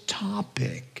 Change the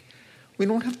topic. We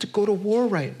don't have to go to war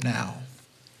right now.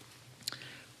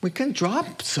 We can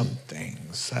drop some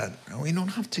things. We don't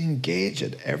have to engage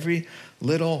at every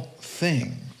little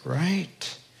thing,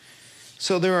 right?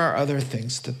 So there are other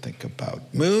things to think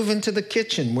about. Move into the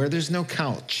kitchen where there's no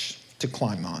couch to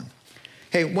climb on.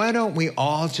 Hey, why don't we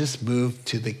all just move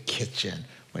to the kitchen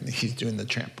when he's doing the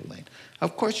trampoline?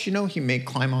 Of course, he may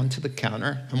climb onto the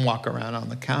counter and walk around on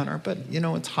the counter, but,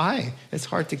 it's high. It's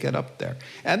hard to get up there.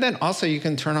 And then also you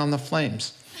can turn on the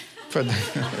flames for the...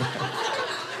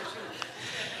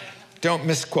 Don't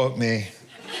misquote me.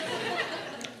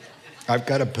 I've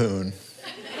got a poon,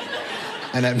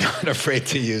 and I'm not afraid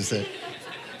to use it.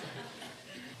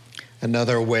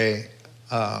 Another way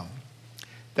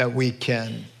that we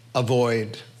can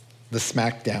avoid the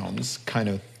smackdowns kind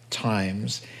of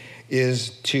times is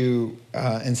to,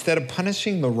 instead of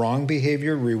punishing the wrong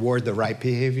behavior, reward the right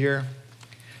behavior.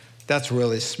 That's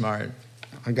really smart.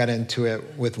 I got into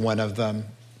it with one of them.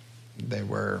 They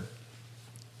were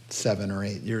 7 or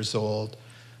 8 years old,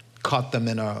 caught them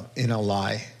in a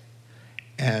lie.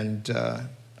 And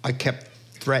I kept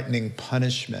threatening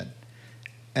punishment.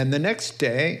 And the next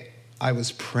day, I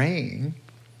was praying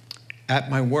at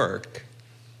my work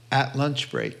at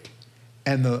lunch break.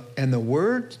 And the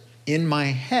word in my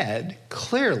head,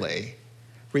 clearly,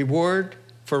 reward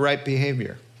for right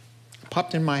behavior,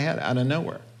 popped in my head out of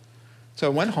nowhere. So I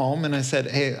went home and I said,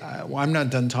 hey, I'm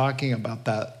not done talking about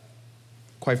that,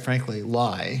 quite frankly,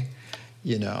 lie.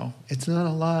 You know, it's not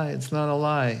a lie, it's not a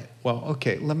lie. Well,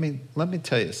 okay, let me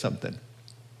tell you something.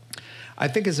 I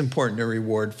think it's important to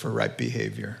reward for right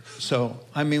behavior. So,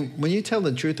 I mean, when you tell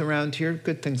the truth around here,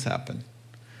 good things happen.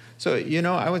 So, you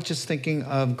know, I was just thinking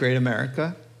of Great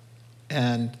America.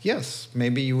 And yes,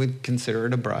 maybe you would consider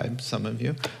it a bribe, some of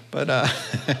you. But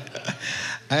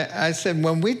I said,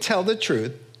 when we tell the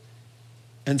truth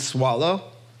and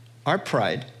swallow our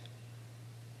pride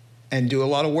and do a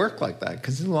lot of work like that,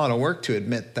 because it's a lot of work to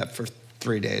admit that for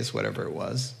 3 days, whatever it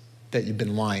was, that you've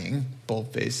been lying,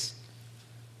 bold-faced,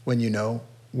 when you know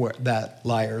that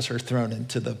liars are thrown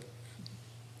into the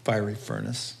fiery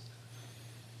furnace.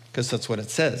 Because that's what it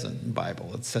says in the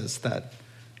Bible. It says that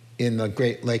in the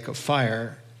great lake of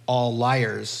fire, all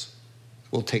liars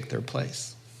will take their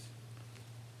place.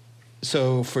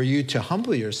 So for you to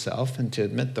humble yourself and to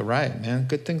admit the right, man,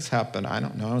 good things happen. I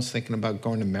don't know. I was thinking about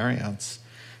going to Marriott's,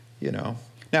 you know.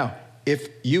 Now, if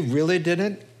you really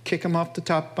didn't kick him off the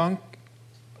top bunk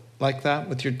like that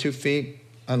with your 2 feet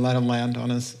and let him land on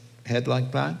his head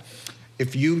like that,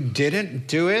 if you didn't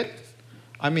do it,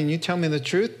 I mean, you tell me the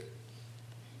truth,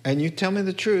 and you tell me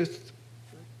the truth,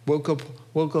 we'll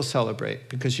go celebrate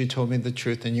because you told me the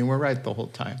truth and you were right the whole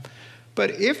time.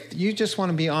 But if you just want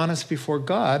to be honest before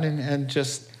God and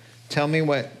just tell me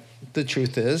what the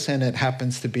truth is, and it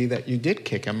happens to be that you did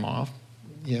kick him off,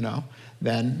 you know,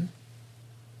 then,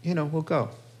 you know, we'll go.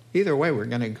 Either way, we're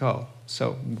going to go.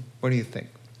 So what do you think?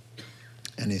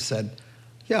 And he said,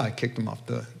 yeah, I kicked him off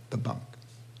the bunk.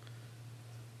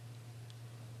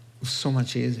 It was so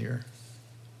much easier.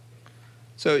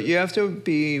 So you have to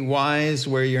be wise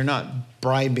where you're not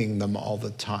bribing them all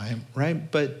the time,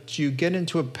 right? But you get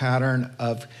into a pattern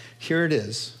of, here it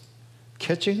is,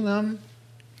 catching them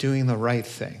doing the right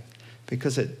thing.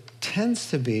 Because it tends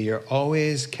to be you're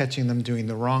always catching them doing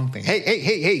the wrong thing.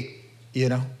 Hey, you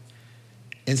know?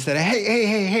 Instead of,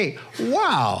 hey,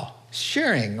 wow,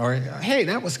 sharing, or hey,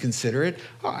 that was considerate.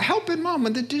 Oh, helping mom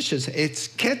with the dishes. It's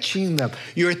catching them.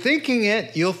 You're thinking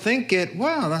it, you'll think it,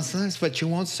 wow, that's nice, but you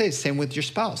won't say it. Same with your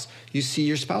spouse. You see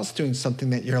your spouse doing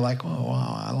something that you're like, oh,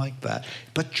 wow, I like that.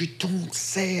 But you don't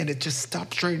say it, it just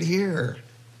stops right here.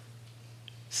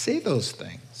 Say those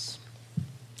things.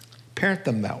 Parent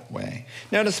them that way.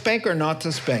 Now, to spank or not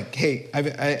to spank, hey,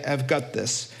 I've got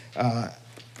this.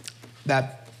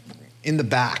 That in the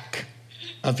back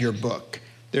of your book,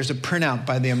 there's a printout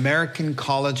by the American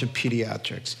College of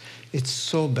Pediatrics. It's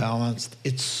so balanced.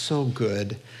 It's so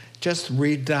good. Just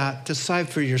read that. Decide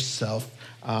for yourself.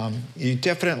 You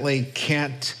definitely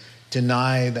can't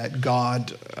deny that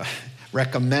God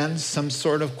recommends some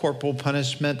sort of corporal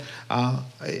punishment, but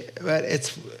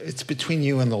it's between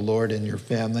you and the Lord and your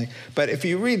family. But if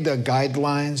you read the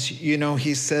guidelines, you know,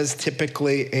 he says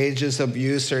typically ages of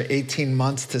use are 18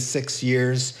 months to 6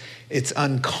 years. It's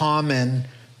uncommon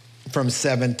from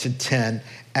 7 to 10.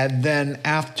 And then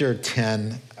after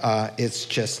 10, it's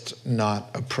just not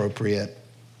appropriate.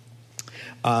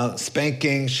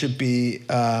 Spanking should be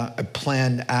a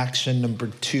planned action. Number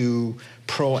 2,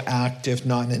 proactive,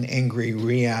 not an angry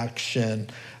reaction.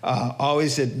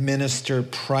 Always administer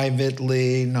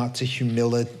privately, not to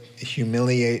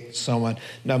humiliate someone.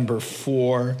 Number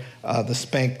 4, the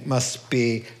spank must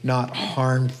be not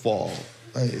harmful.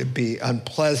 Be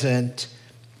unpleasant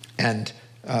and,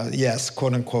 yes,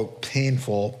 quote unquote,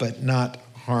 painful, but not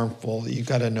harmful. You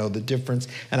got to know the difference.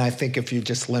 And I think if you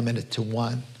just limit it to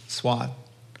one swat,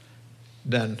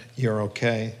 then you're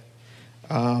okay.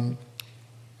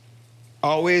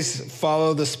 Always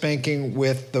follow the spanking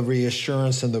with the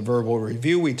reassurance and the verbal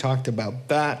review. We talked about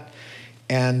that.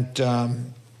 And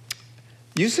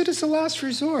Use it as a last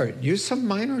resort. Use some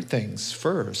minor things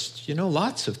first.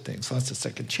 Lots of things, lots of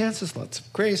second chances, lots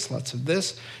of grace, lots of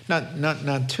this.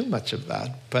 Not too much of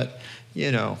that, but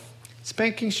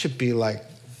spanking should be like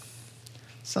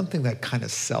something that kind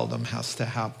of seldom has to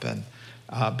happen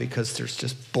because there's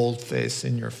just boldface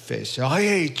in your face. I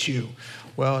hate you.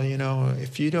 Well,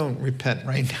 if you don't repent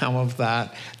right now of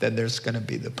that, then there's going to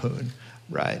be the poon,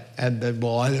 right? And then,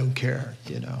 well, I don't care,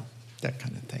 that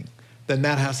kind of thing. Then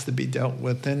that has to be dealt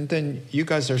with. And then you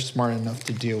guys are smart enough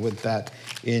to deal with that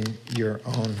in your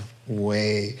own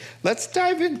way. Let's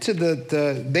dive into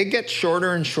they get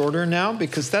shorter and shorter now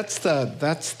because that's the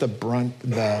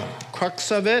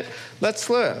crux of it. Let's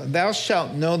look. Thou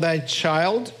shalt know thy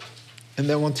child. And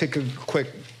then we'll take a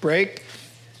quick break.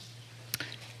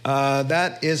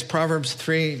 That is Proverbs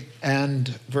 3 and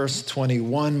verse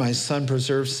 21. My son,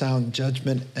 preserve sound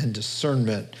judgment and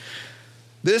discernment.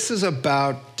 This is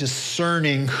about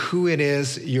discerning who it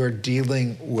is you're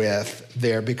dealing with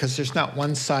there because there's not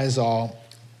one size all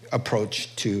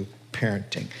approach to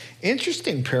parenting.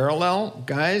 Interesting parallel,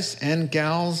 guys and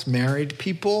gals, married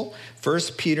people. 1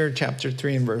 Peter chapter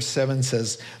 3 and verse 7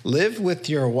 says, live with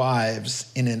your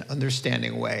wives in an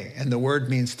understanding way. And the word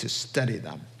means to study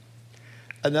them.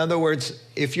 In other words,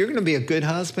 if you're going to be a good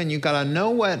husband, you got to know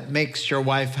what makes your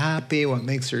wife happy, what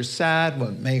makes her sad,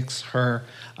 what makes her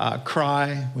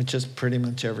cry, which is pretty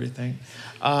much everything.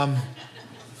 Are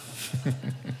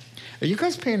you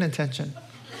guys paying attention?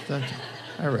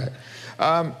 All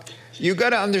right. You got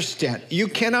to understand, you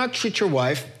cannot treat your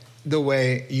wife the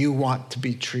way you want to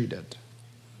be treated.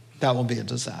 That will be a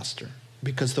disaster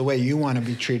because the way you want to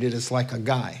be treated is like a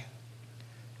guy.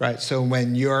 Right? So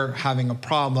when you're having a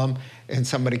problem and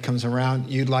somebody comes around,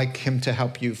 you'd like him to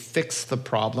help you fix the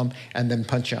problem and then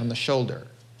punch you on the shoulder.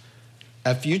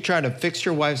 If you try to fix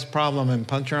your wife's problem and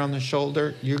punch her on the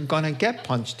shoulder, you're going to get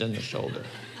punched in the shoulder.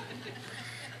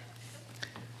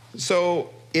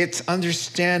 So it's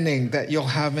understanding that you'll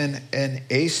have an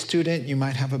A student, you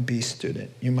might have a B student,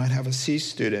 you might have a C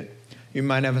student, you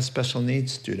might have a special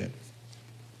needs student.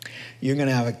 You're going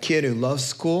to have a kid who loves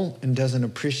school and doesn't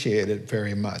appreciate it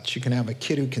very much. You can have a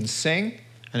kid who can sing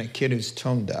and a kid who's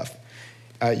tone deaf.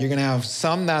 You're going to have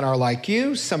some that are like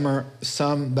you, some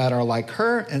that are like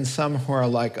her, and some who are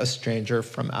like a stranger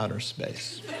from outer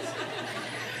space.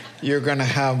 You're going to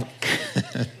have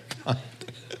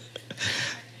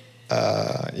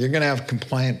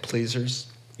compliant pleasers.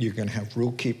 You're going to have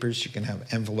rule keepers. You're going to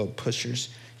have envelope pushers.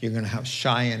 You're going to have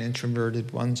shy and introverted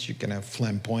ones. You're going to have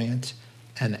flamboyant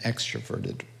and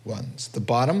extroverted ones. The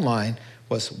bottom line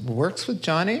was works with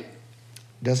Johnny,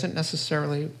 doesn't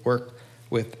necessarily work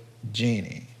with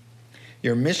Jeannie.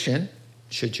 Your mission,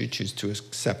 should you choose to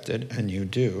accept it, and you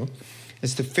do,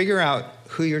 is to figure out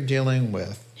who you're dealing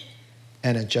with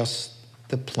and adjust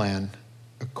the plan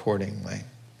accordingly.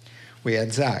 We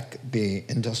had Zach, the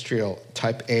industrial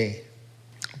type A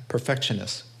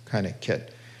perfectionist kind of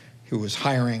kid, who was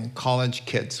hiring college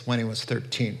kids when he was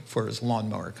 13 for his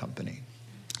lawnmower company.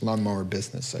 Lawnmower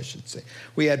business, I should say.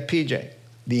 We had PJ,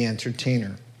 the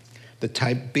entertainer, the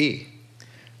type B,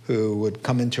 who would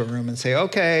come into a room and say,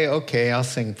 okay, I'll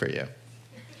sing for you.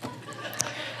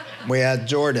 We had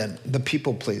Jordan, the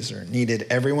people pleaser, needed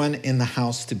everyone in the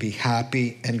house to be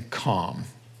happy and calm.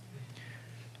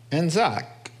 And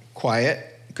Zach,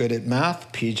 quiet, good at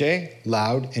math. PJ,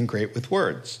 loud and great with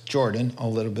words. Jordan, a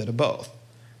little bit of both,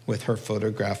 with her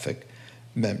photographic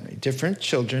memory. Different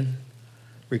children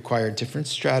require different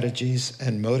strategies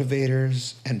and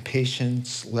motivators and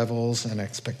patience levels and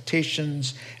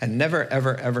expectations, and never,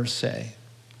 ever, ever say,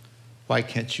 why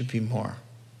can't you be more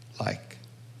like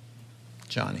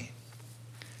Johnny?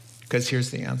 Because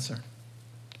here's the answer.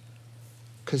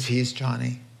 Because he's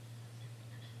Johnny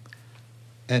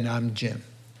and I'm Jim.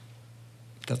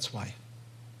 That's why.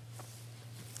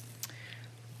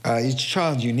 Each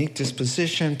child, unique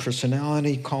disposition,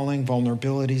 personality, calling,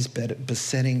 vulnerabilities,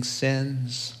 besetting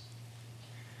sins.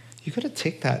 You got to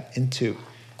take that into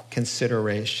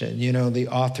consideration. You know, the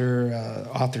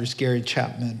authors Gary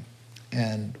Chapman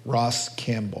and Ross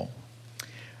Campbell.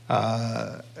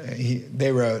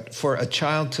 They wrote, for a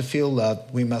child to feel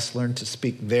loved, we must learn to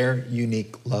speak their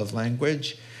unique love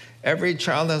language. Every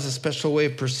child has a special way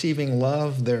of perceiving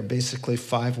love. There are basically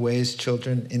 5 ways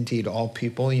children, indeed all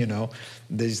people, you know,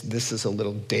 this is a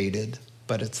little dated,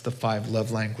 but it's the 5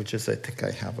 love languages. I think I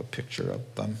have a picture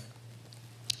of them.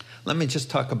 Let me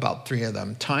just talk about 3 of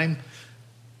them. Time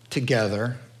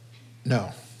together.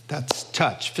 No, that's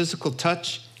touch. Physical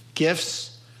touch,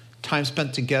 gifts, time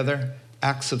spent together,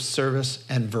 acts of service,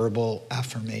 and verbal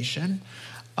affirmation.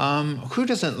 Who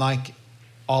doesn't like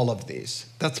all of these?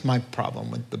 That's my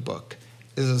problem with the book.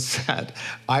 is said,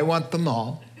 I want them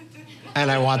all, and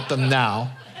I want them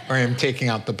now, or I'm taking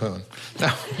out the poon.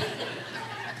 No.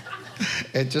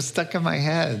 It just stuck in my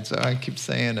head, so I keep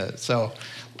saying it. So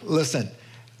listen,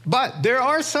 but there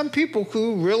are some people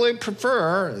who really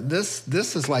prefer this.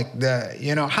 This is like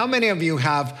how many of you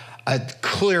have a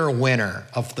clear winner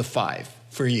of the 5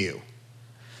 for you?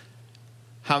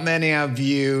 How many of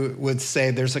you would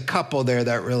say there's a couple there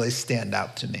that really stand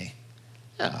out to me?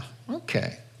 Yeah,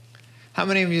 okay. How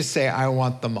many of you say, I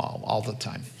want them all the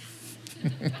time?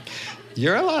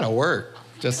 You're a lot of work,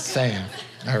 just saying.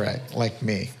 All right, like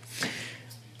me.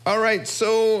 All right,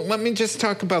 so let me just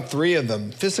talk about 3 of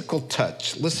them. Physical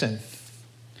touch. Listen,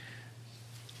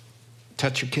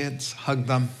 touch your kids, hug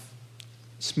them,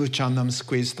 smooch on them,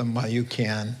 squeeze them while you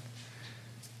can.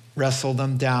 Wrestle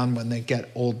them down when they get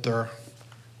older.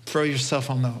 Throw yourself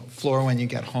on the floor when you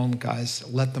get home, guys.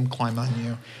 Let them climb on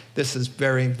you. This is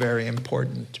very, very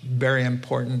important. Very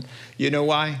important. You know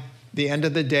why? The end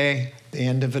of the day, the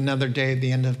end of another day,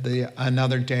 the end of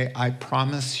another day, I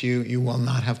promise you, you will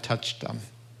not have touched them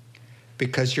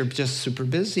because you're just super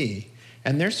busy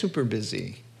and they're super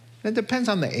busy. It depends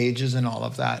on the ages and all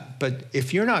of that. But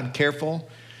if you're not careful,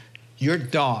 your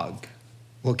dog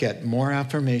will get more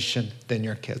affirmation than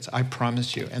your kids. I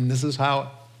promise you. And this is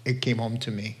how it came home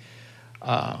to me.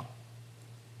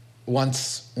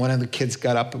 Once one of the kids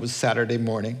got up, it was Saturday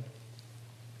morning.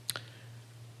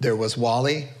 There was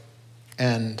Wally,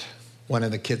 and one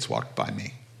of the kids walked by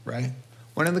me, right?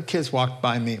 One of the kids walked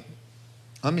by me.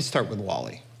 Let me start with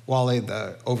Wally. Wally,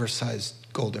 the oversized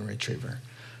golden retriever,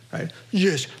 right?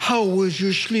 Yes, how was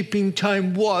your sleeping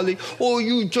time, Wally? Oh,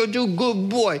 you're such a good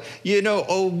boy.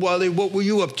 Oh, Wally, what were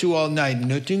you up to all night?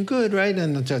 Nothing good, right?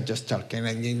 And just talking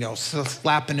and,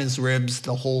 slapping his ribs,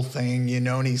 the whole thing,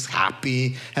 and he's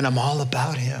happy, and I'm all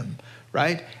about him,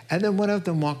 right? And then one of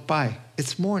them walked by.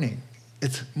 It's morning.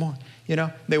 It's morning.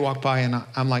 They walk by, and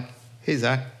I'm like, hey,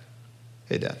 Zach.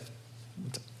 Hey, Dad.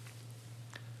 What's up?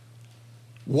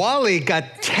 Wally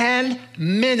got 10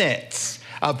 minutes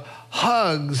of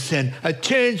hugs and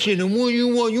attention, and what do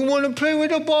you want? You want to play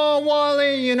with the ball,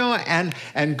 Wally?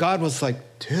 And God was like,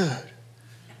 dude,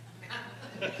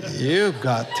 you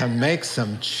got to make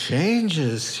some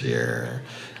changes here.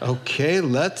 Okay,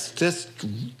 let's just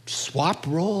swap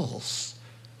roles.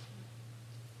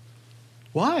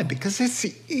 Why? Because it's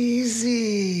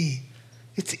easy.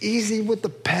 It's easy with the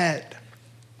pet.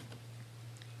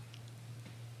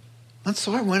 And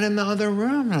so I went in the other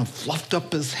room and I fluffed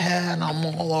up his head and I'm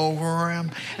all over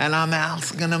him and I'm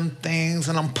asking him things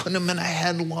and I'm putting him in a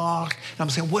headlock. And I'm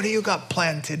saying, what do you got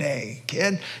planned today,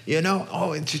 kid?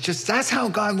 It's just, that's how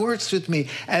God works with me.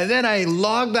 And then I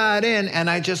log that in and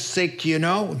I just say,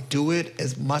 do it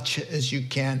as much as you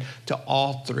can to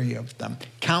all 3 of them.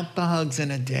 Count the hugs in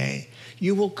a day.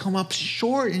 You will come up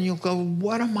short and you'll go,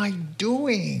 what am I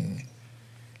doing?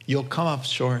 You'll come up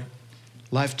short.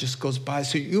 Life just goes by.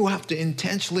 So you have to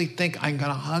intentionally think, I'm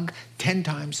going to hug 10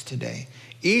 times today.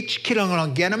 Each kid, I'm going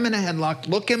to get them in a headlock,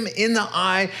 look them in the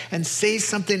eye, and say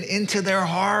something into their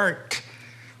heart.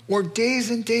 Or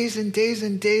days and days and days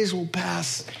and days will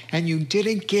pass, and you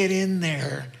didn't get in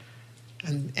there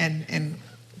and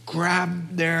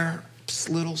grab their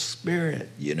little spirit.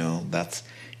 That's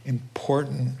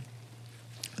important.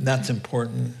 That's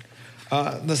important.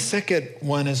 The second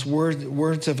one is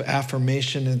words of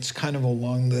affirmation. It's kind of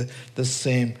along the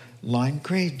same line.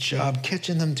 Great job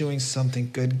catching them doing something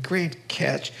good. Great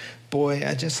catch. Boy,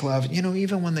 I just love,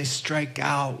 even when they strike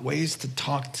out, ways to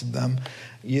talk to them,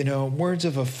 words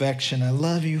of affection. I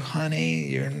love you,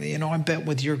 honey. I bet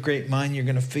with your great mind, you're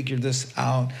going to figure this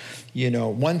out.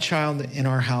 One child in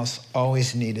our house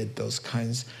always needed those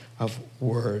kinds of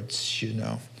words,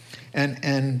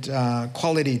 And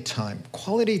quality time.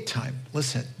 Quality time.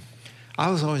 Listen, I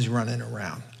was always running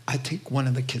around. I take one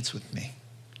of the kids with me.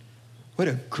 What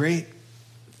a great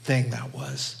thing that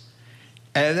was.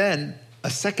 And then a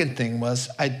second thing was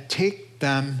I'd take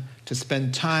them to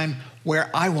spend time where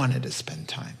I wanted to spend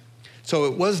time. So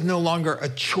it was no longer a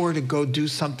chore to go do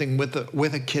something with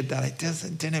a kid that I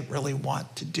didn't really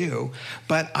want to do,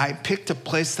 but I picked a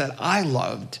place that I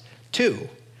loved too.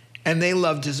 And they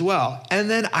loved as well. And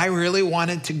then I really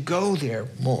wanted to go there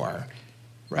more,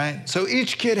 right? So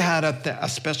each kid had a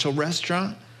special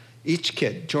restaurant. Each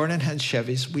kid, Jordan had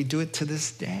Chevy's. We do it to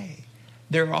this day.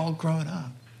 They're all grown up.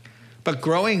 But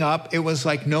growing up, it was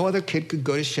like no other kid could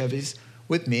go to Chevy's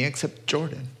with me except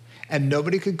Jordan. And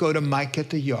nobody could go to Mike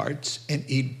at the Yards and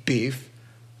eat beef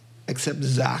except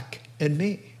Zach and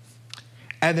me.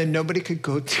 And then nobody could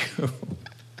go to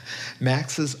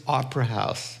Max's Opera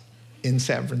House in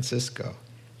San Francisco,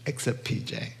 except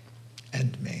PJ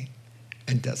and me.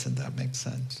 And doesn't that make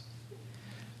sense?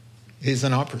 He's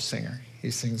an opera singer.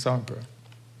 He sings opera.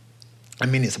 I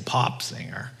mean, he's a pop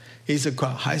singer. He's a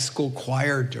high school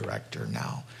choir director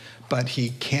now. But he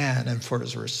can, and for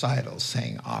his recitals,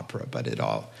 sang opera. But it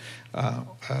all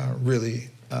really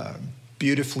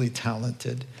beautifully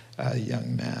talented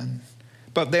young man.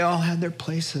 But they all had their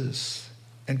places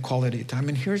in quality time.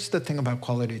 And here's the thing about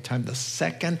quality time. The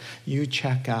second you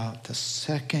check out, the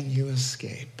second you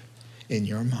escape in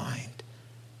your mind,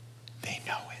 they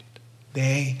know it.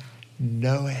 They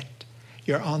know it.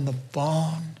 You're on the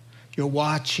phone. You're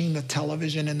watching the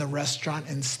television in the restaurant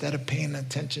instead of paying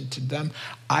attention to them.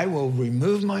 I will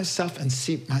remove myself and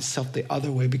seat myself the other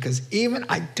way because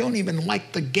I don't even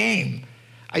like the game.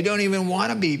 I don't even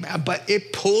want to be, but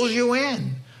it pulls you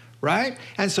in, right?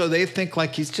 And so they think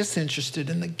like he's just interested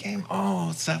in the game.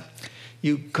 Oh, so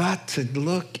you got to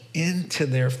look into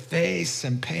their face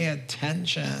and pay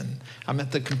attention. I'm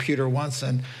at the computer once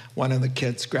and one of the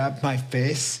kids grabbed my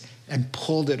face and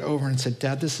pulled it over and said,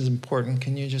 Dad, this is important.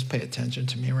 Can you just pay attention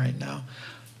to me right now?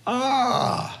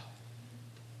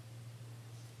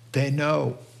 They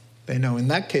know. They know. In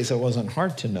that case, it wasn't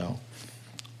hard to know.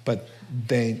 But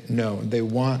they know. They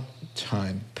want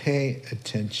time. Pay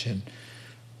attention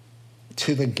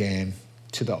to the game,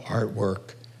 to the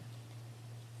artwork,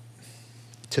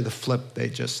 to the flip they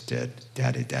just did.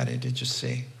 Daddy, did you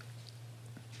see?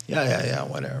 Yeah,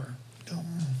 whatever.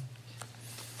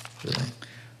 Really.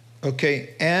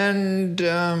 Okay, and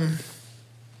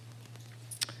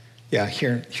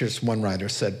here's one writer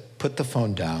said, put the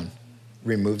phone down,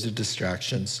 remove the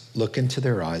distractions, look into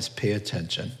their eyes, pay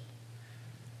attention.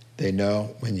 They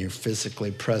know when you're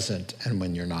physically present and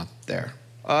when you're not there.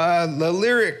 The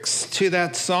lyrics to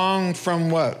that song from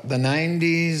what? The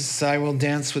 90s, I Will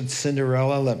Dance with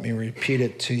Cinderella. Let me repeat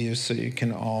it to you so you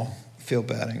can all feel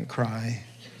bad and cry.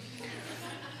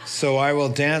 So I will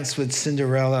dance with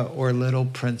Cinderella or Little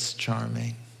Prince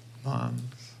Charming. Moms.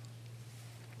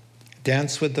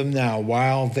 Dance with them now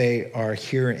while they are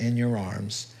here in your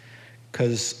arms,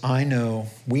 because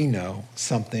we know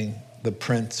something the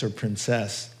prince or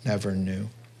princess never knew.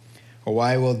 Or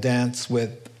I will dance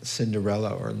with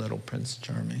Cinderella or Little Prince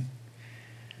Charming.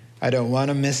 I don't want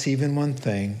to miss even one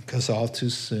thing, because all too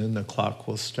soon the clock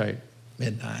will strike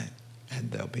midnight and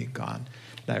they'll be gone.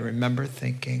 And I remember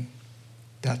thinking,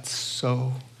 that's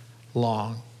so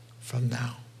long from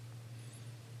now.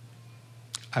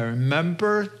 I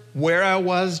remember where I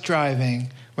was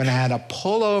driving when I had to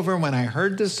pull over when I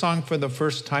heard this song for the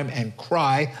first time and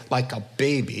cry like a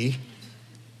baby.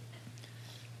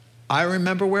 I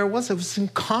remember where it was. It was in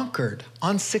Concord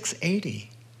on 680.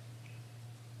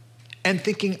 And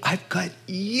thinking, I've got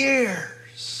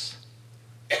years.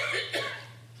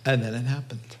 And then it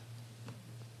happened.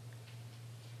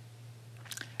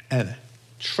 And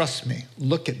trust me,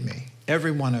 look at me,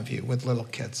 every one of you with little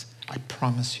kids. I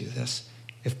promise you this.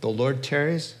 If the Lord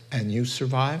tarries and you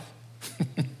survive,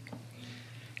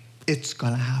 it's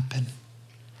going to happen.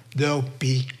 They'll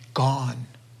be gone.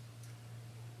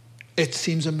 It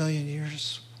seems a million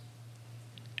years.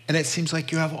 And it seems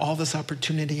like you have all this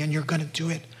opportunity and you're going to do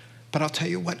it. But I'll tell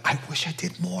you what, I wish I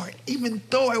did more. Even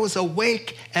though I was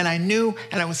awake and I knew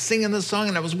and I was singing the song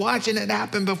and I was watching it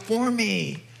happen before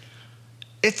me.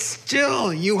 It's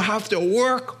still, you have to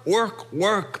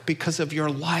work because of your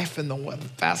life and the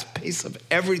fast pace of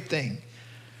everything.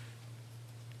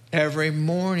 Every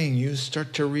morning you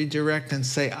start to redirect and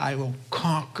say, I will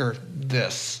conquer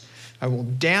this. I will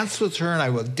dance with her and I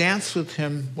will dance with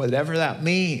him, whatever that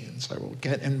means. I will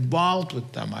get involved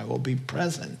with them. I will be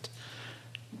present.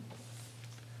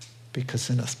 Because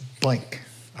in a blink,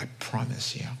 I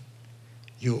promise you,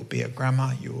 you will be a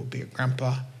grandma, you will be a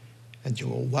grandpa, and you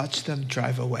will watch them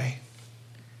drive away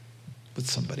with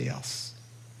somebody else.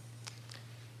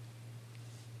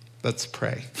 Let's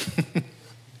pray.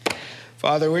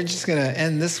 Father, we're just going to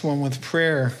end this one with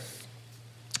prayer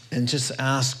and just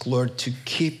ask, Lord, to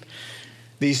keep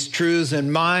these truths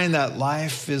in mind, that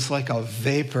life is like a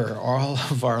vapor. All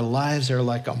of our lives are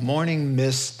like a morning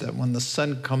mist that when the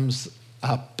sun comes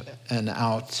up and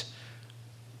out,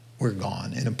 we're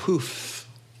gone in a poof,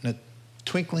 in a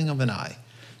twinkling of an eye.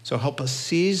 So help us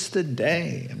seize the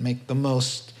day and make the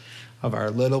most of our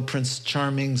little Prince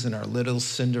Charmings and our little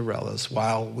Cinderellas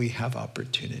while we have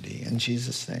opportunity. In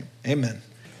Jesus' name, amen.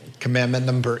 Commandment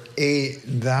number 8,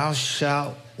 thou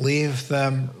shalt leave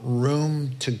them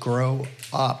room to grow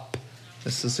up.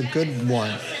 This is a good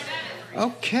one.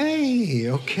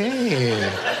 Okay.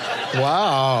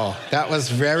 Wow, that was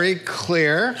very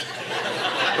clear,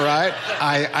 right?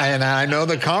 I know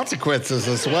the consequences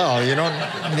as well. You don't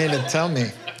need to tell me.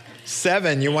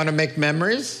 7, you want to make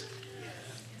memories?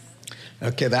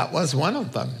 Okay, that was one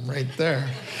of them right there.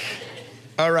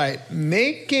 All right,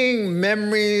 making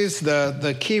memories,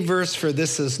 the key verse for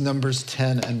this is Numbers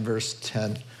 10 and verse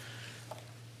 10.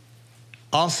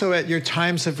 Also at your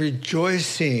times of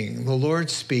rejoicing, the Lord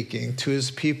speaking to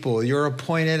his people, your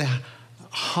appointed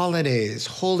holidays,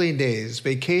 holy days,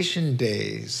 vacation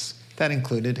days, that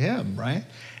included him, right?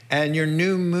 And your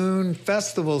new moon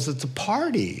festivals, it's a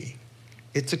party.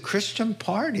 It's a Christian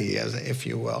party, if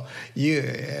you will. You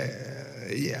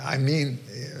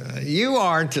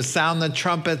are to sound the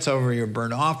trumpets over your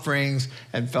burnt offerings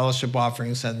and fellowship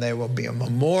offerings, and they will be a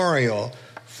memorial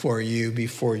for you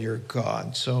before your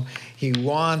God. So he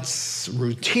wants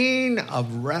routine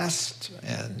of rest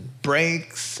and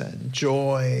breaks and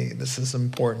joy. This is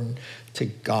important to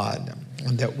God,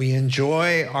 and that we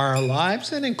enjoy our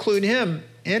lives and include him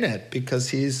in it because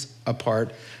he's a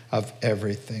part of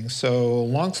everything. So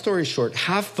long story short,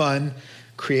 have fun,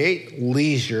 create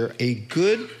leisure. A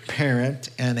good parent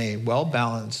and a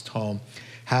well-balanced home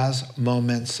has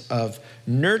moments of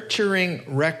nurturing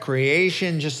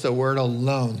recreation. Just the word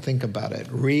alone, think about it,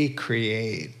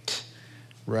 recreate,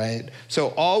 right? So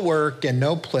all work and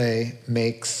no play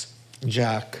makes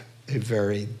Jack a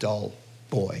very dull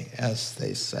boy, as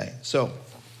they say. So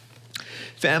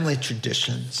family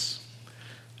traditions.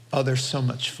 Oh, they're so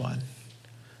much fun.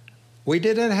 We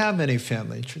didn't have any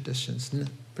family traditions,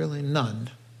 really none.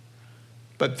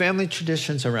 But family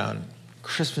traditions around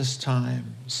Christmas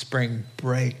time, spring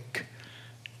break,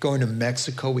 going to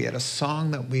Mexico. We had a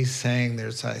song that we sang.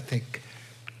 There's, I think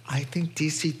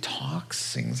DC Talks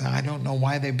sings. I don't know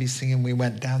why they'd be singing We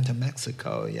Went Down to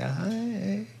Mexico. Yeah,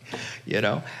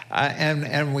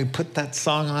 and we put that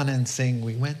song on and sing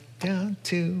We Went Down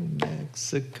to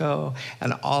Mexico.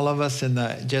 And all of us and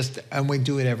we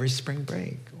do it every spring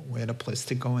break. We had a place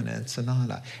to go in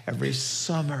Ensenada. Every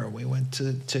summer we went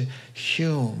to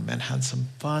Hume and had some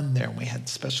fun there. We had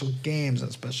special games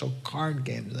and special card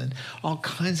games and all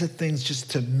kinds of things just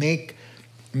to make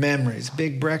memories.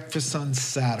 Big breakfast on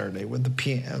Saturday with the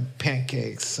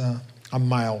pancakes a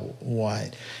mile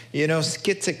wide.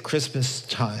 Skits at Christmas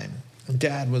time.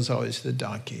 Dad was always the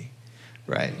donkey,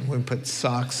 right? We put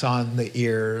socks on the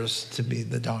ears to be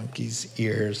the donkey's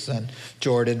ears, and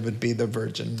Jordan would be the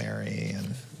Virgin Mary,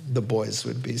 and the boys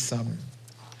would be some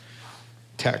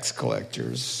tax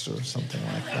collectors or something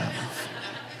like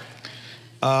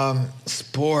that.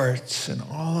 Sports and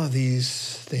all of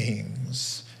these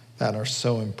things that are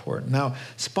so important. Now,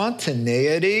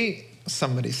 spontaneity,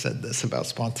 somebody said this about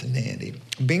spontaneity.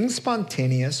 Being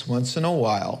spontaneous once in a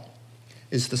while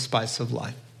is the spice of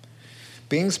life.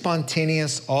 Being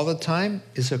spontaneous all the time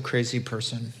is a crazy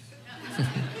person.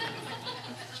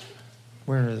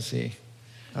 Where is he?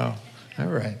 Oh. All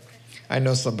right. I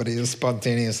know somebody who's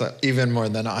spontaneous even more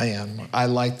than I am. I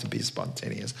like to be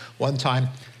spontaneous. One time,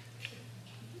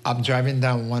 I'm driving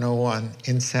down 101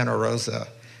 in Santa Rosa,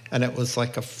 and it was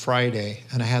like a Friday,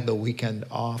 and I had the weekend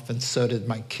off, and so did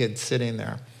my kid sitting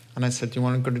there. And I said, do you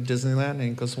want to go to Disneyland? And he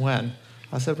goes, when?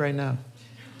 I said, right now.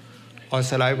 I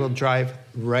said, I will drive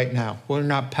right now. We're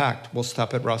not packed. We'll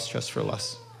stop at Ross Dress for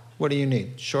Less. What do you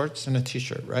need? Shorts and a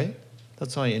T-shirt, right?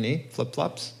 That's all you need.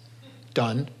 Flip-flops.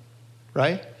 Done.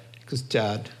 Right? Because,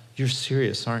 Dad, you're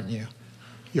serious, aren't you?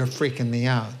 You're freaking me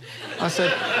out. I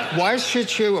said, why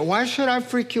should I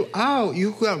freak you out?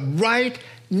 You got right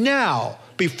now.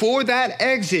 Before that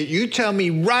exit, you tell me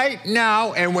right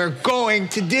now, and we're going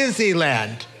to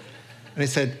Disneyland. And I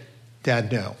said,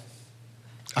 Dad, no.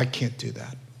 I can't do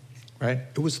that. Right?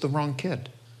 It was the wrong kid.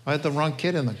 I had the wrong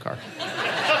kid in the car.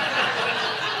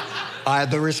 I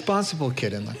had the responsible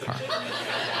kid in the car.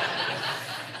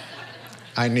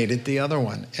 I needed the other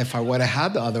one. If I would have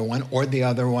had the other one, or the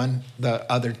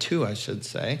other two, I should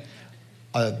say,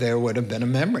 there would have been a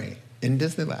memory in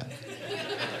Disneyland.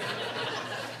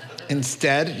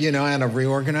 Instead, I had to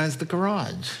reorganize the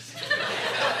garage.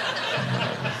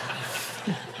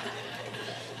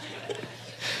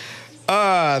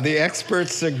 The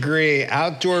experts agree.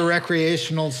 Outdoor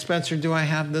recreational. Spencer, do I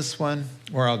have this one?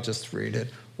 Or I'll just read it.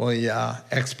 Well, yeah,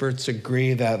 experts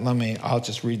agree that, I'll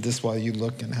just read this while you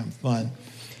look and have fun.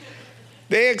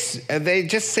 They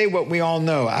just say what we all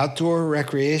know. Outdoor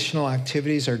recreational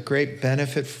activities are great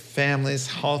benefit for families,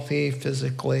 healthy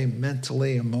physically,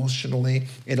 mentally, emotionally.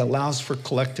 It allows for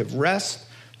collective rest,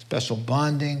 special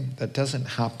bonding that doesn't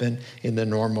happen in the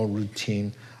normal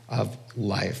routine of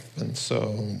life. And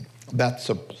so that's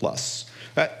a plus.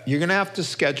 You're going to have to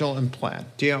schedule and plan.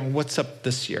 What's up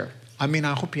this year? I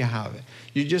hope you have it.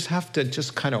 You just have to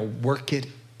just kind of work it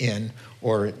in,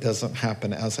 or it doesn't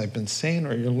happen, as I've been saying,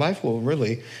 or your life will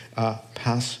really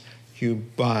pass you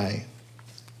by.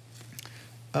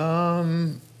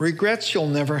 Regrets you'll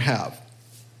never have.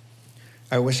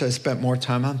 I wish I spent more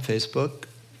time on Facebook.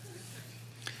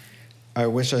 I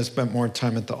wish I spent more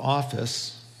time at the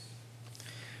office.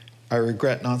 I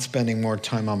regret not spending more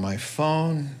time on my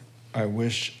phone. I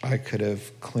wish I could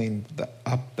have cleaned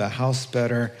up the house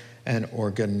better and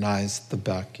organized the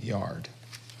backyard.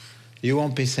 You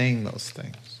won't be saying those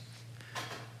things.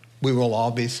 We will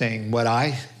all be saying what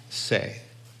I say.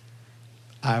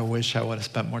 I wish I would have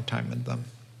spent more time with them.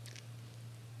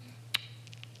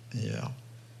 Yeah.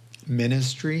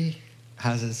 Ministry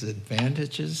has its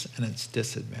advantages and its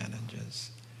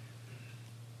disadvantages.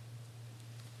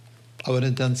 I would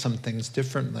have done some things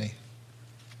differently.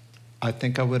 I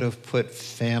think I would have put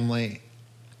family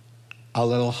a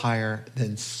little higher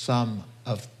than some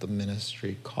of the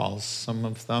ministry calls. Some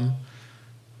of them,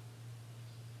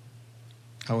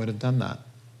 I would have done that.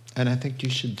 And I think you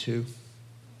should too.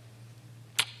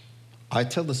 I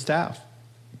tell the staff,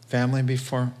 family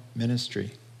before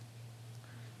ministry.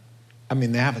 I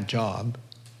mean, they have a job,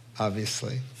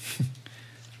 obviously.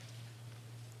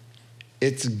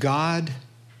 It's God,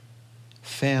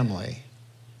 family,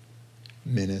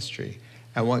 ministry.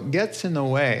 And what gets in the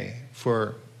way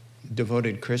for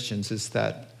devoted Christians is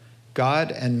that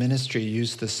God and ministry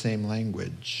use the same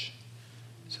language.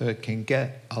 So it can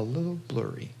get a little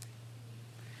blurry.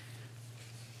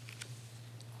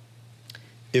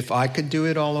 If I could do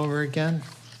it all over again,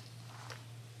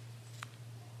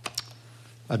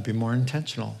 I'd be more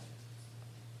intentional.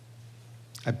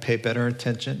 I'd pay better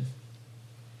attention.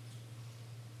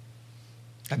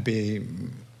 I'd be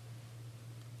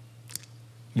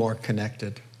more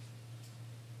connected.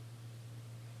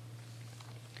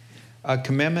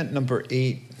 Commandment number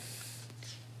 8.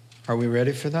 Are we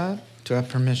ready for that? Do I have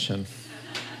permission?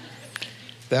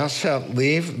 Thou shalt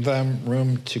leave them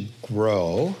room to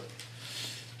grow.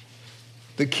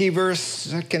 The key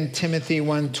verse, 2 Timothy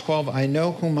 1:12, I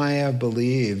know whom I have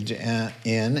believed in,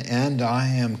 and I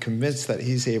am convinced that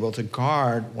he's able to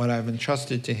guard what I've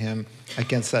entrusted to him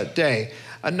against that day.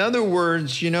 In other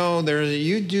words, you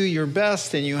do your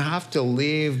best and you have to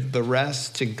leave the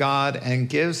rest to God and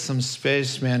give some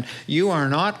space, man. You are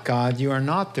not God. You are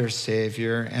not their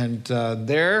Savior. And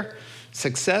their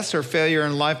success or failure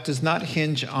in life does not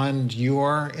hinge on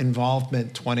your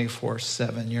involvement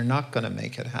 24/7. You're not going to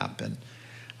make it happen.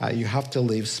 You have to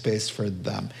leave space for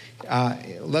them.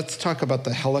 Let's talk about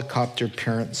the helicopter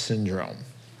parent syndrome.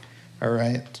 All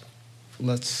right?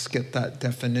 Let's get that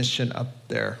definition up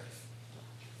there.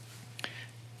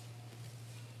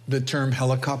 The term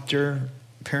helicopter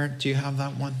parent, do you have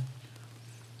that one?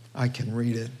 I can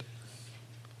read it.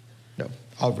 No,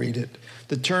 I'll read it.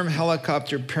 The term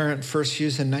helicopter parent, first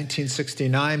used in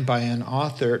 1969 by an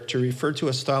author to refer to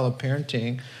a style of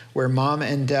parenting where mom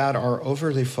and dad are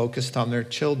overly focused on their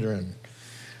children.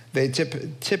 They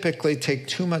typically take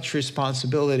too much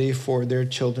responsibility for their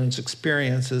children's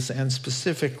experiences and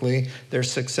specifically their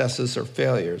successes or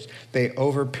failures. They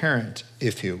overparent,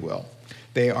 if you will.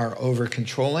 They are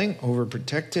over-controlling,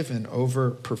 overprotective, and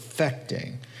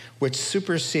over-perfecting, which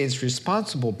supersedes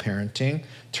responsible parenting,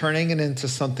 turning it into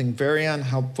something very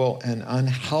unhelpful and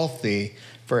unhealthy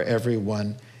for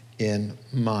everyone in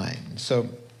mind. So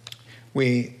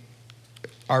we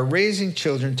are raising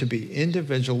children to be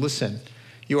individual. Listen,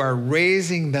 you are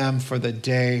raising them for the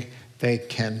day they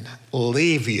can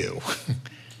leave you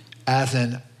as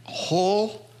an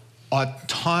whole,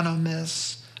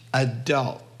 autonomous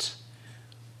adult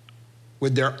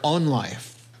with their own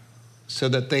life so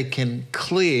that they can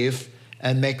cleave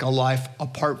and make a life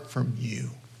apart from you.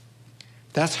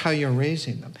 That's how you're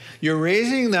raising them. You're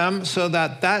raising them so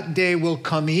that that day will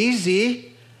come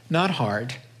easy, not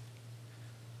hard.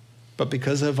 But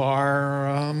because of our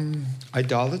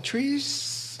idolatry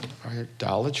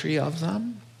of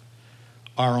them,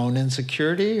 our own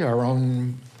insecurity, our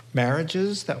own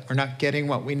marriages, that we're not getting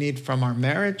what we need from our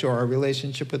marriage or our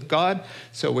relationship with God,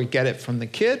 so we get it from the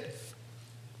kid.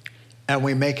 And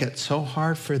we make it so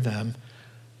hard for them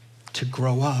to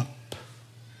grow up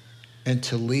and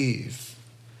to leave.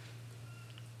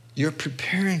 You're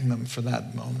preparing them for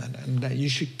that moment, and that you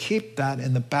should keep that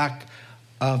in the back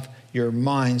of your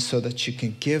mind so that you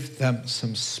can give them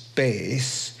some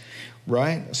space,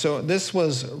 right? So this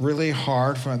was really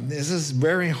hard. This is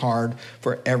very hard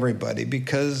for everybody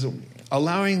because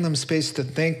allowing them space to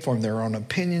think, form their own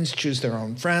opinions, choose their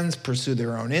own friends, pursue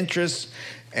their own interests,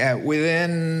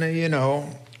 within,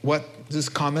 what is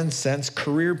common sense,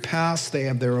 career paths. They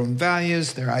have their own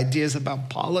values, their ideas about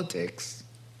politics,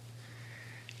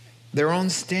 their own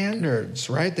standards,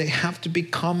 right? They have to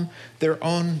become their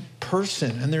own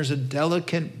person. And there's a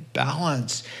delicate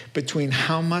balance between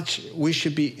how much we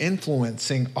should be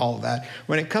influencing all that.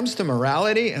 When it comes to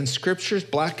morality and scriptures,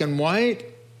 black and white,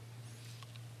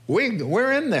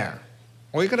 we're in there.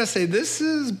 We're going to say, this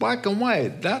is black and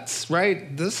white. That's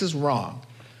right. This is wrong.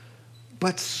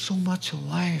 But so much of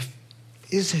life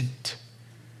isn't.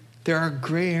 There are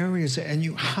gray areas, and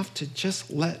you have to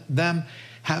just let them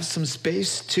have some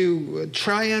space to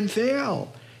try and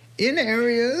fail in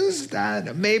areas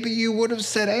that maybe you would have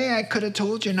said, hey, I could have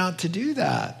told you not to do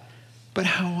that. But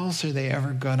how else are they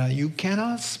ever gonna? You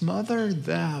cannot smother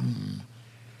them.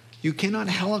 You cannot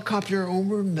helicopter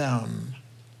over them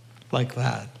like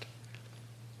that.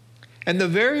 And the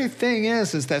very thing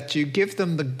is that you give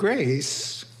them the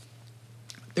grace,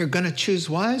 they're going to choose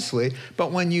wisely.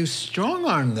 But when you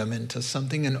strong-arm them into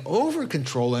something and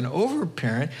over-control and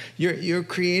over-parent, you're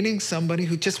creating somebody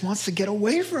who just wants to get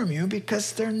away from you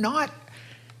because they're not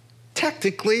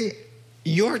technically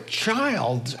your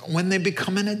child when they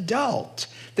become an adult.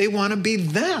 They want to be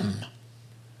them,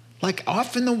 like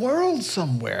off in the world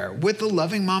somewhere with a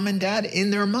loving mom and dad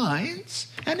in their minds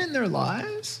and in their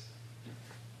lives.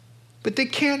 But they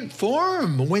can't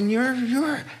form when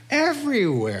you're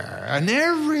everywhere and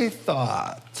every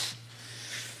thought.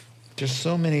 There's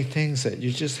so many things that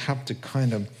you just have to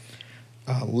kind of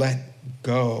let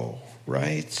go,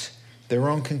 right? Their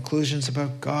own conclusions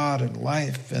about God and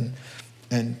life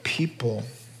and people.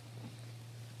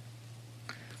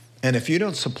 And if you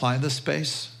don't supply the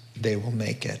space, they will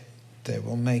make it. They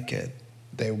will make it.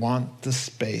 They want the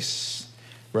space,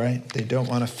 right? They don't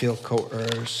want to feel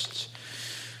coerced.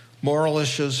 Moral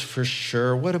issues for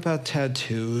sure. What about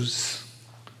tattoos?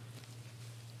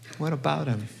 What about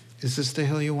him? Is this the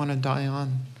hill you want to die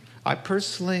on? I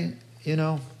personally,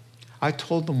 I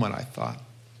told them what I thought.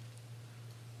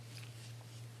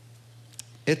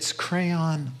 It's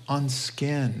crayon on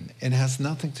skin. It has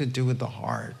nothing to do with the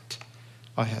heart,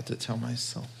 I had to tell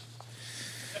myself.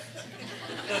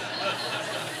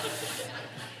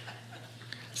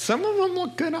 Some of them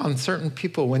look good on certain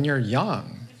people when you're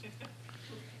young.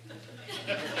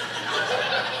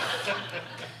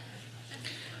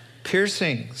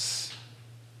 Piercings.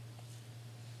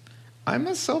 I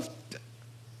myself,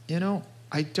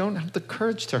 I don't have the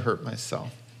courage to hurt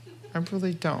myself. I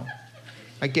really don't.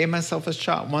 I gave myself a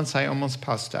shot once. I almost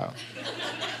passed out.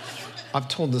 I've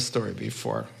told this story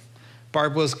before.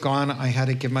 Barb was gone. I had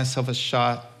to give myself a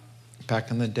shot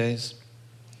back in the days.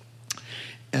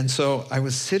 And so I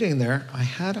was sitting there. I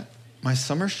had my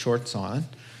summer shorts on.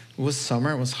 It was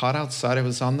summer. It was hot outside. I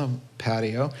was on the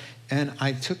patio. And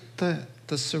I took the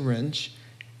syringe,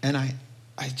 and I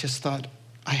just thought,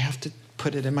 I have to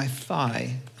put it in my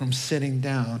thigh. I'm sitting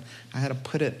down. I had to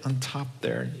put it on top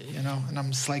there, and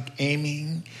I'm just like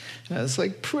aiming. And I was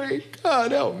like, pray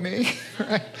God help me,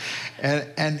 right?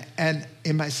 And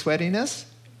in my sweatiness,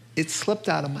 it slipped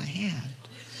out of my hand.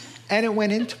 And it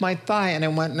went into my thigh, and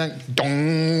it went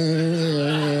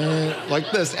dong, like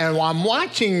this. And while I'm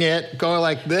watching it go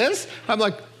like this, I'm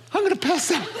like, I'm going to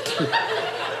pass out.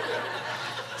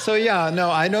 So yeah,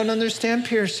 no, I don't understand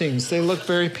piercings. They look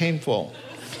very painful.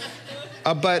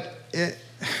 Are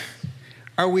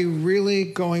we really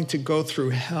going to go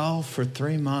through hell for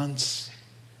 3 months?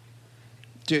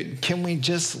 Can we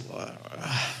just,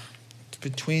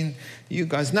 between you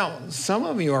guys, now, some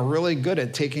of you are really good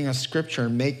at taking a scripture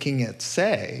and making it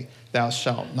say, thou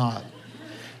shalt not,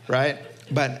 right?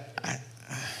 But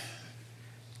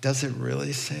does it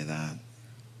really say that?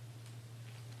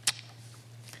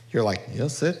 You're like,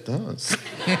 yes, it does.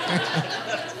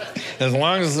 As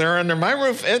long as they're under my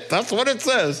roof, that's what it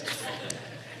says.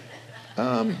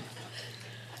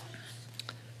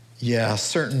 Yeah,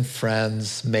 certain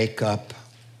friends, makeup,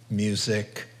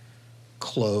 music,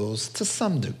 clothes, to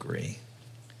some degree.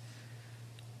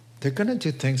 They're going to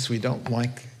do things we don't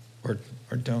like or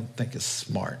don't think is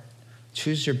smart.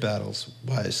 Choose your battles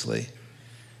wisely.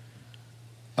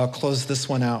 I'll close this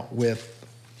one out with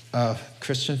a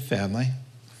Christian family.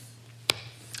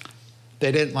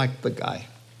 They didn't like the guy.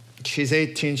 She's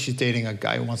 18, she's dating a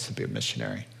guy who wants to be a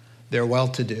missionary. They're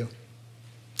well-to-do.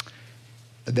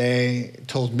 They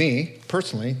told me,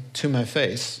 personally, to my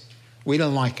face, we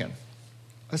don't like him.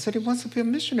 I said, he wants to be a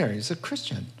missionary, he's a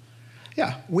Christian.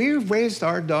 Yeah, we raised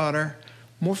our daughter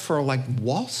more for like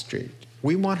Wall Street.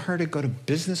 We want her to go to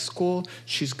business school.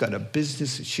 She's got a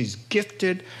business, she's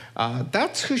gifted.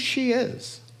 That's who she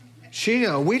is.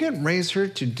 We didn't raise her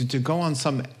to go on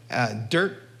some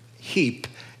dirt heap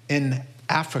in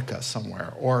Africa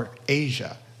somewhere or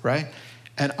Asia, right?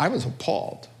 And I was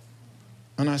appalled.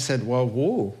 And I said, well,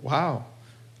 whoa, wow.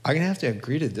 I'm going to have to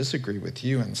agree to disagree with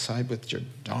you and side with your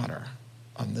daughter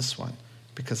on this one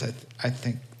because I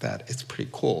think that it's pretty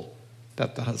cool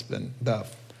that the husband,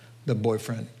 the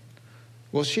boyfriend,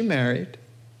 well, she married,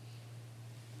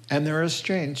 and they're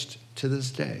estranged to this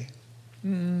day,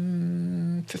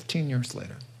 15 years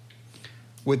later,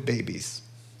 with babies,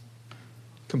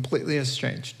 completely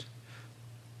estranged.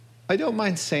 I don't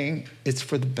mind saying it's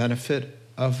for the benefit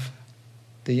of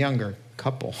the younger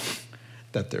couple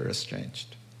that they're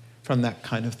estranged from that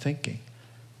kind of thinking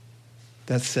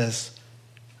that says,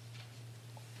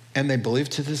 and they believe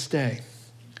to this day,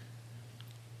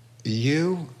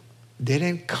 you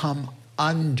didn't come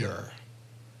under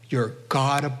your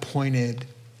God-appointed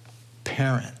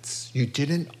parents. You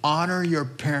didn't honor your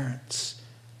parents,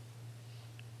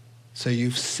 so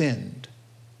you've sinned.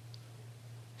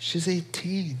 She's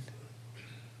 18.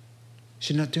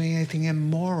 She's not doing anything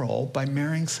immoral by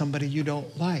marrying somebody you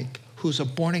don't like, who's a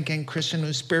born-again Christian,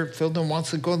 who's spirit-filled and wants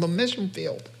to go to the mission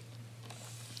field.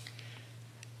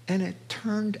 And it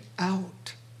turned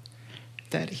out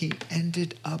that he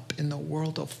ended up in the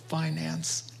world of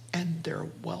finance, and they're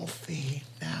wealthy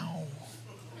now.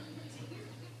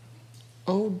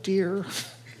 Oh dear.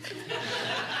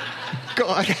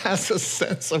 God has a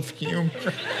sense of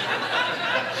humor.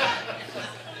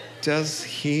 Does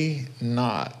he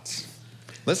not?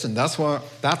 Listen, that's what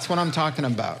I'm talking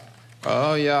about.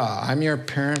 Oh yeah, I'm your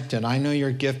parent and I know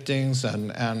your giftings,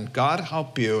 and God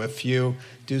help you if you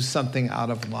do something out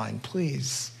of line.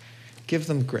 Please give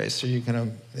them grace. Are you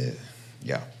going to,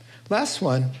 yeah. Last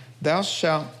one, thou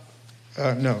shalt,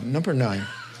 number 9,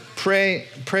 pray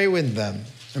with them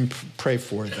and pray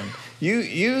for them. You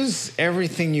use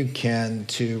everything you can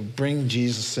to bring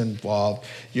Jesus involved.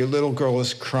 Your little girl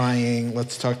is crying.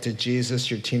 Let's talk to Jesus.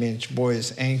 Your teenage boy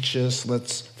is anxious.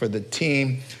 For the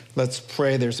team, let's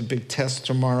pray. There's a big test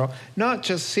tomorrow. Not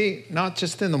just in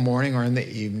the morning or in the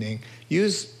evening.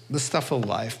 Use the stuff of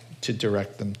life to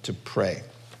direct them to pray.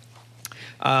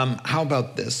 How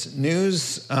about this?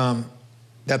 News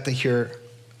that they hear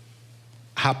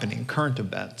happening, current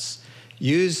events.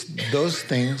 Use those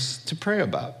things to pray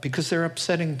about because they're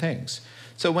upsetting things.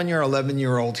 So when your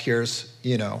 11-year-old hears,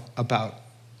 about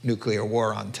nuclear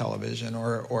war on television,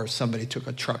 or somebody took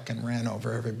a truck and ran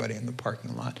over everybody in the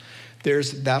parking lot,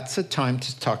 that's a time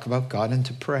to talk about God and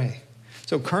to pray.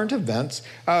 So current events,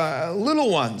 little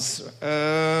ones,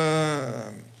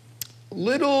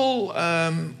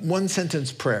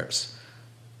 one-sentence prayers.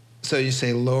 So you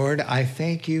say, Lord, I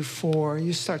thank you for,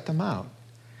 you start them out.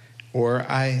 Or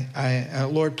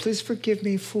Lord, please forgive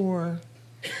me for,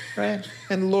 right?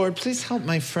 And Lord, please help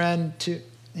my friend to,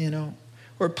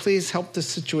 or please help the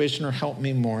situation or help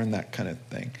me more, and that kind of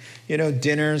thing.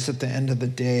 Dinners at the end of the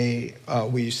day,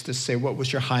 we used to say, what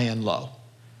was your high and low?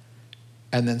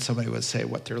 And then somebody would say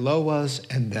what their low was,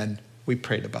 and then we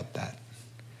prayed about that.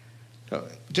 So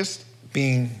just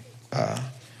being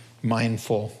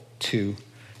mindful too.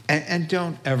 And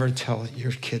don't ever tell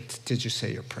your kids, did you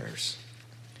say your prayers?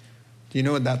 Do you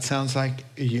know what that sounds like?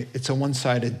 It's a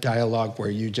one-sided dialogue where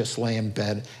you just lay in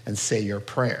bed and say your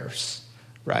prayers,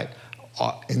 right?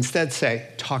 Instead say,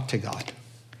 talk to God.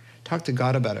 Talk to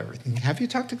God about everything. Have you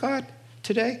talked to God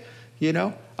today?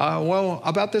 Well,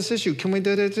 about this issue, can we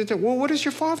do? Well, what does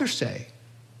your father say?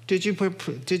 Did you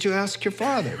ask your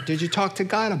father? Did you talk to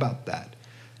God about that?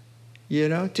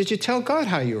 Did you tell God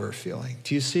how you were feeling?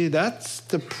 Do you see? That's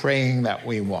the praying that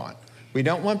we want. We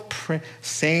don't want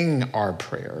saying our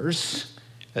prayers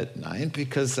at night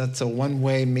because that's a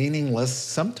one-way, meaningless,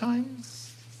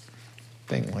 sometimes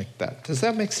thing like that. Does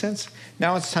that make sense?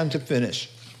 Now it's time to finish.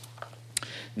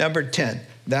 Number 10,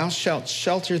 thou shalt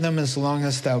shelter them as long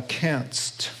as thou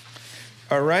canst.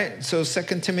 All right, so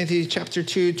 2 Timothy chapter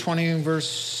 2, 20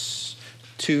 verse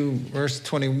 2, verse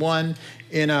 21.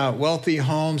 In a wealthy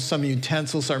home, some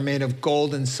utensils are made of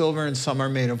gold and silver, and some are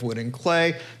made of wood and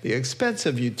clay. The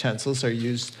expensive utensils are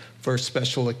used for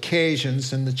special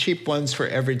occasions, and the cheap ones for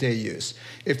everyday use.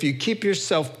 If you keep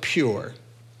yourself pure,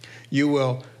 you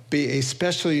will be a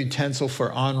special utensil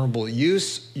for honorable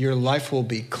use. Your life will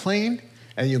be clean,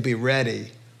 and you'll be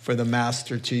ready for the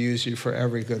master to use you for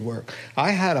every good work.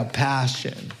 I had a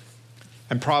passion,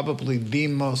 and probably the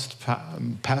most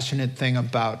passionate thing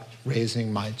about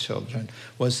raising my children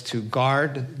was to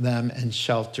guard them and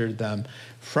shelter them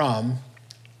from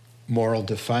moral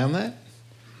defilement,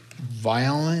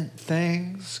 violent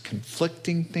things,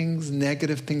 conflicting things,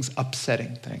 negative things,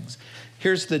 upsetting things.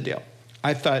 Here's the deal.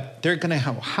 I thought they're going to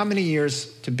have how many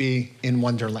years to be in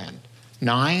Wonderland?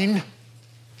 9?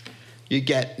 You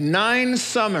get 9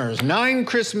 summers, 9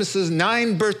 Christmases,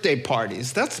 9 birthday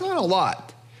parties. That's not a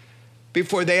lot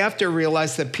before they have to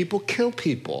realize that people kill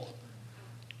people,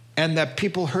 and that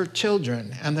people hurt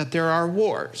children, and that there are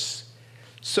wars.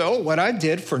 So what I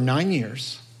did for 9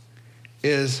 years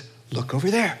is look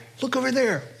over there,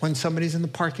 when somebody's in the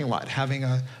parking lot having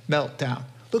a meltdown.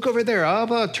 Look over there,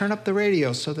 turn up the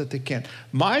radio so that they can.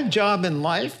 My job in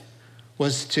life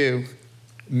was to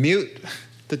mute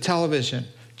the television,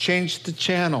 change the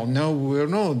channel.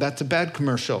 No, that's a bad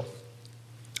commercial.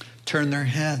 Turn their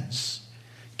heads.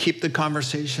 Keep the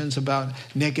conversations about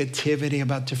negativity,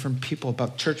 about different people,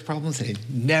 about church problems. They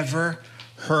never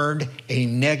heard a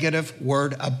negative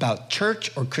word about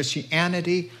church or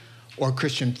Christianity or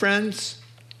Christian friends,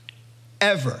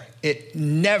 ever. It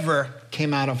never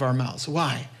came out of our mouths.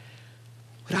 Why?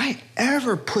 Would I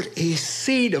ever put a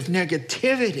seed of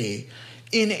negativity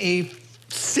in a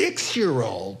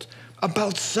 6-year-old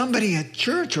about somebody at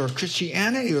church or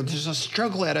Christianity, or there's a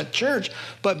struggle at a church?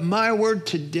 But my word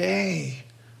today,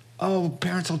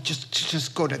 parents will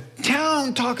just go to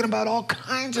town talking about all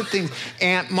kinds of things.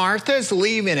 Aunt Martha's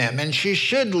leaving him, and she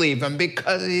should leave him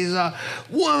because he's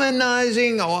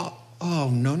womanizing.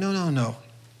 No.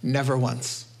 Never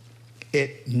once.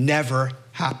 It never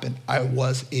happened. I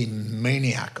was a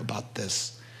maniac about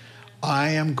this. I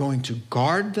am going to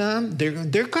guard them. They're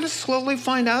going to slowly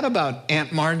find out about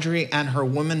Aunt Marjorie and her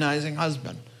womanizing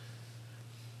husband.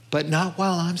 But not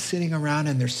while I'm sitting around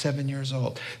and they're 7 years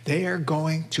old. They are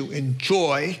going to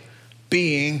enjoy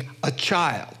being a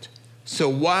child. So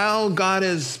while God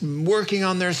is working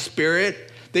on their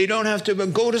spirit, they don't have to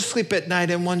go to sleep at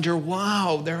night and wonder,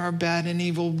 wow, there are bad and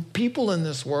evil people in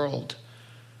this world.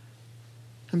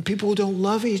 And people who don't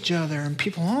love each other. And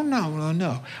people,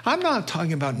 no. I'm not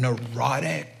talking about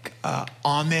neurotic,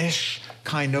 Amish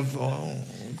kind of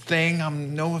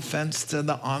thing. No offense to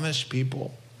the Amish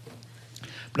people.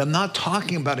 But I'm not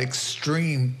talking about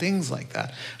extreme things like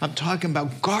that. I'm talking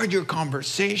about guard your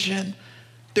conversation.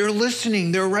 They're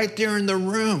listening. They're right there in the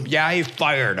room. Yeah, he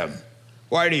fired him.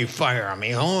 Why did you fire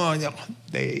me?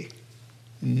 They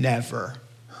never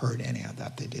heard any of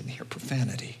that. They didn't hear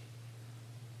profanity.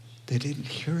 They didn't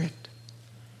hear it.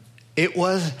 It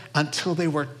was until they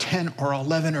were 10 or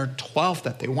 11 or 12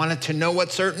 that they wanted to know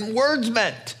what certain words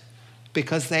meant,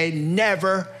 because they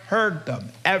never heard them,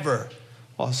 ever.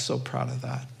 I was so proud of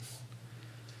that.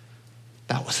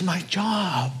 That was my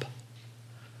job.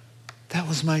 That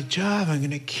was my job. I'm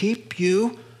going to keep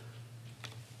you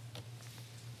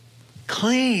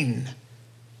clean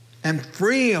and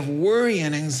free of worry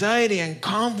and anxiety and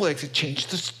conflict. It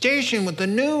changed the station with the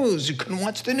news. You couldn't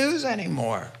watch the news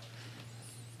anymore.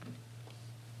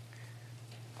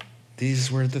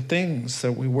 These were the things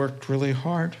that we worked really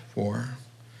hard for.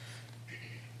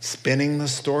 Spinning the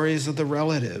stories of the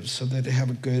relatives so that they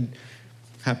have a good,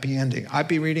 happy ending. I'd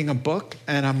be reading a book,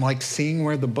 and I'm like seeing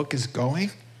where the book is going.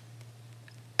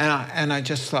 And I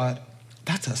just thought,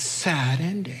 that's a sad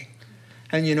ending.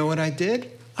 And you know what I did?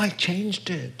 I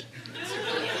changed it.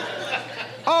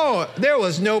 There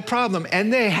was no problem.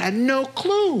 And they had no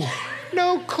clue.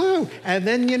 And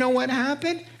then you know what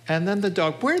happened? And then the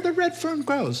dog, where the red fern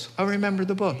grows. I remember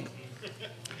the book.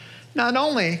 Not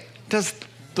only does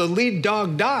the lead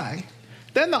dog die,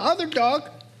 then the other dog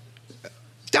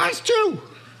dies too.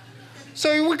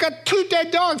 So we got 2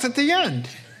 dead dogs at the end,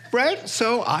 right?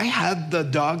 So I had the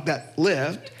dog that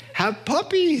lived have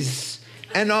puppies.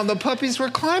 And all the puppies were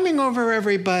climbing over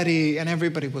everybody, and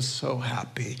everybody was so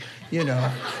happy.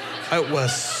 It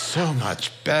was so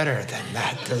much better than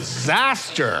that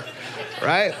disaster,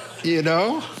 right?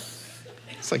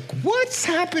 It's like, what's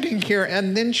happening here?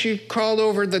 And then she crawled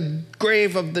over the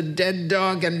grave of the dead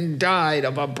dog and died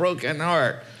of a broken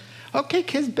heart. Okay,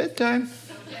 kids, bedtime.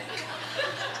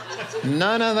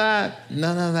 None of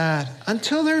that.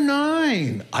 Until they're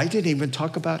 9. I didn't even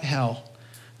talk about hell.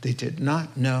 They did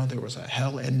not know there was a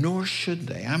hell, and nor should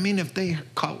they. I mean, if they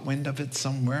caught wind of it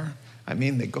somewhere,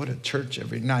 they go to church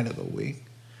every night of the week.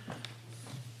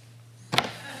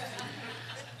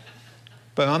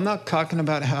 But I'm not talking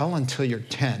about hell until you're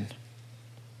 10.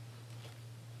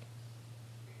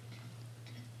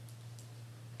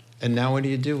 And now what do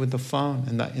you do with the phone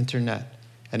and the internet?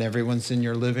 And everyone's in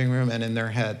your living room and in their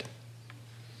head.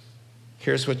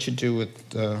 Here's what you do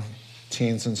with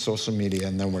teens and social media,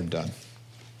 and then we're done.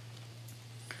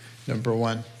 Number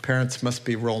 1, parents must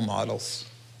be role models.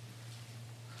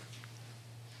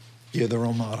 You're the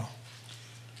role model.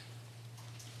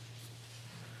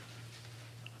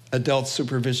 Adult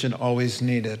supervision always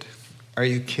needed. Are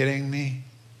you kidding me?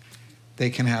 They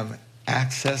can have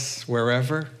access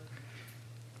wherever.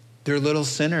 They're little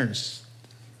sinners.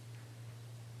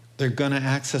 They're going to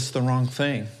access the wrong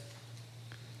thing.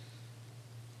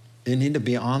 You need to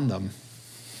be on them.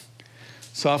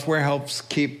 Software helps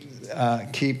keep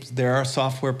there are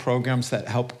software programs that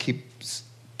help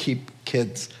keep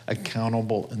kids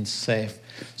accountable and safe.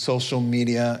 Social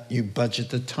media, you budget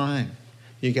the time.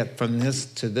 You get from this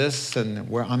to this, and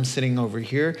where I'm sitting over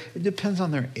here, it depends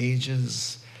on their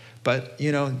ages. But,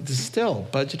 still,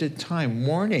 budgeted time.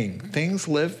 Warning, things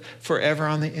live forever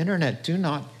on the internet. Do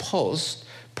not post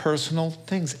personal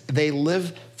things. They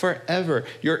live forever.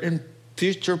 Your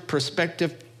future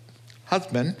prospective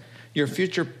husband, your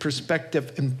future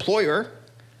prospective employer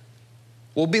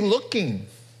will be looking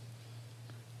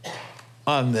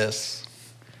on this.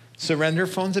 Surrender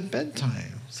phones at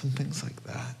bedtime, some things like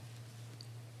that.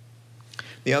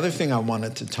 The other thing I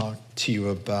wanted to talk to you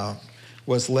about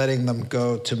was letting them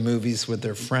go to movies with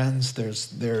their friends. There's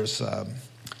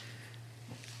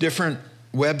different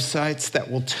websites that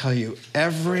will tell you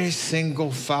every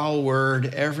single foul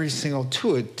word, every single,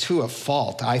 to a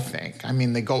fault, I think. I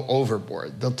mean, they go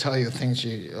overboard. They'll tell you things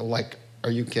you like,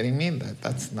 are you kidding me?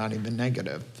 That's not even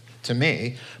negative to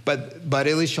me, but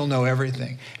at least you'll know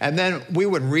everything. And then we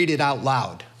would read it out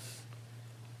loud.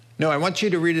 No, I want you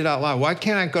to read it out loud. Why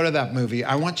can't I go to that movie?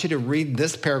 I want you to read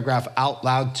this paragraph out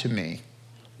loud to me.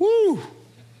 Woo!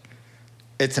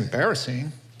 It's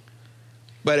embarrassing.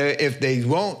 But if they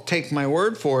won't take my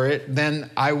word for it, then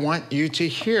I want you to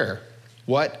hear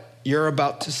what you're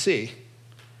about to see.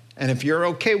 And if you're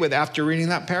okay with after reading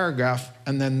that paragraph,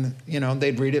 and then,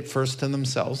 they'd read it first to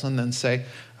themselves and then say,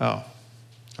 oh,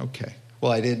 okay.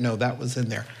 Well, I didn't know that was in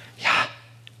there. Yeah,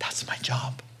 that's my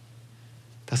job.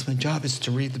 That's my job, is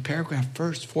to read the paragraph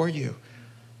first for you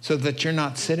so that you're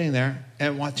not sitting there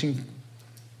and watching,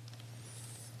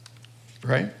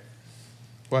 right?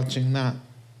 Watching that.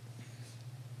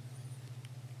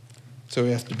 So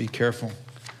we have to be careful.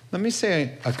 Let me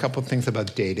say a couple things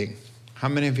about dating. How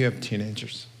many of you have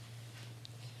teenagers?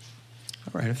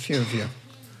 All right, a few of you.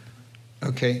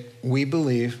 Okay, we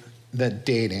believe that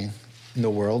dating, in the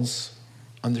world's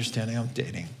understanding of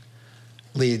dating,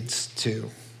 leads to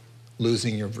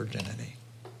losing your virginity,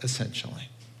 essentially.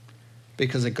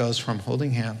 Because it goes from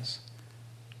holding hands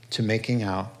to making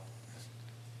out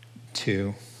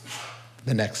to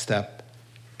the next step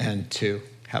and to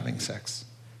having sex.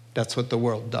 That's what the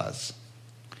world does.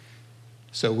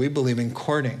 So we believe in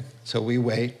courting. So we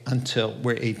wait until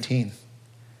we're 18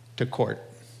 to court.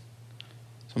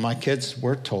 So my kids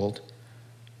were told,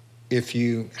 if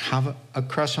you have a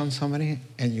crush on somebody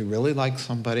and you really like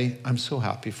somebody, I'm so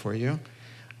happy for you.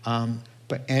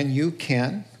 And you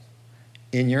can,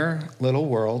 in your little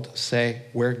world, say,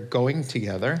 we're going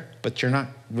together, but you're not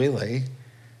really.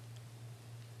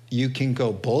 You can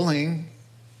go bowling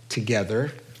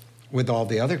together with all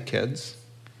the other kids,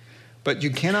 but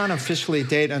you cannot officially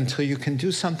date until you can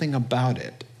do something about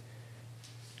it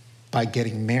by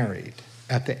getting married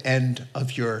at the end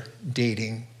of your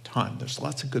dating time. There's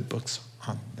lots of good books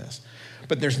on this.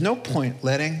 But there's no point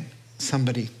letting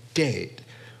somebody date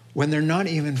when they're not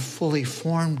even fully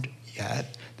formed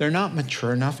yet. They're not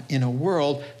mature enough in a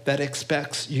world that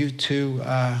expects you to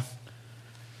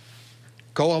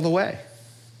go all the way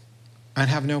and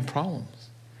have no problems.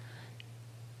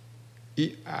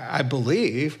 I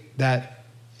believe that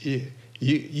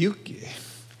you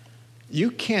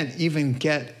can't even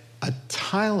get a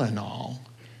Tylenol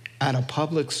at a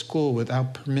public school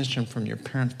without permission from your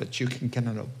parents, but you can get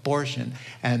an abortion,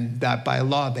 and that by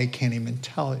law they can't even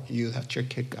tell you that your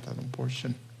kid got an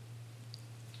abortion.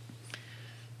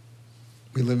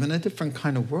 We live in a different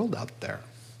kind of world out there.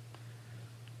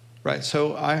 Right,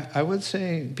 so I would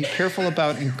say be careful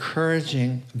about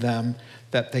encouraging them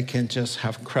that they can just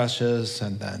have crushes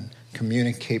and then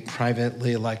communicate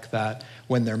privately like that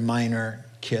when they're minor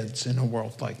kids in a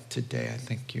world like today. I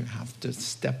think you have to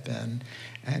step in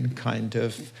and kind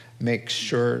of make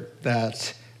sure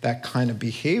that that kind of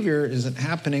behavior isn't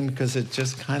happening, because it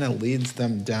just kind of leads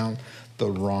them down the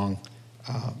wrong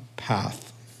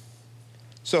path.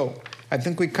 So I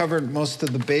think we covered most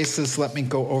of the bases. Let me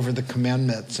go over the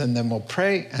commandments, and then we'll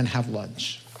pray and have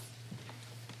lunch.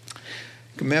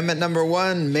 Commandment number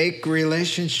 1, make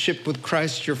relationship with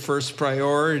Christ your first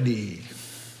priority.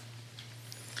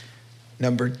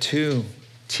 Number 2,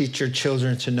 teach your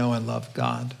children to know and love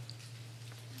God.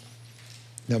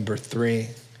 Number 3,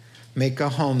 make a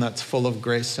home that's full of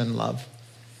grace and love.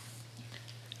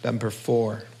 Number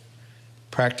 4,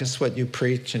 practice what you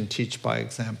preach and teach by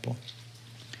example.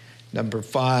 Number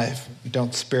 5,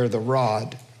 don't spare the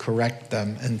rod, correct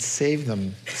them and save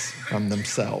them from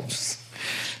themselves.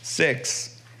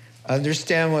 6,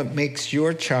 understand what makes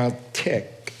your child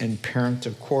tick and parent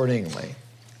accordingly.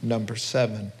 Number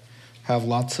 7, have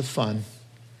lots of fun,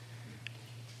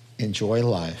 enjoy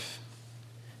life,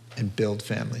 and build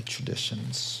family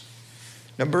traditions.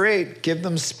 Number 8, give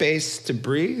them space to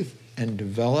breathe and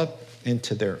develop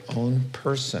into their own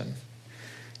person.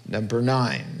 Number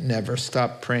 9, never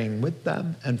stop praying with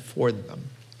them and for them.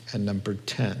 And number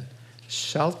 10,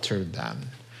 shelter them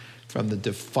from the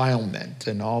defilement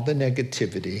and all the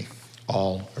negativity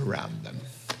all around them.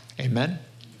 Amen?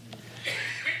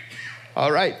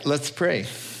 All right, let's pray.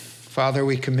 Father,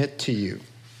 we commit to you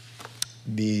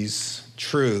these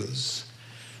truths,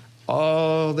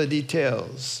 all the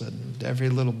details and every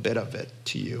little bit of it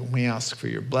to you. We ask for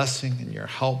your blessing and your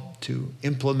help to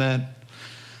implement,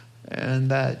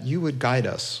 and that you would guide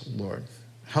us, Lord.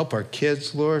 Help our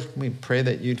kids, Lord. We pray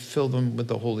that you'd fill them with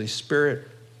the Holy Spirit,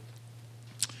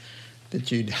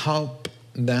 that you'd help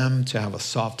them to have a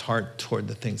soft heart toward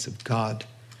the things of God,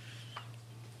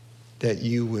 that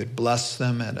you would bless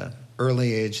them at an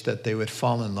early age, that they would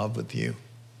fall in love with you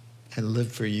and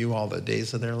live for you all the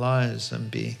days of their lives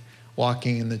and be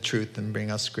walking in the truth and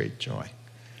bring us great joy.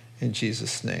 In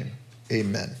Jesus' name,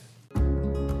 amen.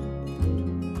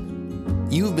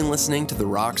 You have been listening to the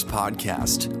Rocks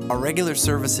Podcast. Our regular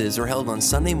services are held on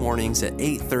Sunday mornings at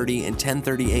 8:30 and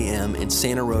 10:30 a.m. in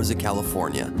Santa Rosa,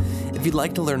 California. If you'd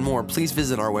like to learn more, please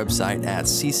visit our website at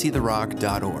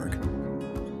cctherock.org.